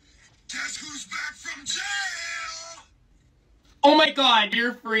 Guess who's back from jail? Oh my God,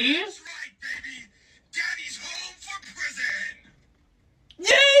 you're free? That's right, baby. Daddy's home from prison.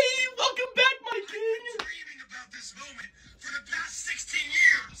 Yay! Welcome back, my king. I've been dreaming about this moment for the past 16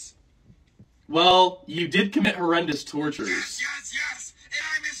 years. Well, you did commit horrendous tortures. Yes. And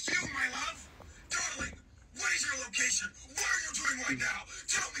I missed you, my love. Darling, what is your location? What are you doing right now?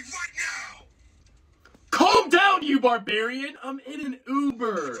 Tell me right now. Calm down, you barbarian. I'm in an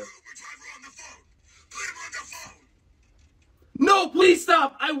Uber. Put the Uber driver on the phone. Put him on the phone. No, please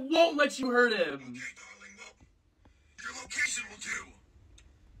stop. I won't let you hurt him. Okay, darling. Well, your location will do.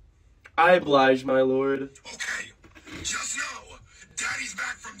 I oblige, my lord. Okay. Just know, Daddy's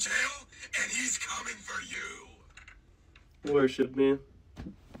back from jail, and he's coming for you. Worship me.